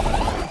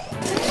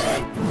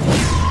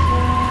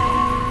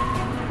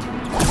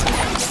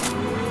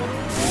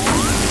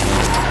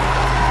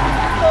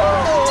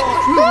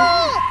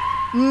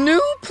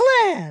 New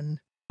plan!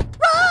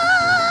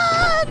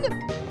 Run!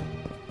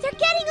 They're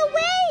getting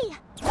away!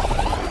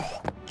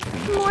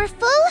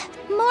 Morphle,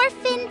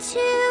 morph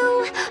into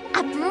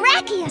a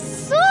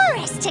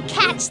brachiosaurus to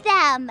catch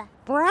them!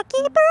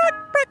 Bracky, brack,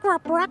 brack,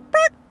 brack, brack,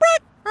 brack,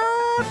 brack!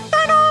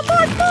 Dino,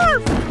 morph,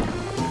 morph!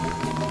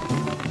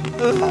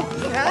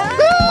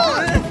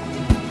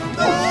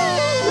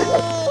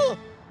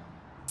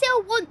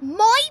 They'll want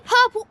my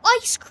purple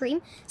ice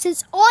cream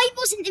since I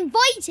wasn't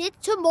invited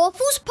to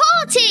Morphle's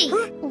party!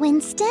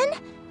 Winston,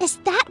 is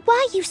that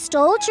why you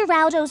stole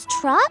Geraldo's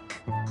truck?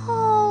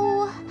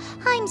 Oh,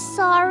 I'm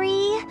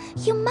sorry.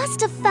 You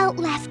must have felt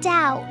left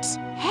out.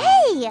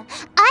 Hey,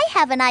 I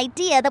have an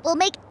idea that will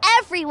make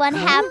everyone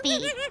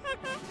happy.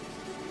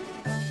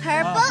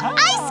 Purple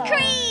ice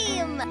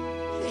cream!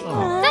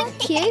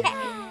 Thank you.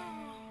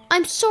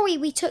 I'm sorry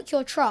we took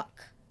your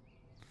truck.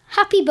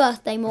 Happy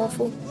birthday,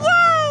 Morphle.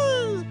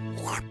 Yay!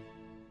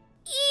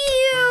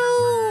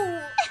 Ew!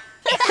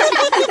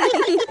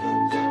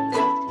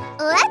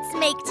 Let's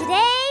make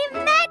today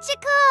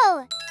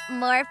magical!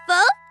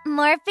 Morphle,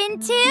 morph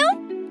into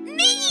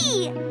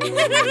me!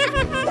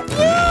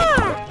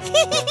 Yeah!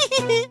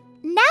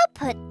 Now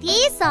put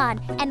these on,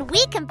 and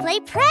we can play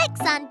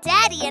pranks on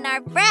Daddy and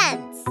our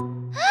friends.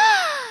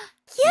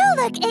 You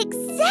look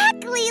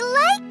exactly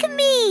like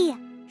me!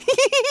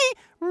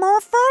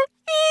 Morphle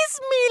is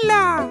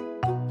Mila!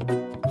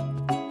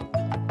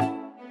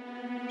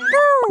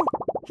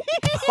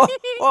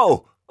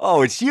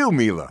 Oh, it's you,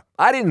 Mila.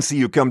 I didn't see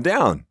you come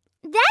down.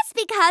 That's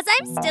because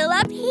I'm still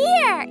up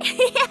here.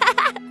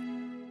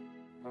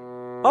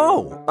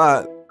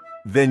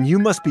 Then you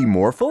must be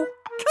Morphle?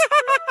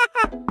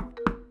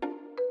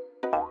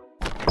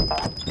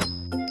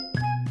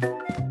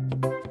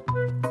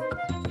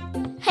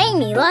 Hey,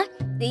 Mila.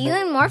 Do you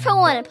and Morphle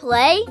want to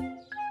play?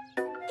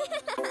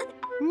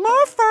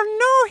 Morphle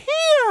no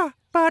here,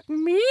 but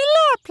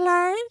Mila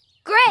play.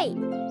 Great.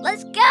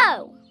 Let's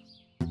go.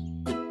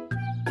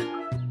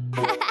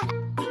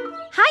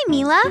 Hi,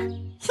 Mila.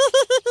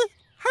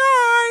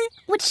 Hi.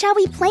 What shall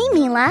we play,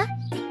 Mila?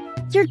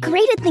 You're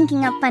great at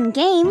thinking up fun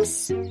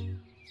games.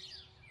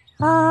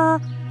 Tag?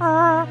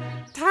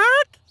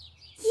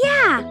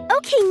 Yeah.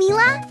 Okay,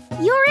 Mila.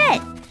 You're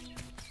it.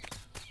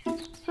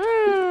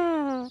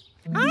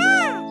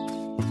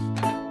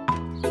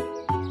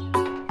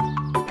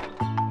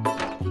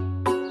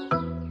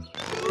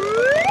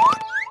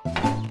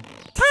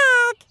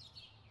 Tag.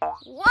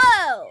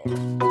 Whoa.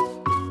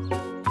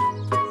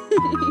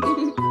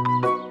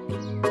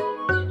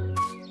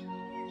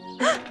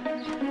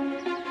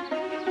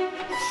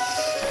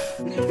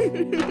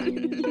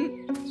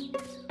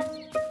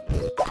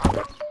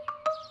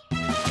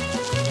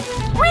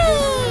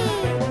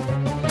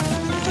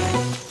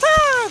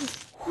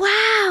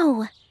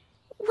 Wow!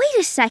 Wait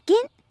a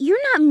second.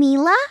 You're not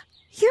Mila.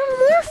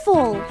 You're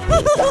Morphle.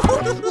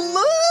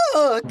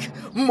 Look!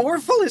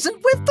 Morphle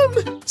isn't with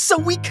them, so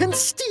we can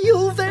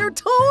steal their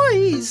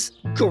toys.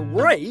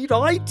 Great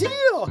idea.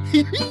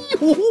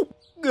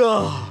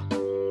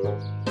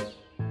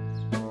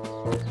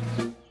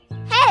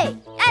 Hey,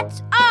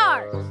 that's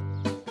ours.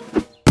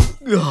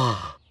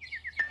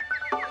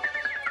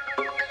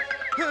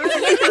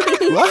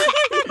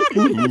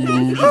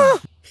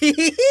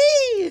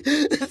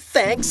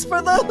 Thanks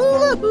for the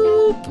hula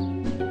hoop.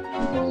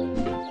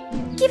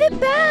 Give it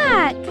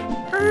back.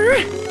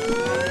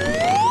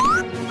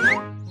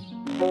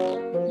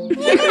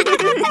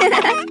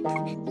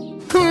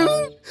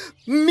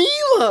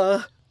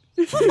 Mila!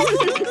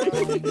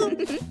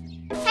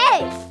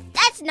 Hey,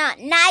 that's not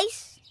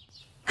nice.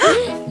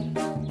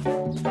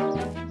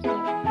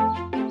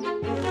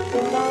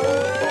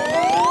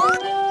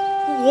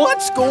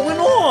 What's going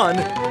on?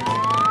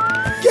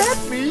 Get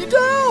me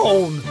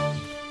down!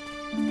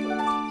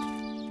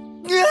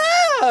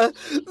 Yeah!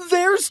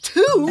 There's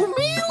two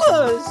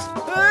Milas!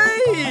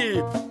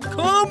 Hey!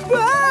 Come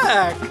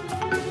back!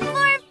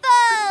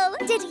 Morphle!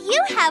 Did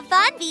you have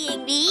fun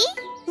being me?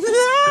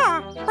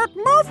 Yeah, but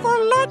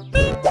Morphle let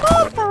me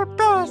Morphle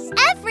best.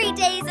 Every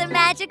day's a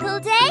magical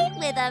day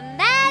with a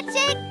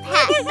magic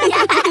pet.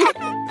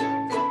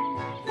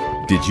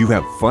 Did you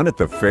have fun at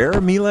the fair,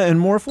 Mila and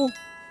Morphle?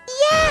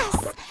 Yes!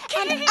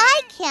 And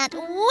I can't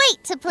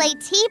wait to play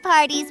tea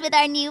parties with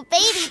our new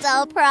baby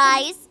doll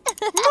prize.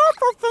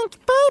 Morphle thinks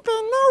baby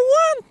no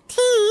want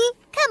tea.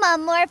 Come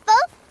on,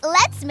 Morphle.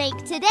 Let's make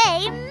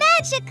today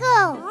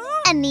magical.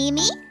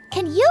 Animi,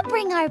 can you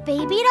bring our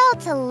baby doll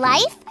to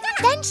life?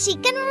 Then she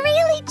can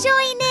really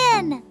join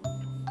in.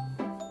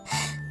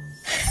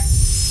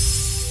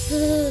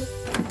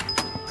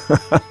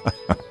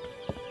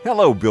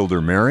 Hello,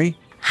 Builder Mary.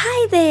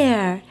 Hi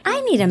there.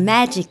 I need a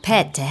magic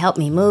pet to help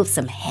me move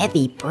some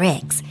heavy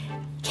bricks.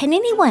 Can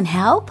anyone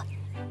help?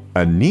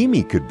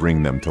 Animi could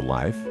bring them to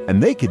life,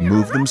 and they could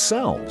move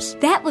themselves.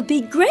 That would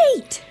be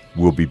great.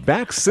 We'll be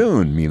back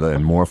soon, Mila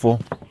and Morphle.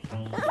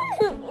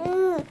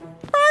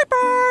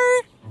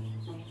 Bye-bye.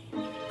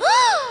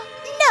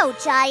 No,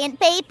 giant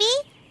baby.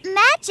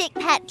 Magic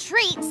pet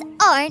treats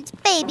aren't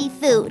baby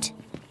food.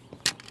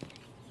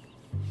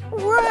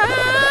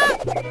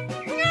 Morph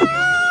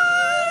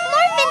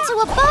into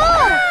a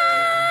ball!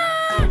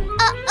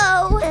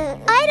 Uh-oh.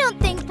 I don't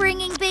think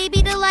bringing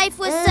baby to life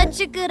was such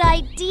a good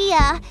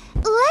idea.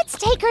 Let's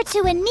take her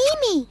to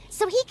Animi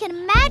so he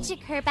can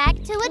magic her back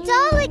to a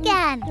doll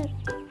again.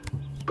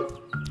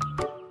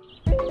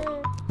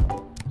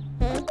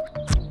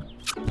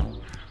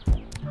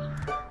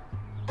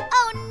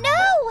 Oh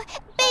no!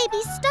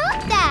 Baby,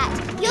 stop that!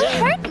 You'll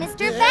hurt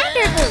Mr.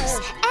 Vanderboos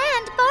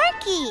and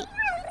Barky.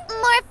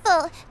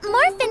 Morphle,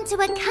 morph into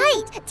a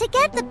kite to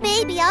get the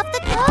baby off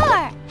the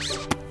car.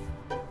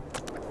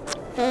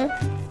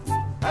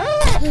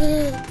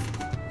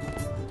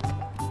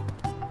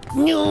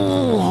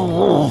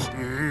 No.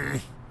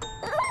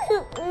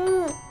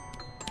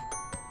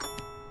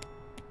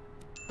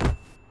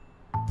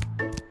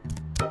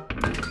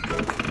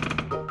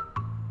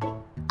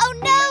 Oh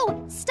no!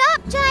 Stop,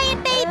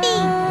 giant baby!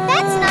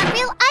 That's not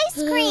real ice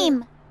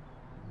cream.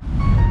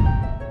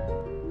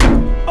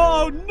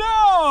 Oh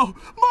no!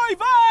 My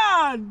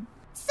van!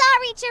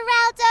 Sorry,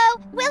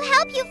 Geraldo. We'll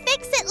help you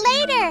fix it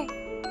later.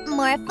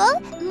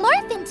 Morphle,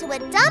 morph into a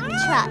dump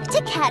truck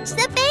to catch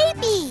the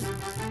baby.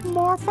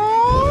 Morphle,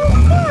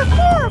 morph,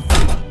 morph.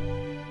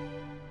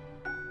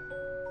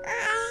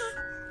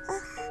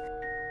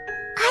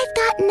 I've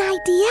got an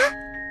idea.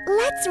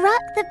 Let's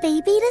rock the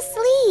baby to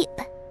sleep.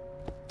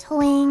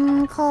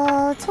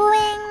 Twinkle,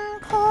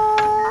 twinkle,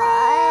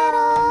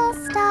 little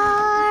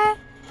star,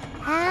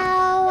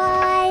 how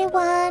I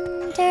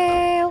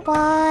wonder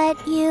what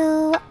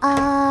you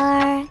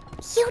are.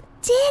 You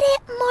did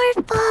it,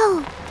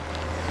 Morphle.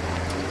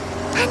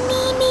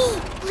 Animi,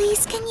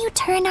 please can you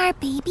turn our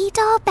baby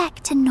doll back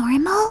to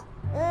normal?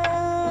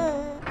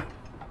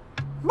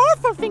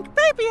 Morphle think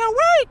baby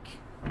awake.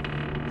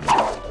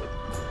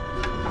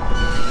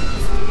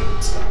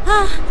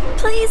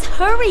 Please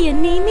hurry,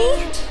 Animi.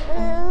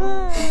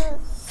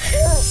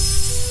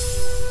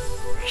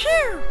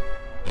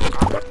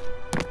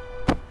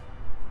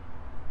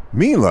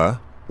 Mila,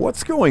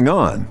 what's going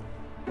on?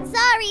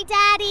 Sorry,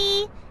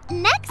 Daddy.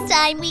 Next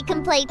time we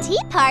can play tea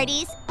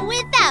parties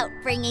without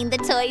bringing the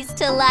toys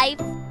to life.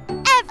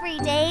 Every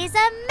day's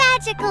a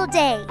magical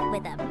day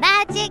with a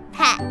magic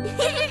pet.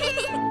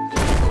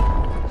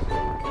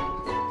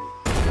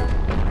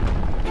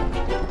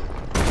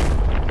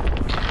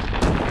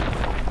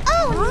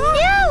 Oh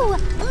no!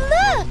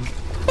 Look!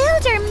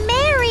 Builder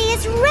Mary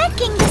is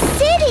wrecking the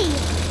city!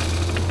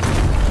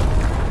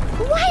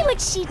 Why would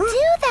she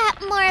do that,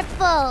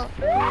 Morphle?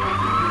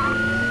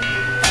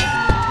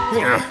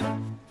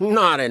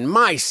 Not in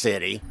my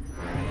city.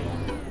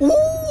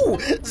 Ooh!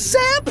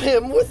 Zap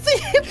him with the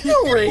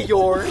hypno-ray,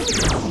 Yorn!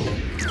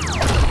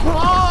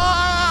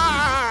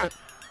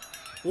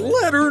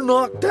 Let her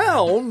knock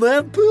down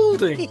that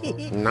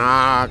building.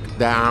 Knock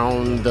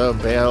down the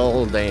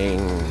building.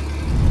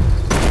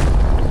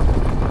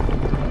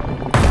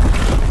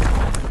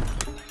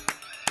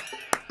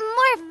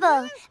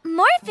 Morphle,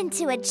 morph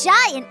into a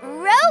giant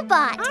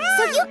robot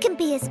so you can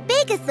be as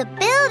big as the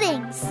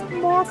buildings.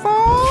 Morphle!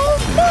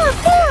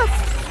 Morph,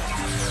 morph!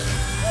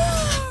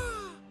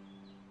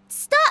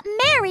 Stop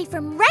Mary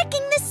from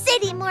wrecking the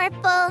city,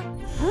 Morphle.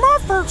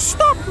 Morphle,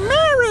 stop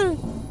Mary!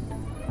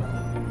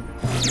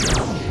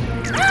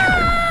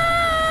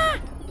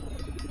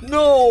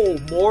 No,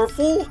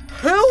 Morphle!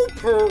 Help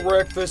her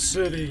wreck the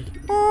city!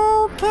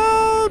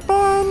 Okay,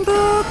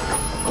 Bandit!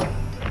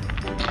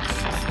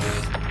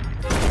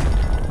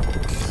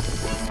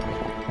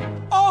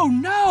 Oh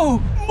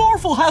no!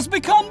 Morphle has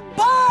become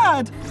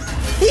bad!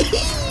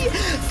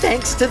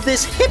 Thanks to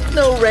this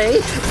hypno-ray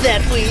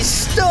that we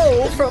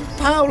stole from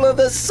Paula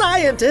the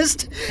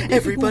scientist,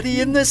 everybody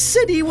in the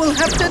city will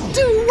have to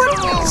do what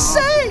we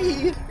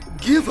say!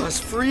 Give us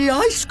free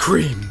ice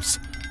creams!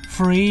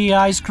 Free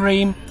ice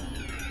cream?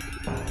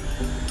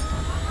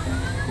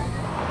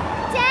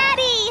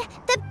 Daddy!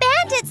 The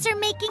bandits are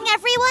making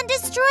everyone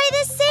destroy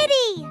the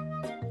city!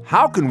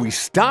 How can we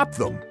stop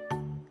them?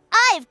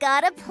 I've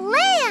got a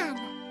plan!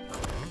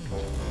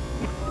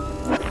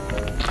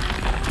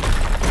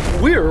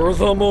 We're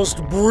the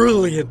most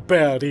brilliant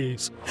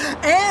baddies.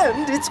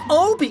 And it's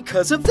all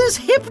because of this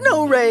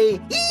hypno-ray.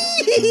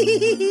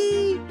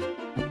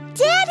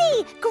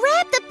 Daddy,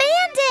 grab the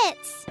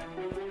bandits!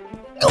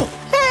 Oh,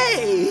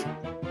 hey!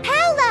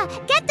 Paula,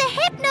 get the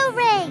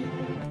hypno-ray!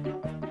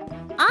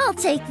 I'll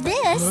take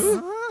this.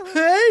 Huh?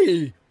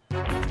 Hey!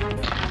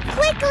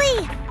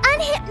 Quickly,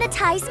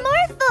 unhypnotize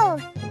Morphle!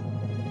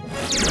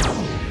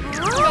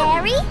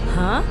 Mary?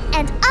 Huh?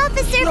 And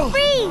Officer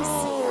Freeze!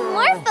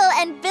 Morphle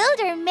and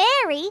Builder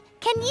Mary,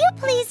 can you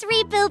please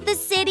rebuild the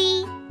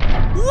city?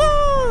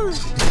 Yay!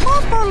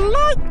 Morphle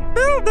like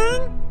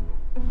building!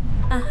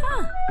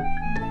 Uh-huh.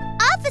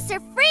 Officer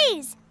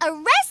Freeze,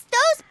 arrest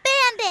those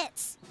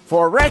bandits!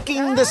 For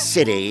wrecking the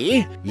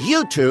city,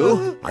 you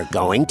two are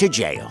going to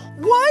jail.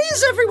 Why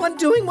is everyone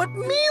doing what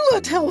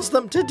Mila tells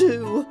them to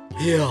do?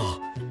 Yeah,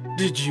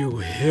 did you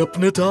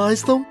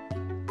hypnotize them?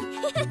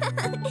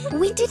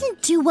 We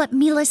didn't do what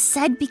Mila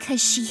said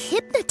because she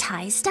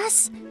hypnotized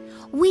us.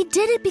 We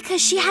did it because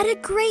she had a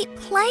great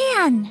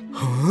plan.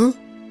 Huh?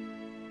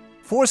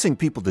 Forcing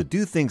people to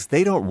do things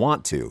they don't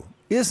want to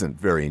isn't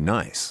very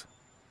nice.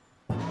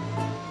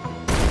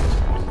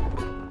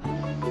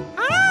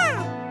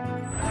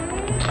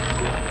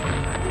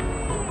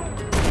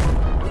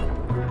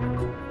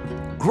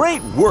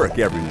 Great work,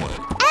 everyone!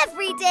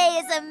 Every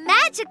day is a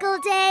magical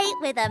day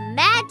with a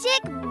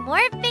magic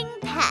morphing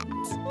pet.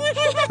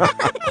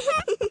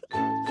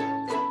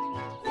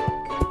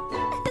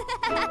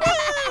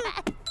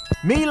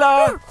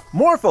 Mila!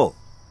 Morphle!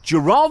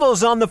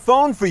 Geraldo's on the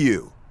phone for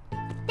you.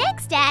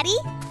 Thanks, Daddy.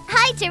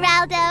 Hi,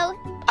 Geraldo.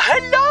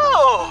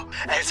 Hello!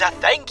 As a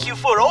thank you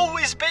for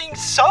always being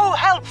so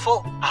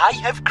helpful, I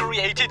have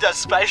created a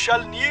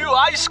special new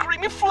ice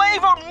cream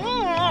flavor.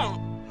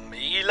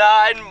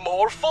 Mila and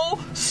Morphle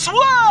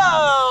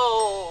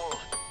Swirl!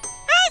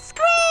 Ice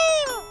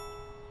cream!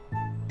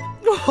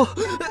 Oh,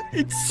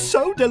 it's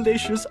so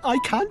delicious, I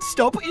can't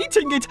stop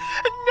eating it.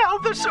 And now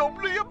there's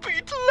only a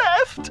bit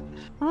left.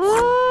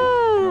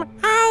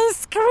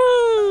 Ice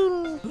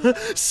cream!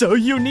 So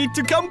you need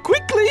to come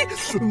quickly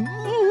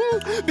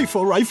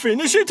before I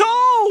finish it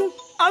all.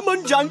 I'm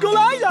on Jungle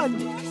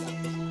Island.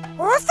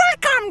 Orphle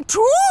come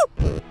too?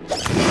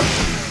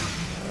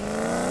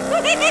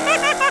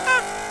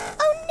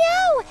 Oh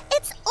no,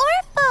 it's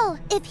Orphle.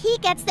 If he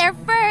gets there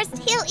first,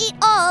 he'll eat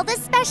all the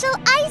special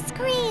ice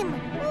cream.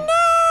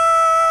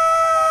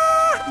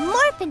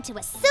 Morph into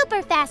a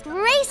super fast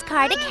race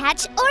car to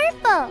catch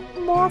Orphle.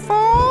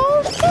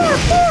 Morphle,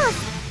 morph,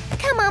 morph.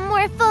 Come on,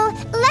 Morphle.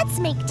 Let's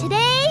make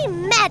today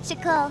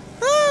magical.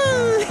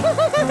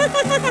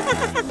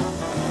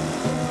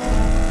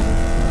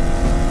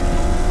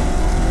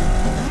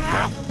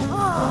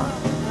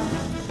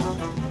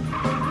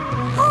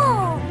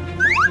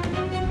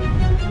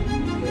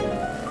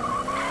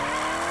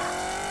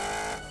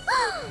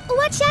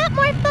 Watch out,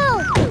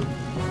 Morphle.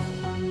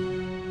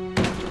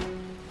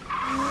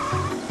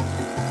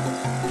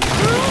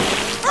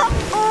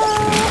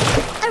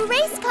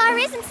 car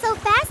isn't so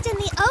fast in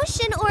the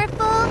ocean,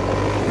 Orphle.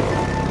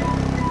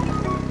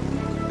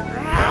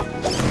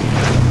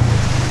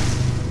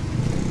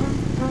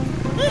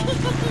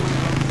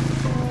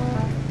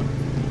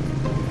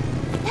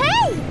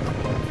 Hey!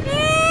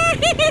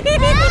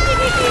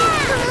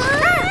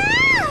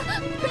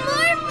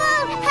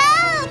 Morphle,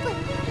 help!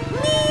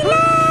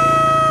 Mila!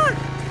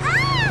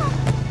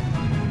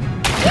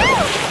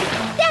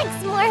 Thanks,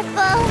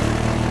 Morphle.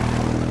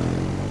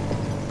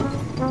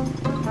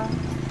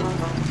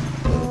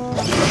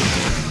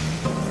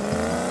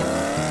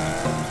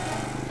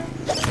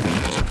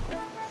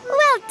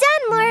 Well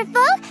done,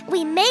 Morphle.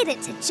 We made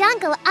it to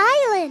Jungle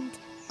Island.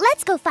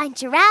 Let's go find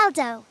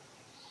Geraldo.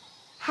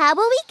 How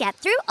will we get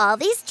through all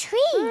these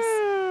trees?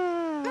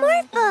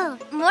 Morphle,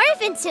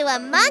 morph into a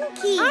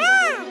monkey.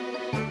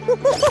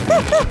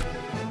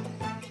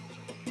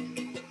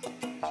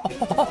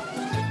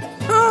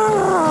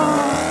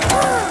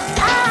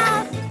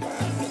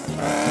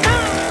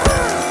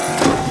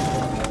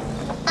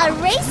 A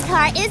race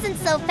car isn't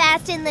so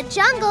fast in the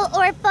jungle,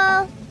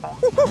 Orphle.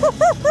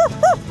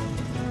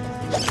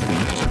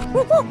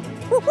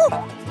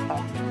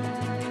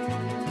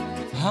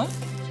 Huh?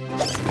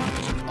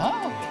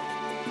 Oh.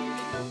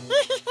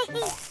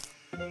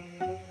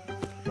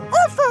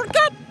 Orphle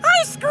got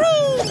ice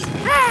cream!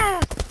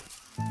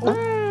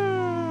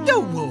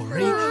 Don't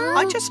worry,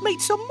 I just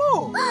made some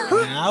more.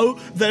 Now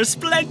there's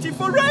plenty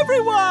for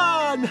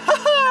everyone! Ha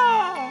ha!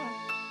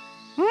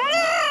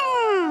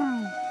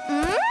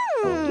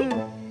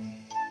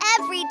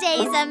 Every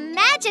day's a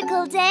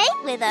magical day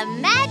with a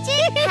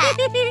magic pet.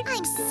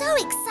 I'm so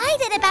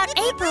excited about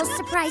April's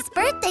surprise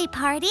birthday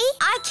party.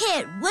 I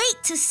can't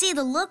wait to see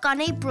the look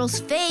on April's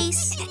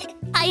face.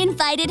 I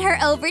invited her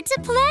over to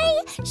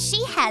play.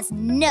 She has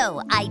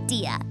no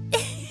idea.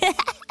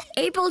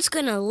 April's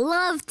gonna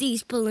love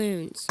these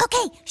balloons.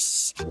 Okay,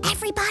 shh.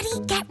 Everybody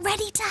get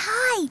ready to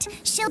hide.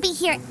 She'll be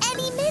here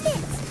any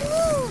minute.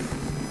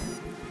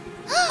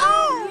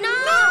 Oh, no!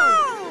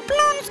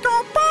 Balloons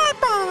go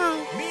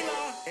bye-bye!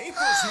 Mila,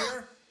 April's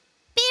here.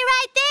 Be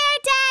right there,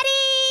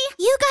 Daddy!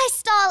 You guys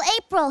stall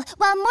April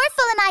while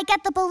Morphle and I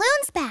get the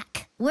balloons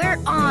back. We're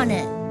on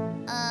it.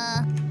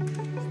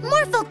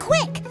 Morphle,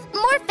 quick!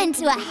 Morph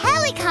into a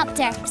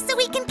helicopter so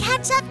we can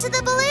catch up to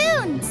the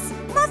balloons.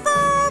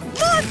 Morphle!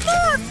 Morph,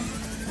 morph!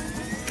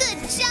 Good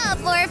job,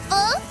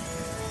 Morphle.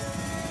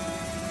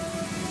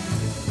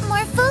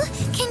 Morphle,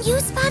 can you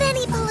spot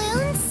any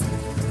balloons?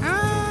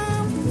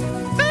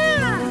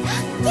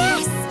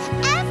 Yes!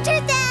 After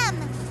them!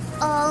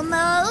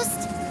 Almost.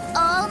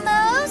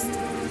 Almost.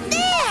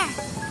 There!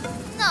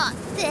 Not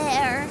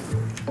there.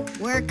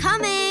 We're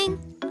coming.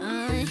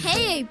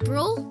 Hey,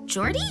 April.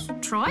 Jordy?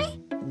 Troy?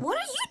 What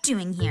are you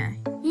doing here?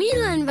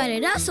 Mila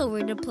invited us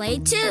over to play,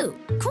 too.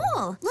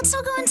 Cool. Let's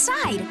all go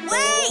inside.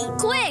 Wait!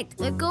 Quick,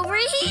 look over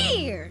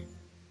here.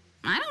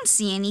 I don't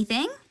see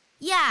anything.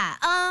 Yeah,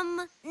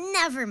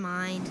 never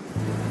mind.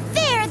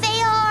 There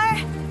they are!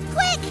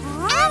 Quick!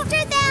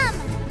 After them!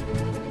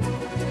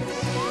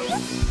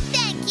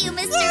 Thank you,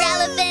 Mr.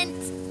 Elephant!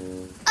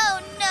 Oh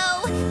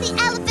no! The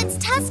elephant's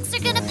tusks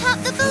are gonna pop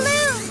the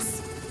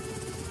balloons!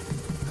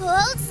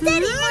 Hold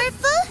steady,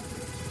 Morphle!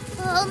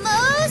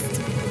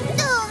 Almost!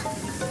 Oh,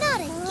 not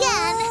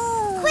again!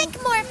 Quick,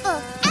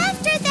 Morphle!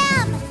 After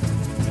them!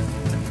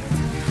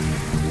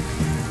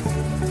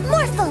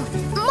 Morphle!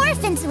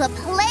 Morph into a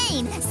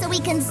plane so we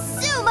can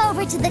zoom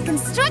over to the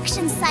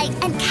construction site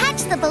and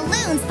catch the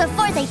balloons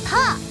before they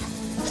pop!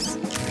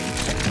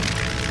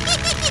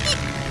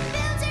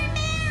 Builder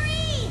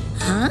Mary!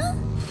 Huh?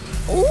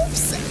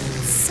 Oops.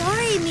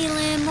 Sorry,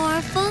 Mila and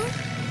Morphle.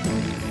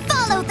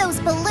 Follow those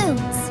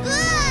balloons!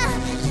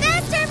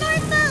 Faster,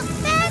 Morphle!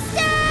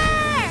 Faster!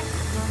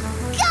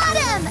 Got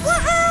him!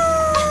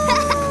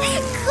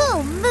 Woohoo!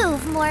 Cool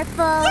move,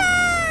 Morphle. Yeah!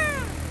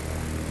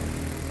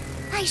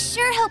 I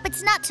sure hope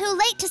it's not too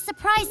late to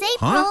surprise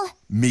April. Huh?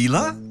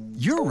 Mila,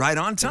 you're right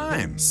on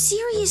time.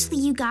 Seriously,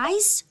 you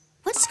guys?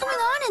 What's going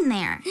on in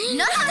there?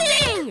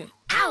 Nothing!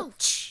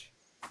 Ouch!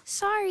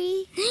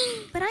 Sorry,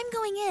 but I'm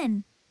going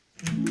in.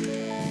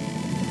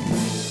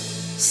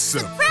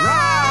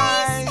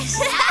 Surprise!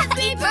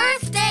 Happy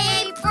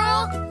birthday,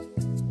 April!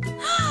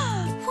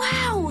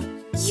 Wow!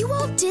 You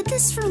all did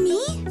this for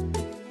me?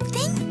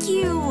 Thank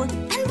you!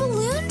 And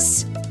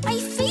balloons? My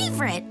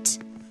favorite!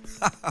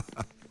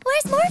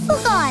 Where's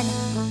Morphle gone?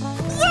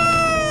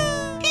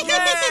 Yay!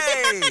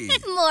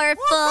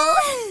 Morphle!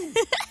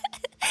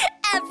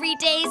 Every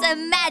day's a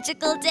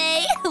magical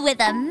day with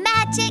a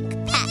magic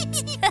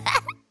pet.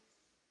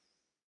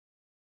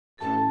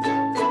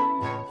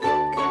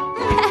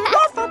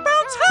 Morphle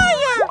bounce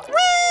higher!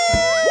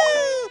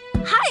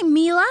 Whee! Hi,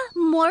 Mila,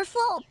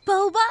 Morphle,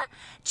 Boba.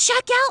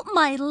 Check out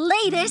my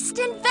latest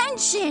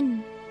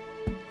invention.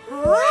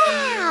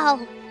 Wow!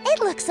 It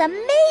looks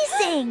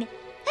amazing!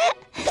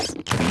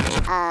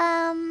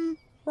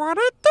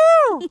 What'd it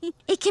do?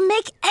 It can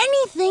make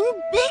anything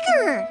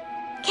bigger.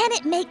 Can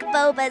it make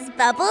Boba's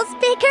bubbles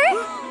bigger?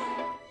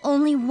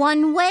 Only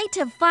one way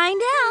to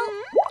find out.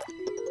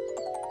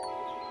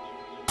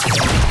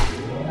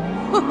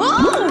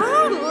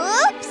 Whoa!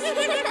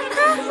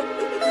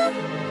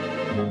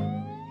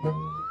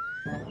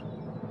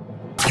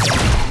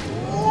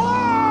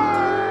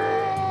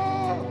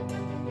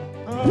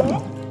 Oh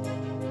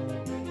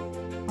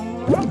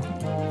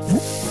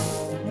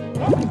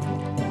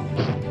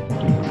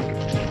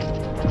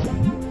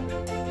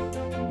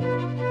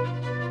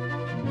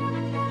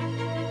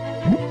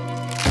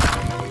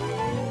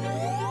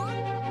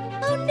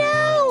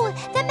no!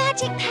 The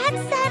Magic Pet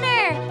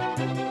Center!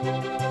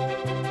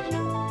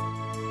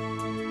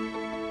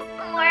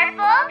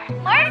 Morphle,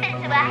 morph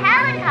into a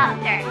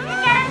helicopter to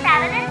get us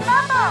out of this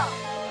bubble.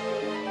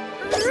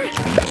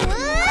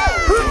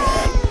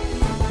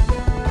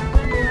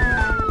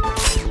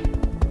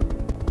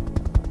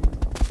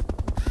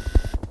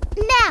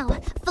 Now,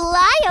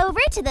 fly over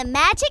to the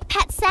Magic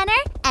Pet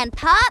Center and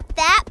pop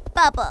that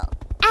bubble.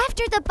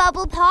 After the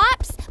bubble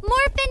pops,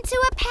 morph into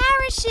a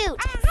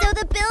parachute so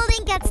the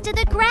building gets to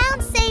the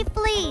ground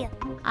safely.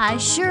 I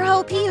sure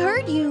hope he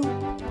heard you.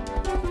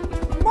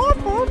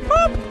 Morphle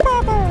pop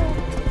bubble.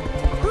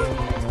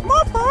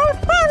 Morphle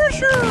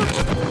parachute.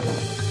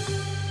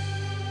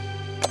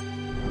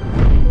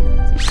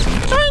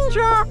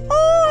 Danger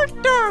all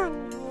done.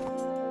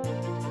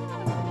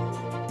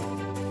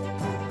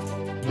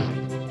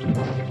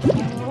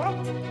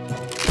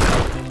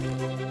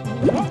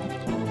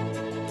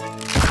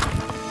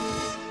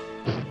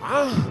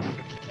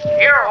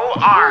 You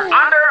are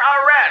under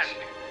arrest.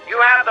 You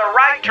have the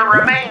right to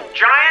remain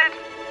giant.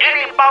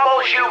 Any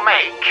bubbles you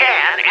make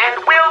can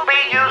and will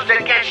be used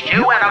against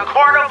you in a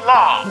court of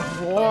law.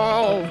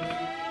 Whoa.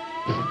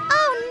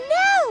 Oh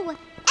no!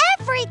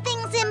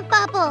 Everything's in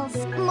bubbles.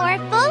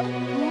 Morphle,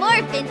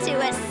 morph into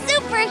a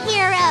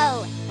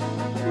superhero.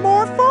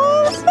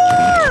 Morphle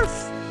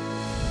morph.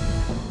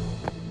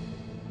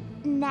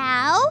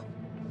 Now,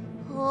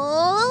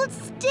 hold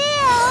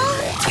still.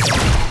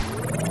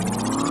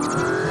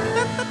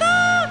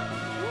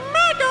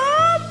 Mega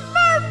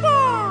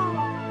Morphle.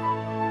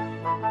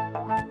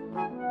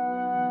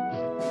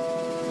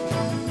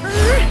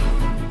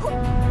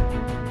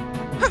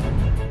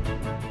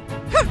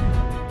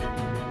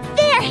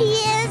 There he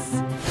is!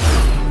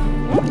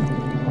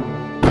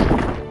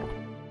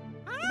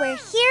 We're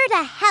here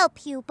to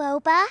help you,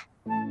 Boba.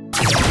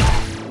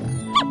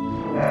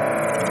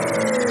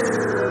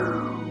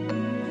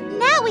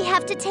 Now we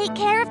have to take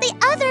care of the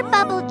other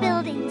bubble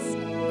buildings.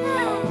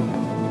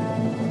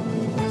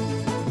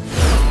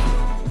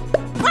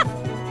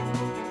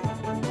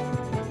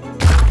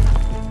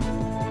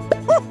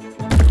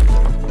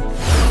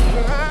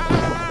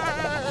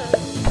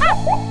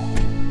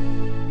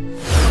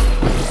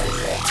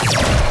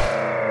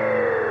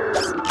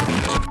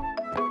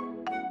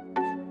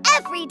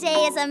 Every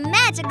day is a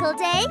magical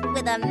day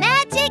with a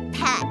magic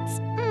pet.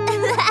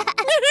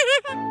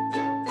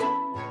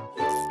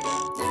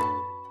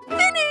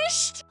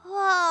 Finished!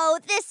 Oh,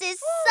 this is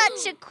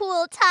such a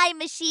cool time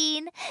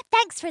machine.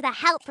 Thanks for the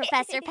help,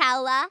 Professor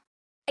Paula.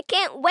 I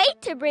can't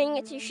wait to bring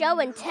it to show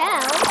and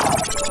tell.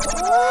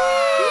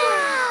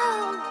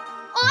 Wow!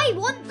 I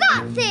want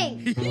that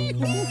thing!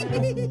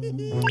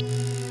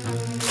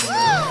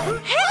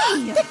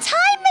 Hey! The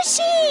time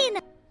machine!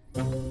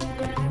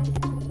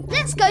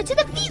 Let's go to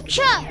the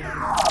future!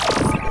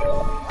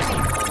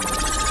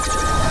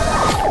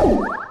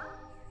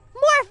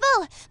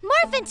 Morphle,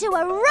 morph into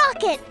a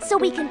rocket so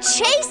we can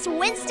chase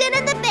Winston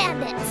and the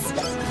bandits.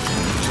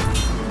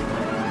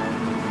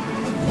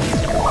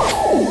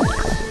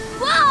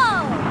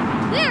 Whoa!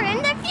 We're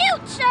in the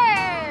future!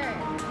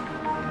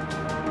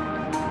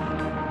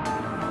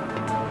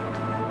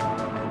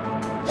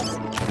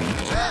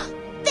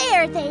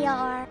 There they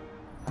are.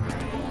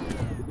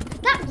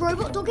 That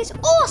robot dog is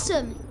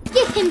awesome!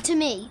 Give him to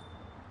me.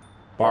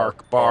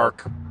 Bark,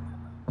 bark.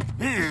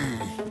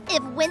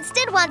 If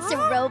Winston wants a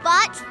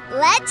robot,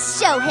 let's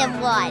show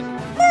him one.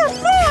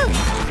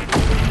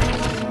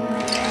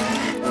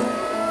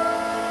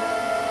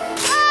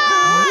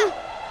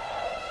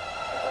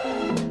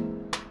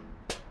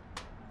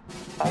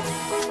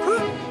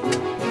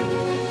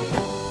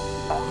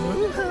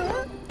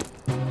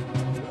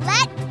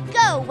 Let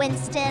go,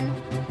 Winston.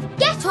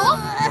 Get off!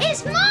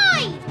 It's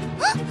mine!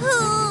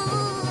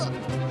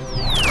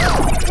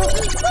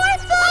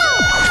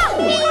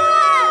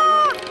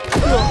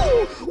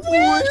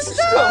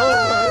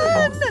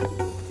 Winston!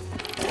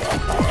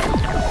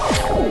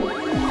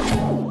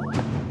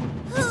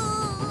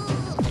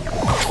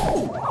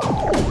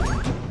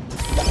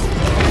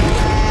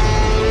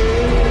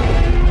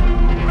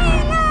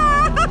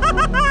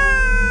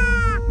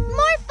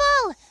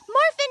 Morphle!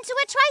 Morph into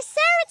a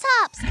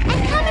triceratops and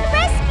come and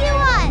rescue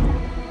us!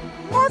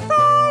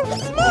 Morphle!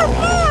 Morph,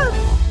 morph!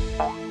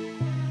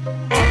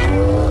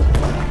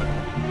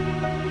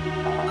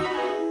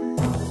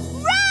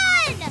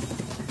 Run!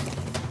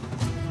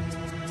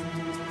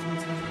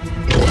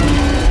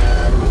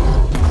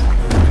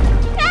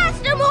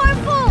 Faster,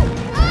 Morphle!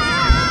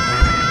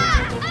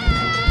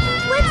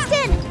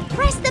 Winston,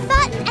 press the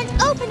button and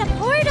open a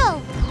portal.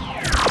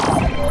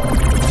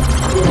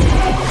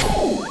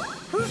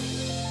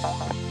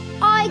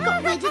 I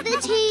got rid of the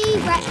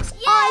T-Rex.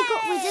 I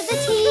got rid of the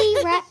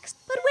T-Rex.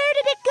 But where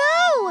did it go?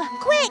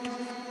 Quick!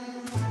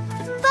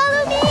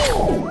 Follow me!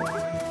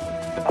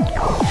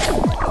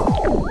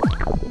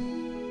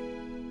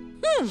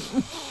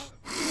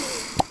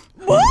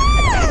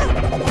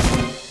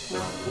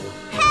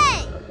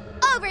 Hey!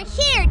 Over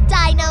here,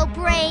 Dino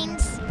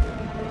Brains!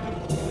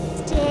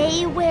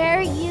 Stay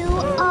where you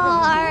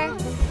are.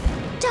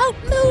 Don't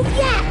move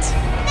yet!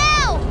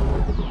 Now!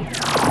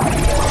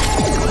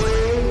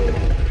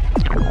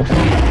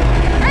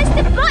 Press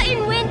the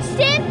button,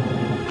 Winston!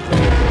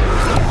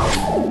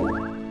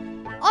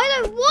 I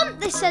don't want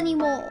this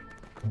anymore.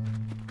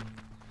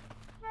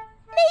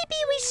 Maybe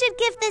we should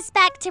give this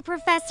back to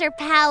Professor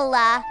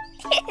Paula.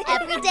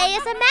 Every day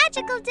is a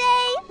magical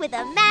day with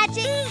a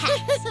magic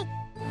pet.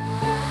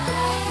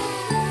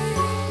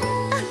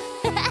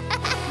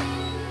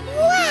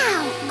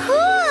 Wow,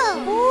 cool!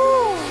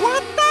 Ooh,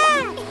 what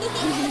that?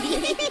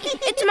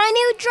 It's my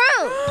new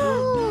drone.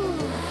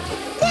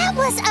 That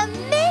was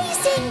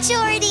amazing,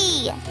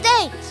 Jordy!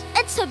 Thanks.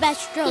 It's the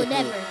best drone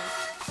ever.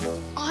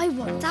 I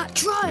want that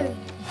drone.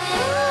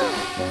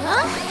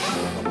 Huh?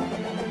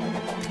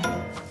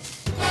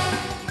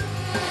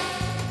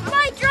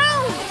 My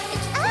drone!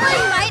 It's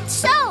flying by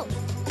itself.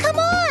 Come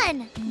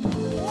on!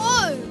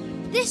 Whoa!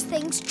 This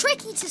thing's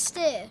tricky to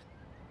steer.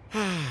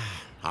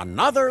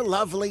 Another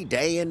lovely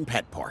day in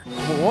Petport.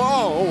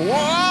 Whoa,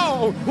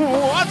 whoa!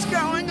 What's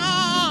going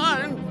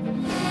on?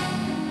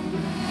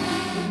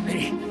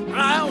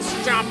 I'll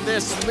stop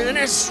this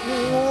menace.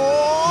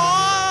 Whoa!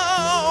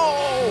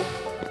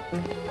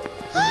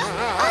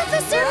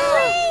 Officer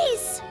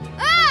Freeze!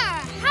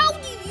 Ah! How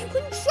do you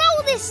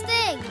control this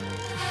thing?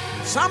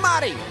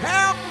 Somebody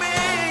help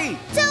me!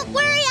 Don't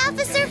worry,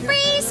 Officer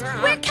Freeze!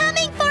 We're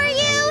coming for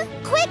you!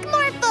 Quick,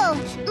 Morphle!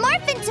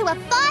 Morph into a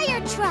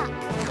fire truck!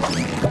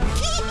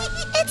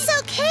 It's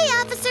okay,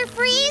 Officer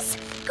Freeze!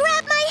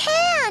 Grab my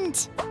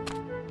hand!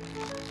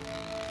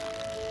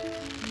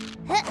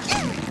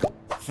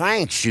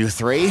 Thanks, you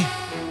three.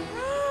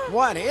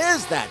 What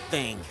is that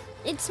thing?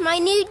 It's my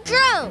new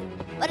drone,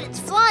 but it's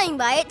flying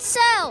by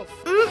itself.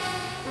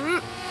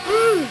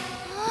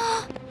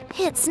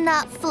 It's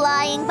not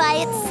flying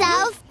by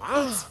itself.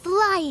 It's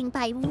flying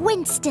by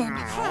Winston.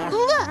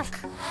 Look!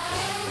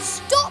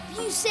 Stop,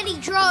 you silly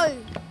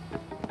drone!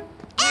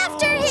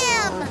 After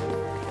him!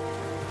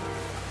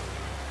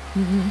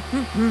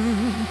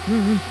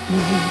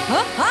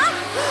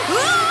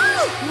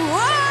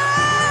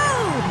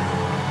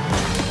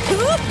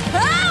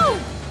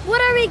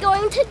 What are we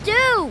going to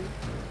do?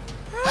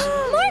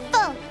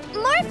 Morphle!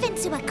 Morph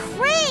into a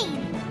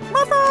crane!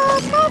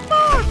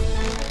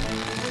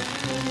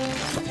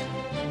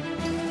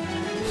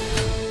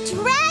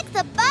 Drag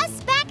the bus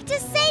back to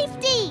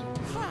safety!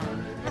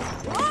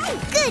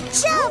 Good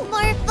job,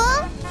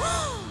 Morphle!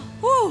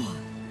 Oh,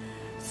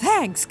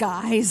 thanks,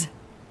 guys.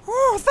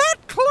 Oh, that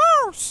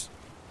close!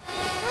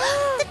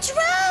 The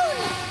drone!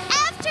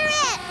 After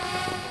it!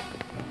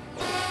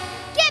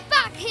 Get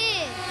back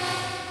here!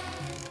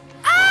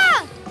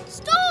 Ah!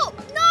 Stop!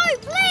 No,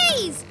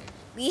 please!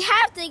 We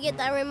have to get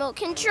that remote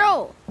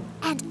control.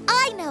 And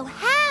I know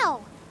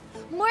how!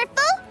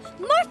 Morphle,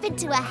 morph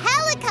into a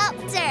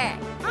helicopter!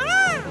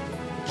 Ah!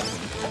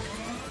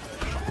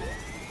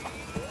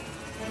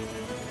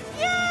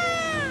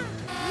 Yeah!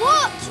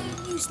 What,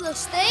 you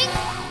useless thing?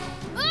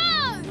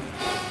 Oh!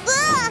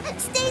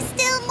 Stay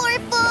still,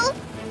 Morphle!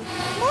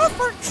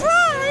 Morphle,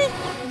 try!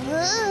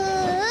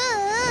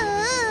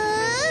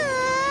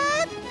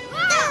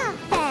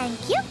 Thank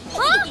you!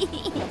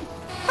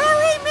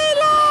 Hurry,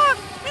 Mila!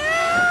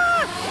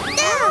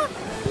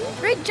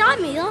 Great job,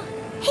 Mila.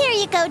 Here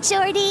you go,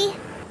 Jordy.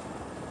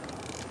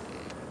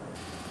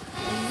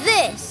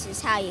 This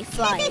is how you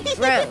fly a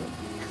drone.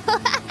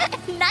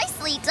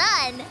 Nicely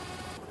done.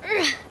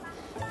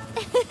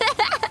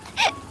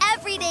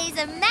 Every day's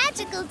a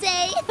magical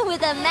day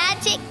with a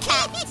magic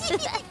cat.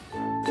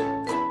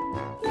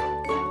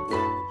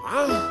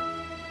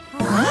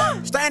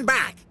 Stand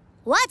back!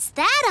 What's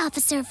that,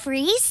 Officer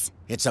Freeze?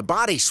 It's a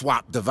body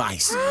swap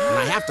device, and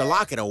I have to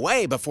lock it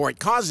away before it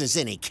causes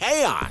any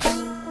chaos.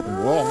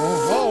 Whoa, whoa,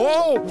 whoa,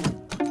 whoa!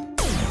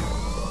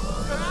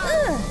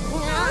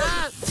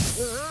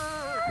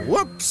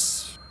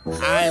 Whoops!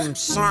 I'm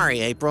sorry,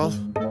 April.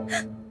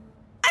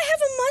 I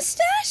have a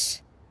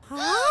mustache?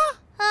 Huh?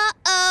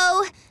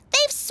 Uh-oh!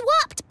 They've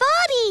swapped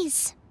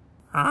bodies!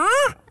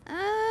 Huh?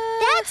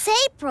 That's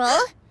April.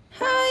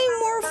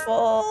 Hi,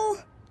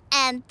 Morphle.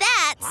 And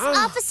that's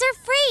Officer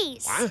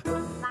Freeze.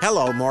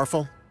 Hello,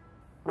 Morphle.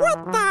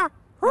 What the?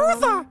 Who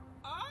the?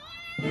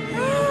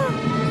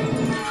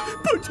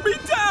 Put me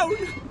down!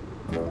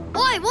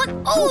 I want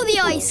all the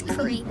ice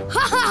cream. Ha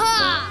ha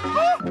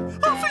ha!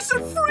 Officer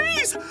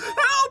Freeze!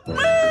 Help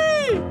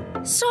me!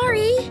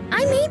 Sorry,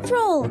 I'm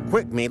April.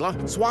 Quick, Mila,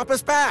 swap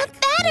us back. The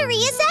battery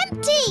is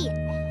empty.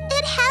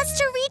 It has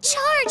to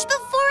recharge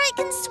before it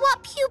can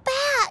swap you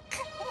back.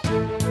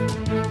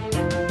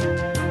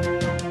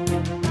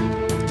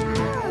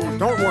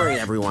 Don't worry,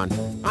 everyone.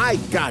 I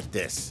got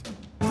this.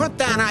 Put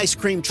that ice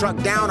cream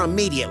truck down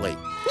immediately.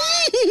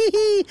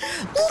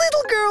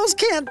 Little girls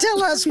can't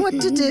tell us what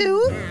to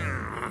do.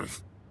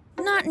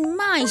 Not in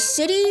my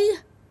city.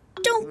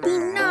 Don't be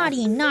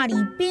naughty,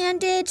 naughty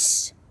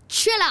bandits.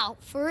 Chill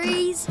out,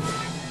 Freeze.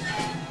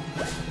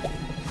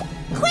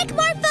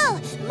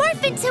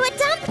 morph into a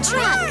dump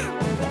truck.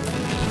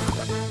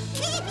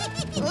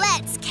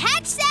 Let's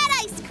catch that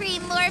ice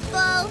cream,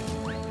 Morphle.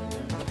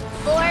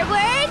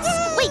 Forwards,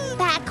 wait,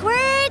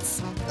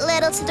 backwards,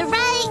 little to the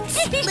right,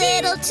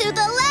 little to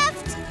the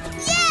left.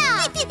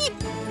 Yeah!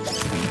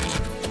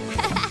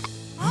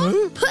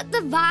 Put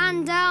the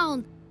van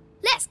down.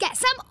 Let's get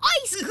some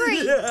ice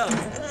cream.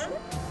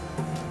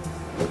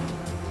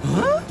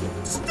 Huh?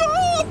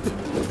 Stop!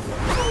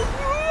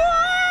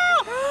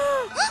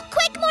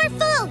 Quick,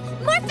 Morphle!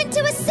 Morph into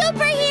a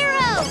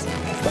superhero!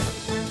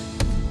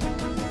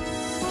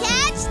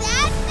 Catch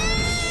that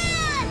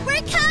man!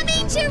 We're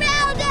coming,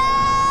 Geraldo!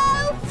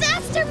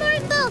 Faster,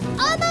 Morphle!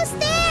 Almost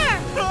there!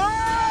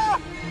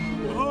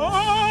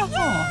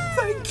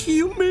 Thank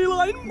you,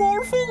 Mila and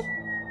Morphle.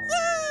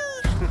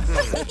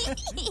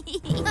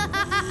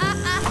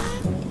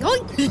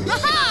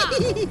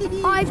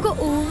 I've got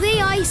all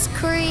the ice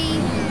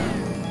cream.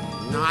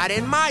 Not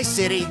in my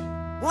city.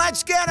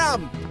 Let's get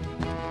them.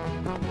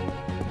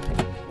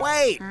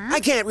 Wait,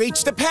 I can't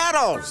reach the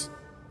pedals.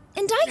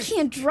 And I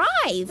can't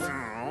drive.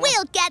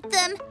 We'll get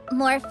them.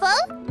 Morphle,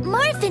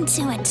 morph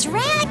into a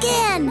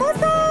dragon!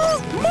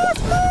 Morphle!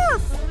 Morph,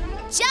 morph!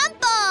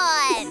 Jump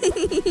on!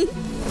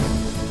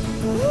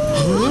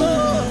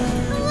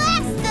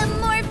 Blast them,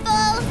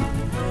 Morphle!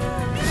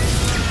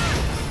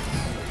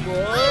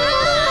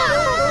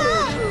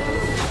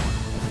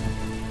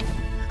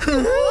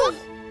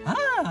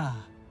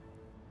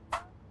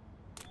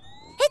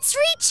 It's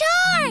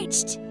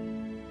recharged!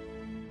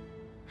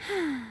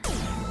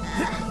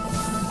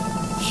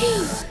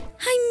 Phew,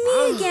 I'm me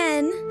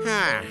again.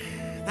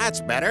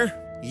 That's better.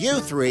 You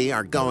three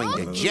are going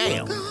to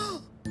jail.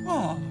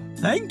 Oh,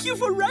 thank you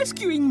for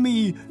rescuing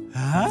me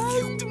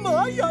and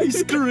my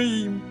ice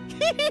cream.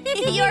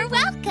 You're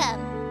welcome.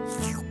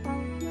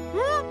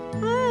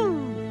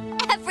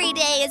 Every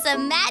day is a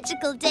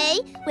magical day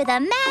with a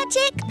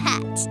magic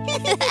pet.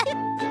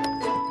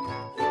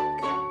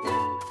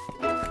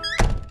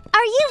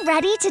 Are you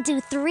ready to do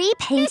 3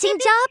 painting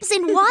jobs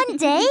in one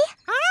day?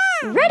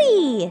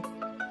 Ready!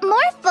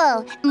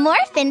 Morphle,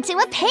 morph into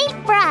a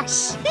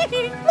paintbrush.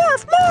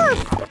 Morph,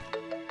 morph!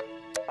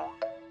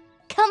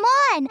 Come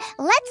on,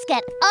 let's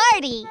get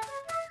arty.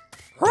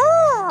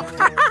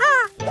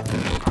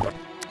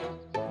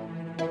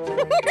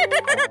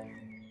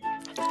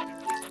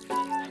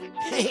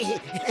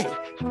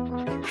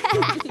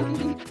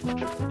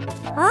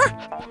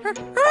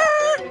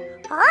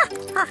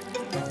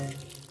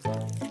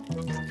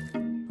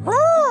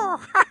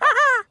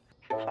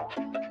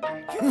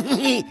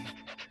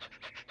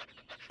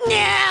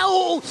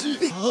 No!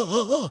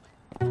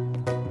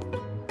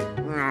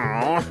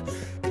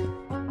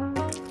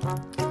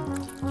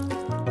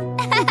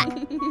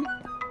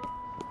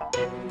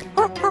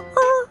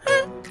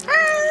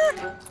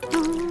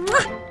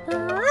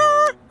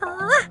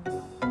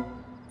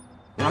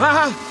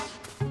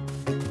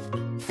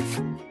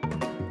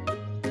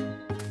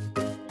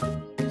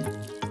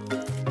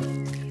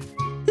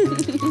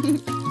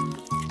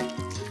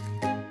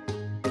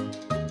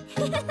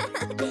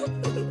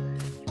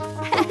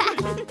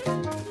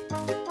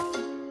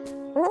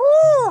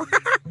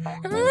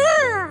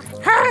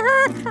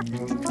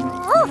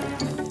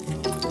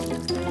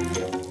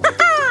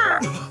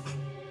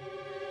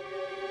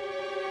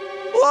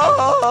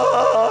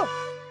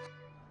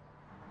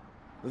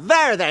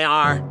 There they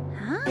are.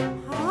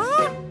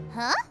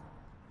 Huh?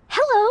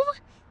 Hello.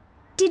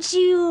 Did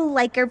you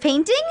like our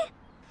painting?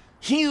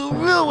 You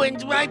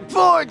ruined my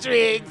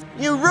portrait.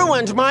 You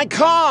ruined my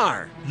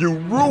car. You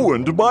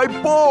ruined my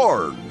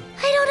barn.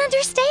 I don't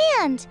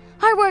understand.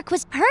 Our work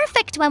was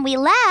perfect when we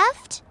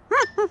left.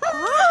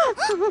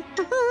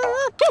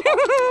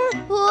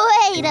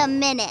 Wait a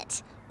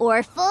minute.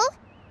 Orphle,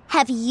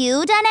 have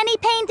you done any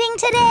painting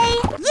today?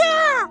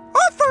 Yeah!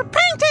 Orphle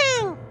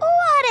painting!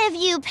 What have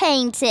you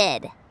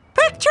painted?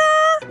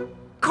 Picture!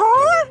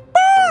 Car!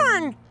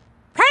 Barn!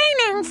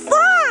 Painting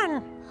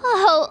fun!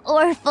 Oh,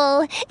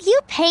 Orphle, you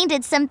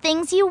painted some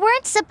things you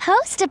weren't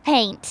supposed to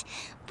paint.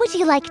 Would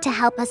you like to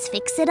help us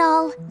fix it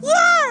all?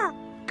 Yeah!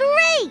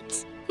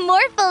 Great!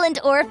 Morphle and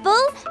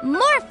Orphle,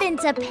 morph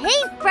into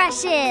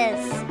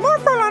paintbrushes!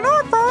 Morphle and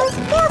Orphle,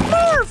 morph,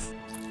 morph!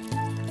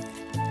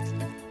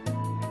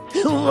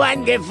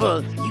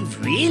 Wonderful! You've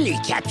really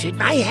captured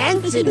my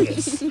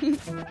handsomeness.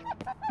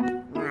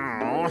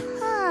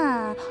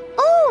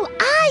 Oh,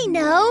 I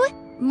know!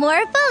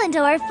 Morphle and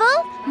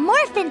Orphle,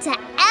 morph into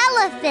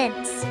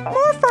elephants!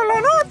 Morphle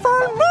and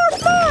Orphle, morph,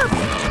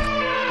 morph!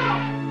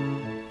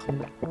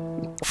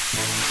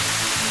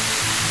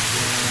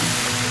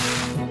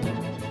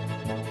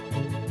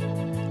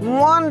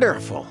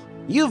 Wonderful.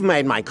 You've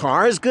made my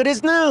car as good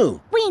as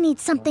new. We need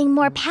something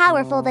more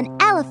powerful than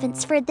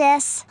elephants for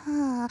this.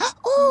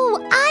 Oh,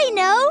 I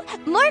know!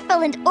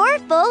 Morphle and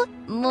Orphle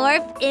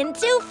morph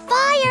into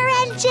fire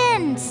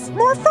engines!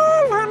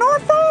 Morphle and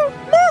Orphle,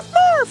 morph,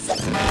 morph!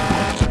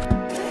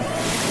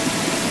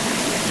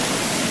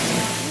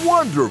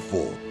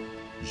 Wonderful.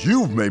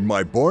 You've made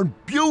my barn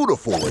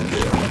beautiful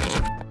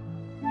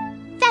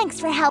again. Thanks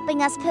for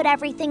helping us put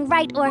everything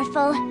right,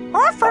 Orphle.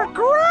 Orphle,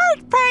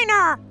 great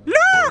painter!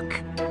 Look!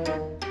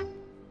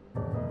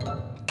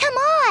 Come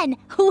on!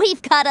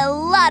 We've got a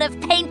lot of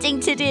painting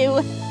to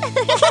do.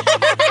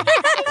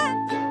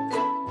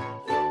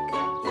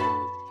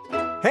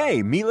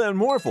 Hey, Mila and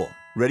Morphle,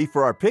 ready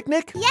for our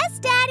picnic? Yes,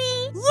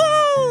 Daddy!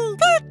 Yay!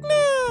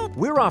 Picnic!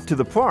 We're off to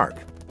the park.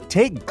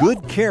 Take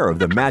good care of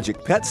the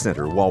Magic Pet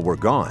Center while we're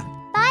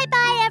gone.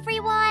 Bye-bye,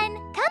 everyone.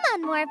 Come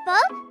on,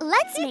 Morphle.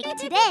 Let's make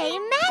today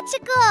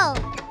magical.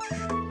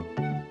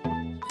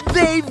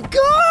 They've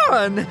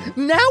gone!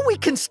 Now we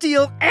can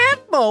steal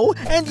Atmo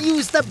and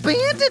use the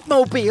Bandit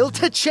Mobile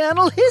to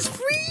channel his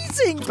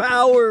freezing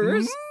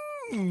powers.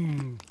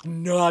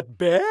 Not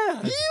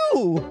bad.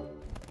 You!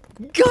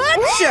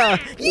 Gotcha!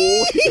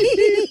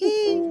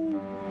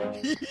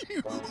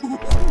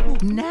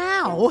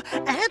 Now,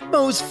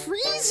 Atmo's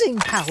freezing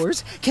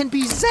powers can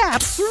be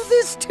zapped through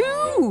this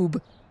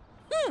tube.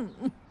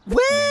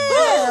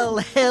 Well,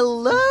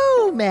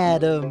 hello,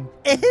 madam.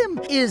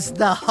 Is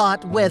the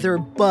hot weather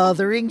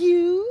bothering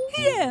you?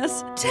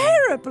 Yes,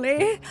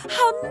 terribly.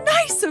 How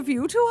nice of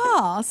you to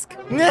ask.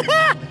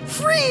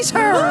 Freeze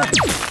her!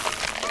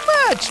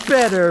 Much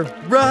better,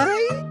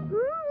 right?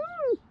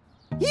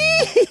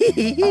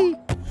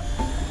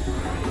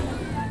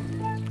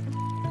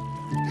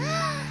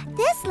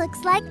 This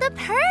looks like the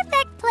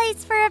perfect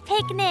place for a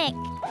picnic.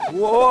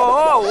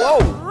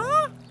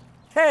 Whoa!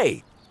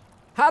 Hey,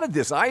 how did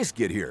this ice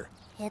get here?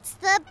 It's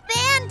the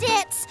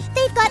Bandits.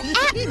 They've got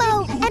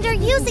Atmo and are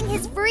using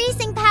his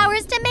freezing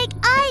powers to make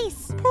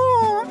ice.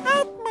 Poor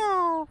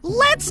Atmo.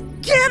 Let's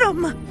get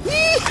him!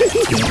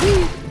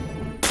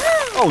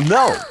 Oh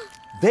no!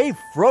 They've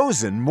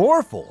frozen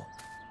Morphle.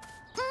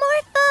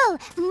 Morphle,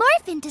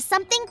 morph into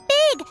something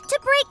big to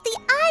break the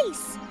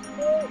ice.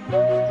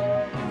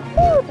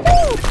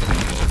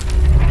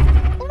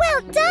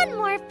 Well done,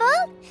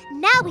 Morphle.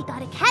 Now we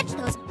gotta catch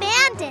those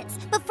bandits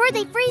before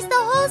they freeze the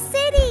whole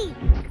city.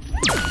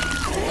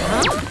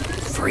 Huh?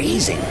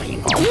 Freezing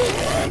people?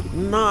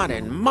 Not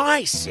in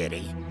my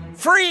city.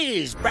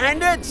 Freeze,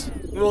 bandits!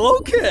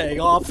 Okay,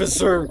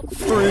 officer.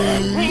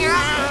 Freeze.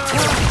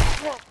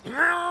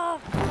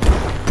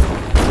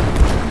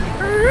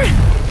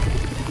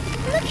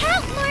 Look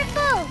out,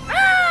 Morphle!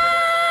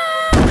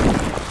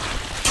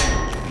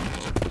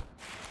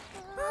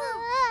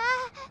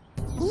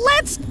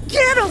 Let's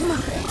get him!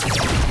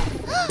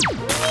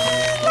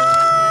 Mila!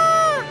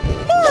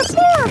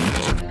 Morph!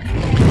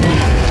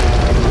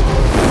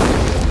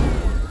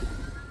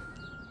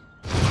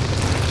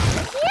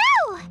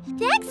 Phew!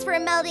 Thanks for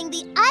melting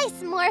the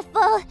ice,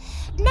 Morphle.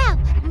 Now,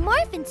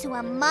 morph into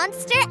a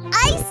monster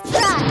ice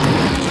truck.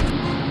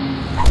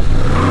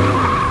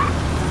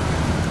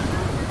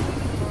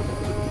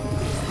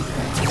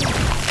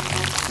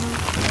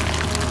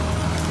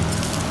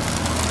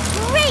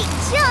 Great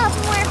job,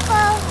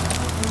 Morphle!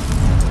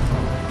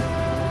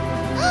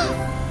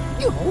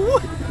 Oh,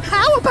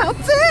 how about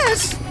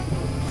this?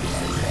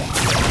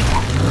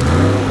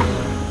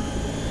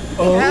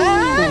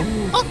 Uh-oh.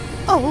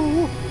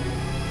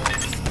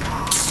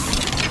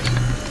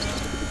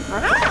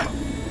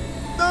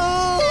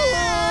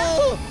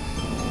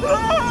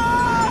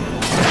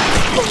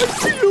 My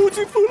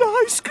beautiful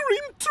ice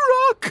cream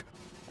truck!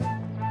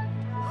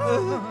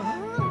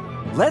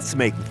 Let's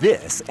make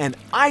this an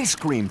ice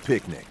cream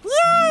picnic.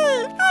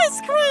 Yay!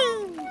 Ice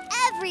cream!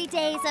 Every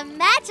day's a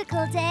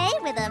magical day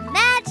with a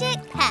Magic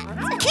Pet.